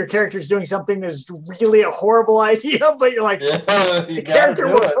 knowing your character is doing something that's really a horrible idea, but you're like, the character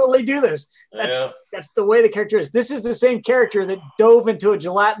will totally do this. That's the way the character is. This is the same character that dove into a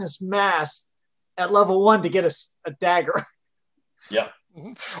gelatinous mass at level 1 to get a dagger. Yeah.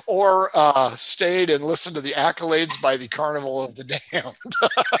 Or stayed and listened to the accolades by the Carnival of the Damned.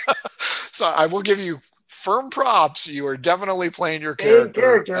 So I will give you firm props. You are definitely playing your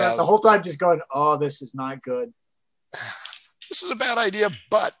character. The whole time just going, oh, this is not good. This is a bad idea,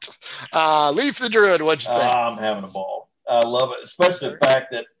 but Leaf the Druid, what'd you think? I'm having a ball. I love it, especially the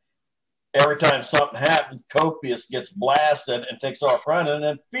fact that every time something happens, Copious gets blasted and takes off running,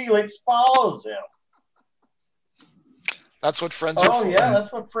 and Felix follows him. That's what friends are Oh for. yeah,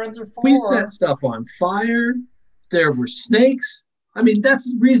 that's what friends are for. We set stuff on fire. There were snakes. I mean,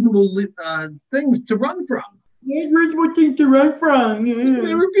 that's reasonable things to run from. Where's what thing to run from?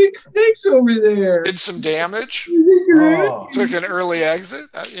 There were big snakes over there. Did some damage. Oh, Took an early exit.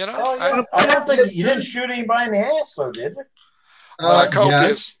 You know. oh yeah. I don't think you didn't shoot anybody in the ass, though, did you? Copious.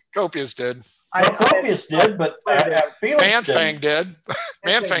 Yes. Copious did. Well, Copious did, but Felix Manfang didn't. did.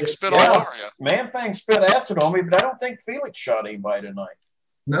 Manfang spit Yeah. all over you. Manfang spit acid on me, but I don't think Felix shot anybody tonight.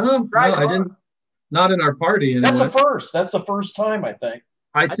 No, I didn't. Not in our party, anyway. That's a first. That's the first time, I think.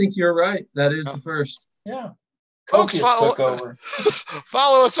 I think you're right. That is the first. Yeah. Folks, Copious took over.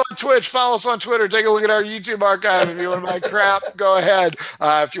 follow us on Twitch, follow us on Twitter, take a look at our YouTube archive. If you want to buy crap, go ahead.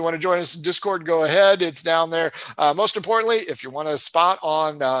 If you want to join us in Discord, go ahead. It's down there. Most importantly, if you want a spot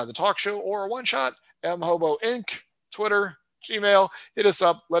on the talk show or a one shot, mhobo Inc., Twitter, Gmail, hit us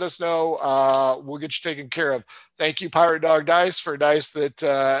up, let us know. We'll get you taken care of. Thank you, Pirate Dog Dice, for dice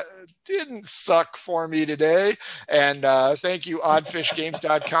that didn't suck for me today. And thank you,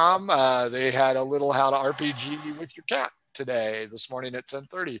 oddfishgames.com. They had a little how to RPG with your cat today, this morning at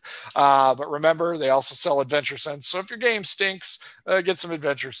 10:30. But remember, they also sell Adventure Sense. So if your game stinks, get some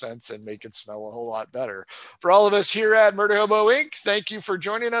Adventure Sense and make it smell a whole lot better. For all of us here at Murder Hobo Inc., thank you for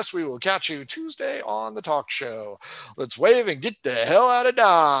joining us. We will catch you Tuesday on the talk show. Let's wave and get the hell out of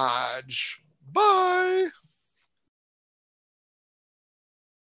Dodge. Bye.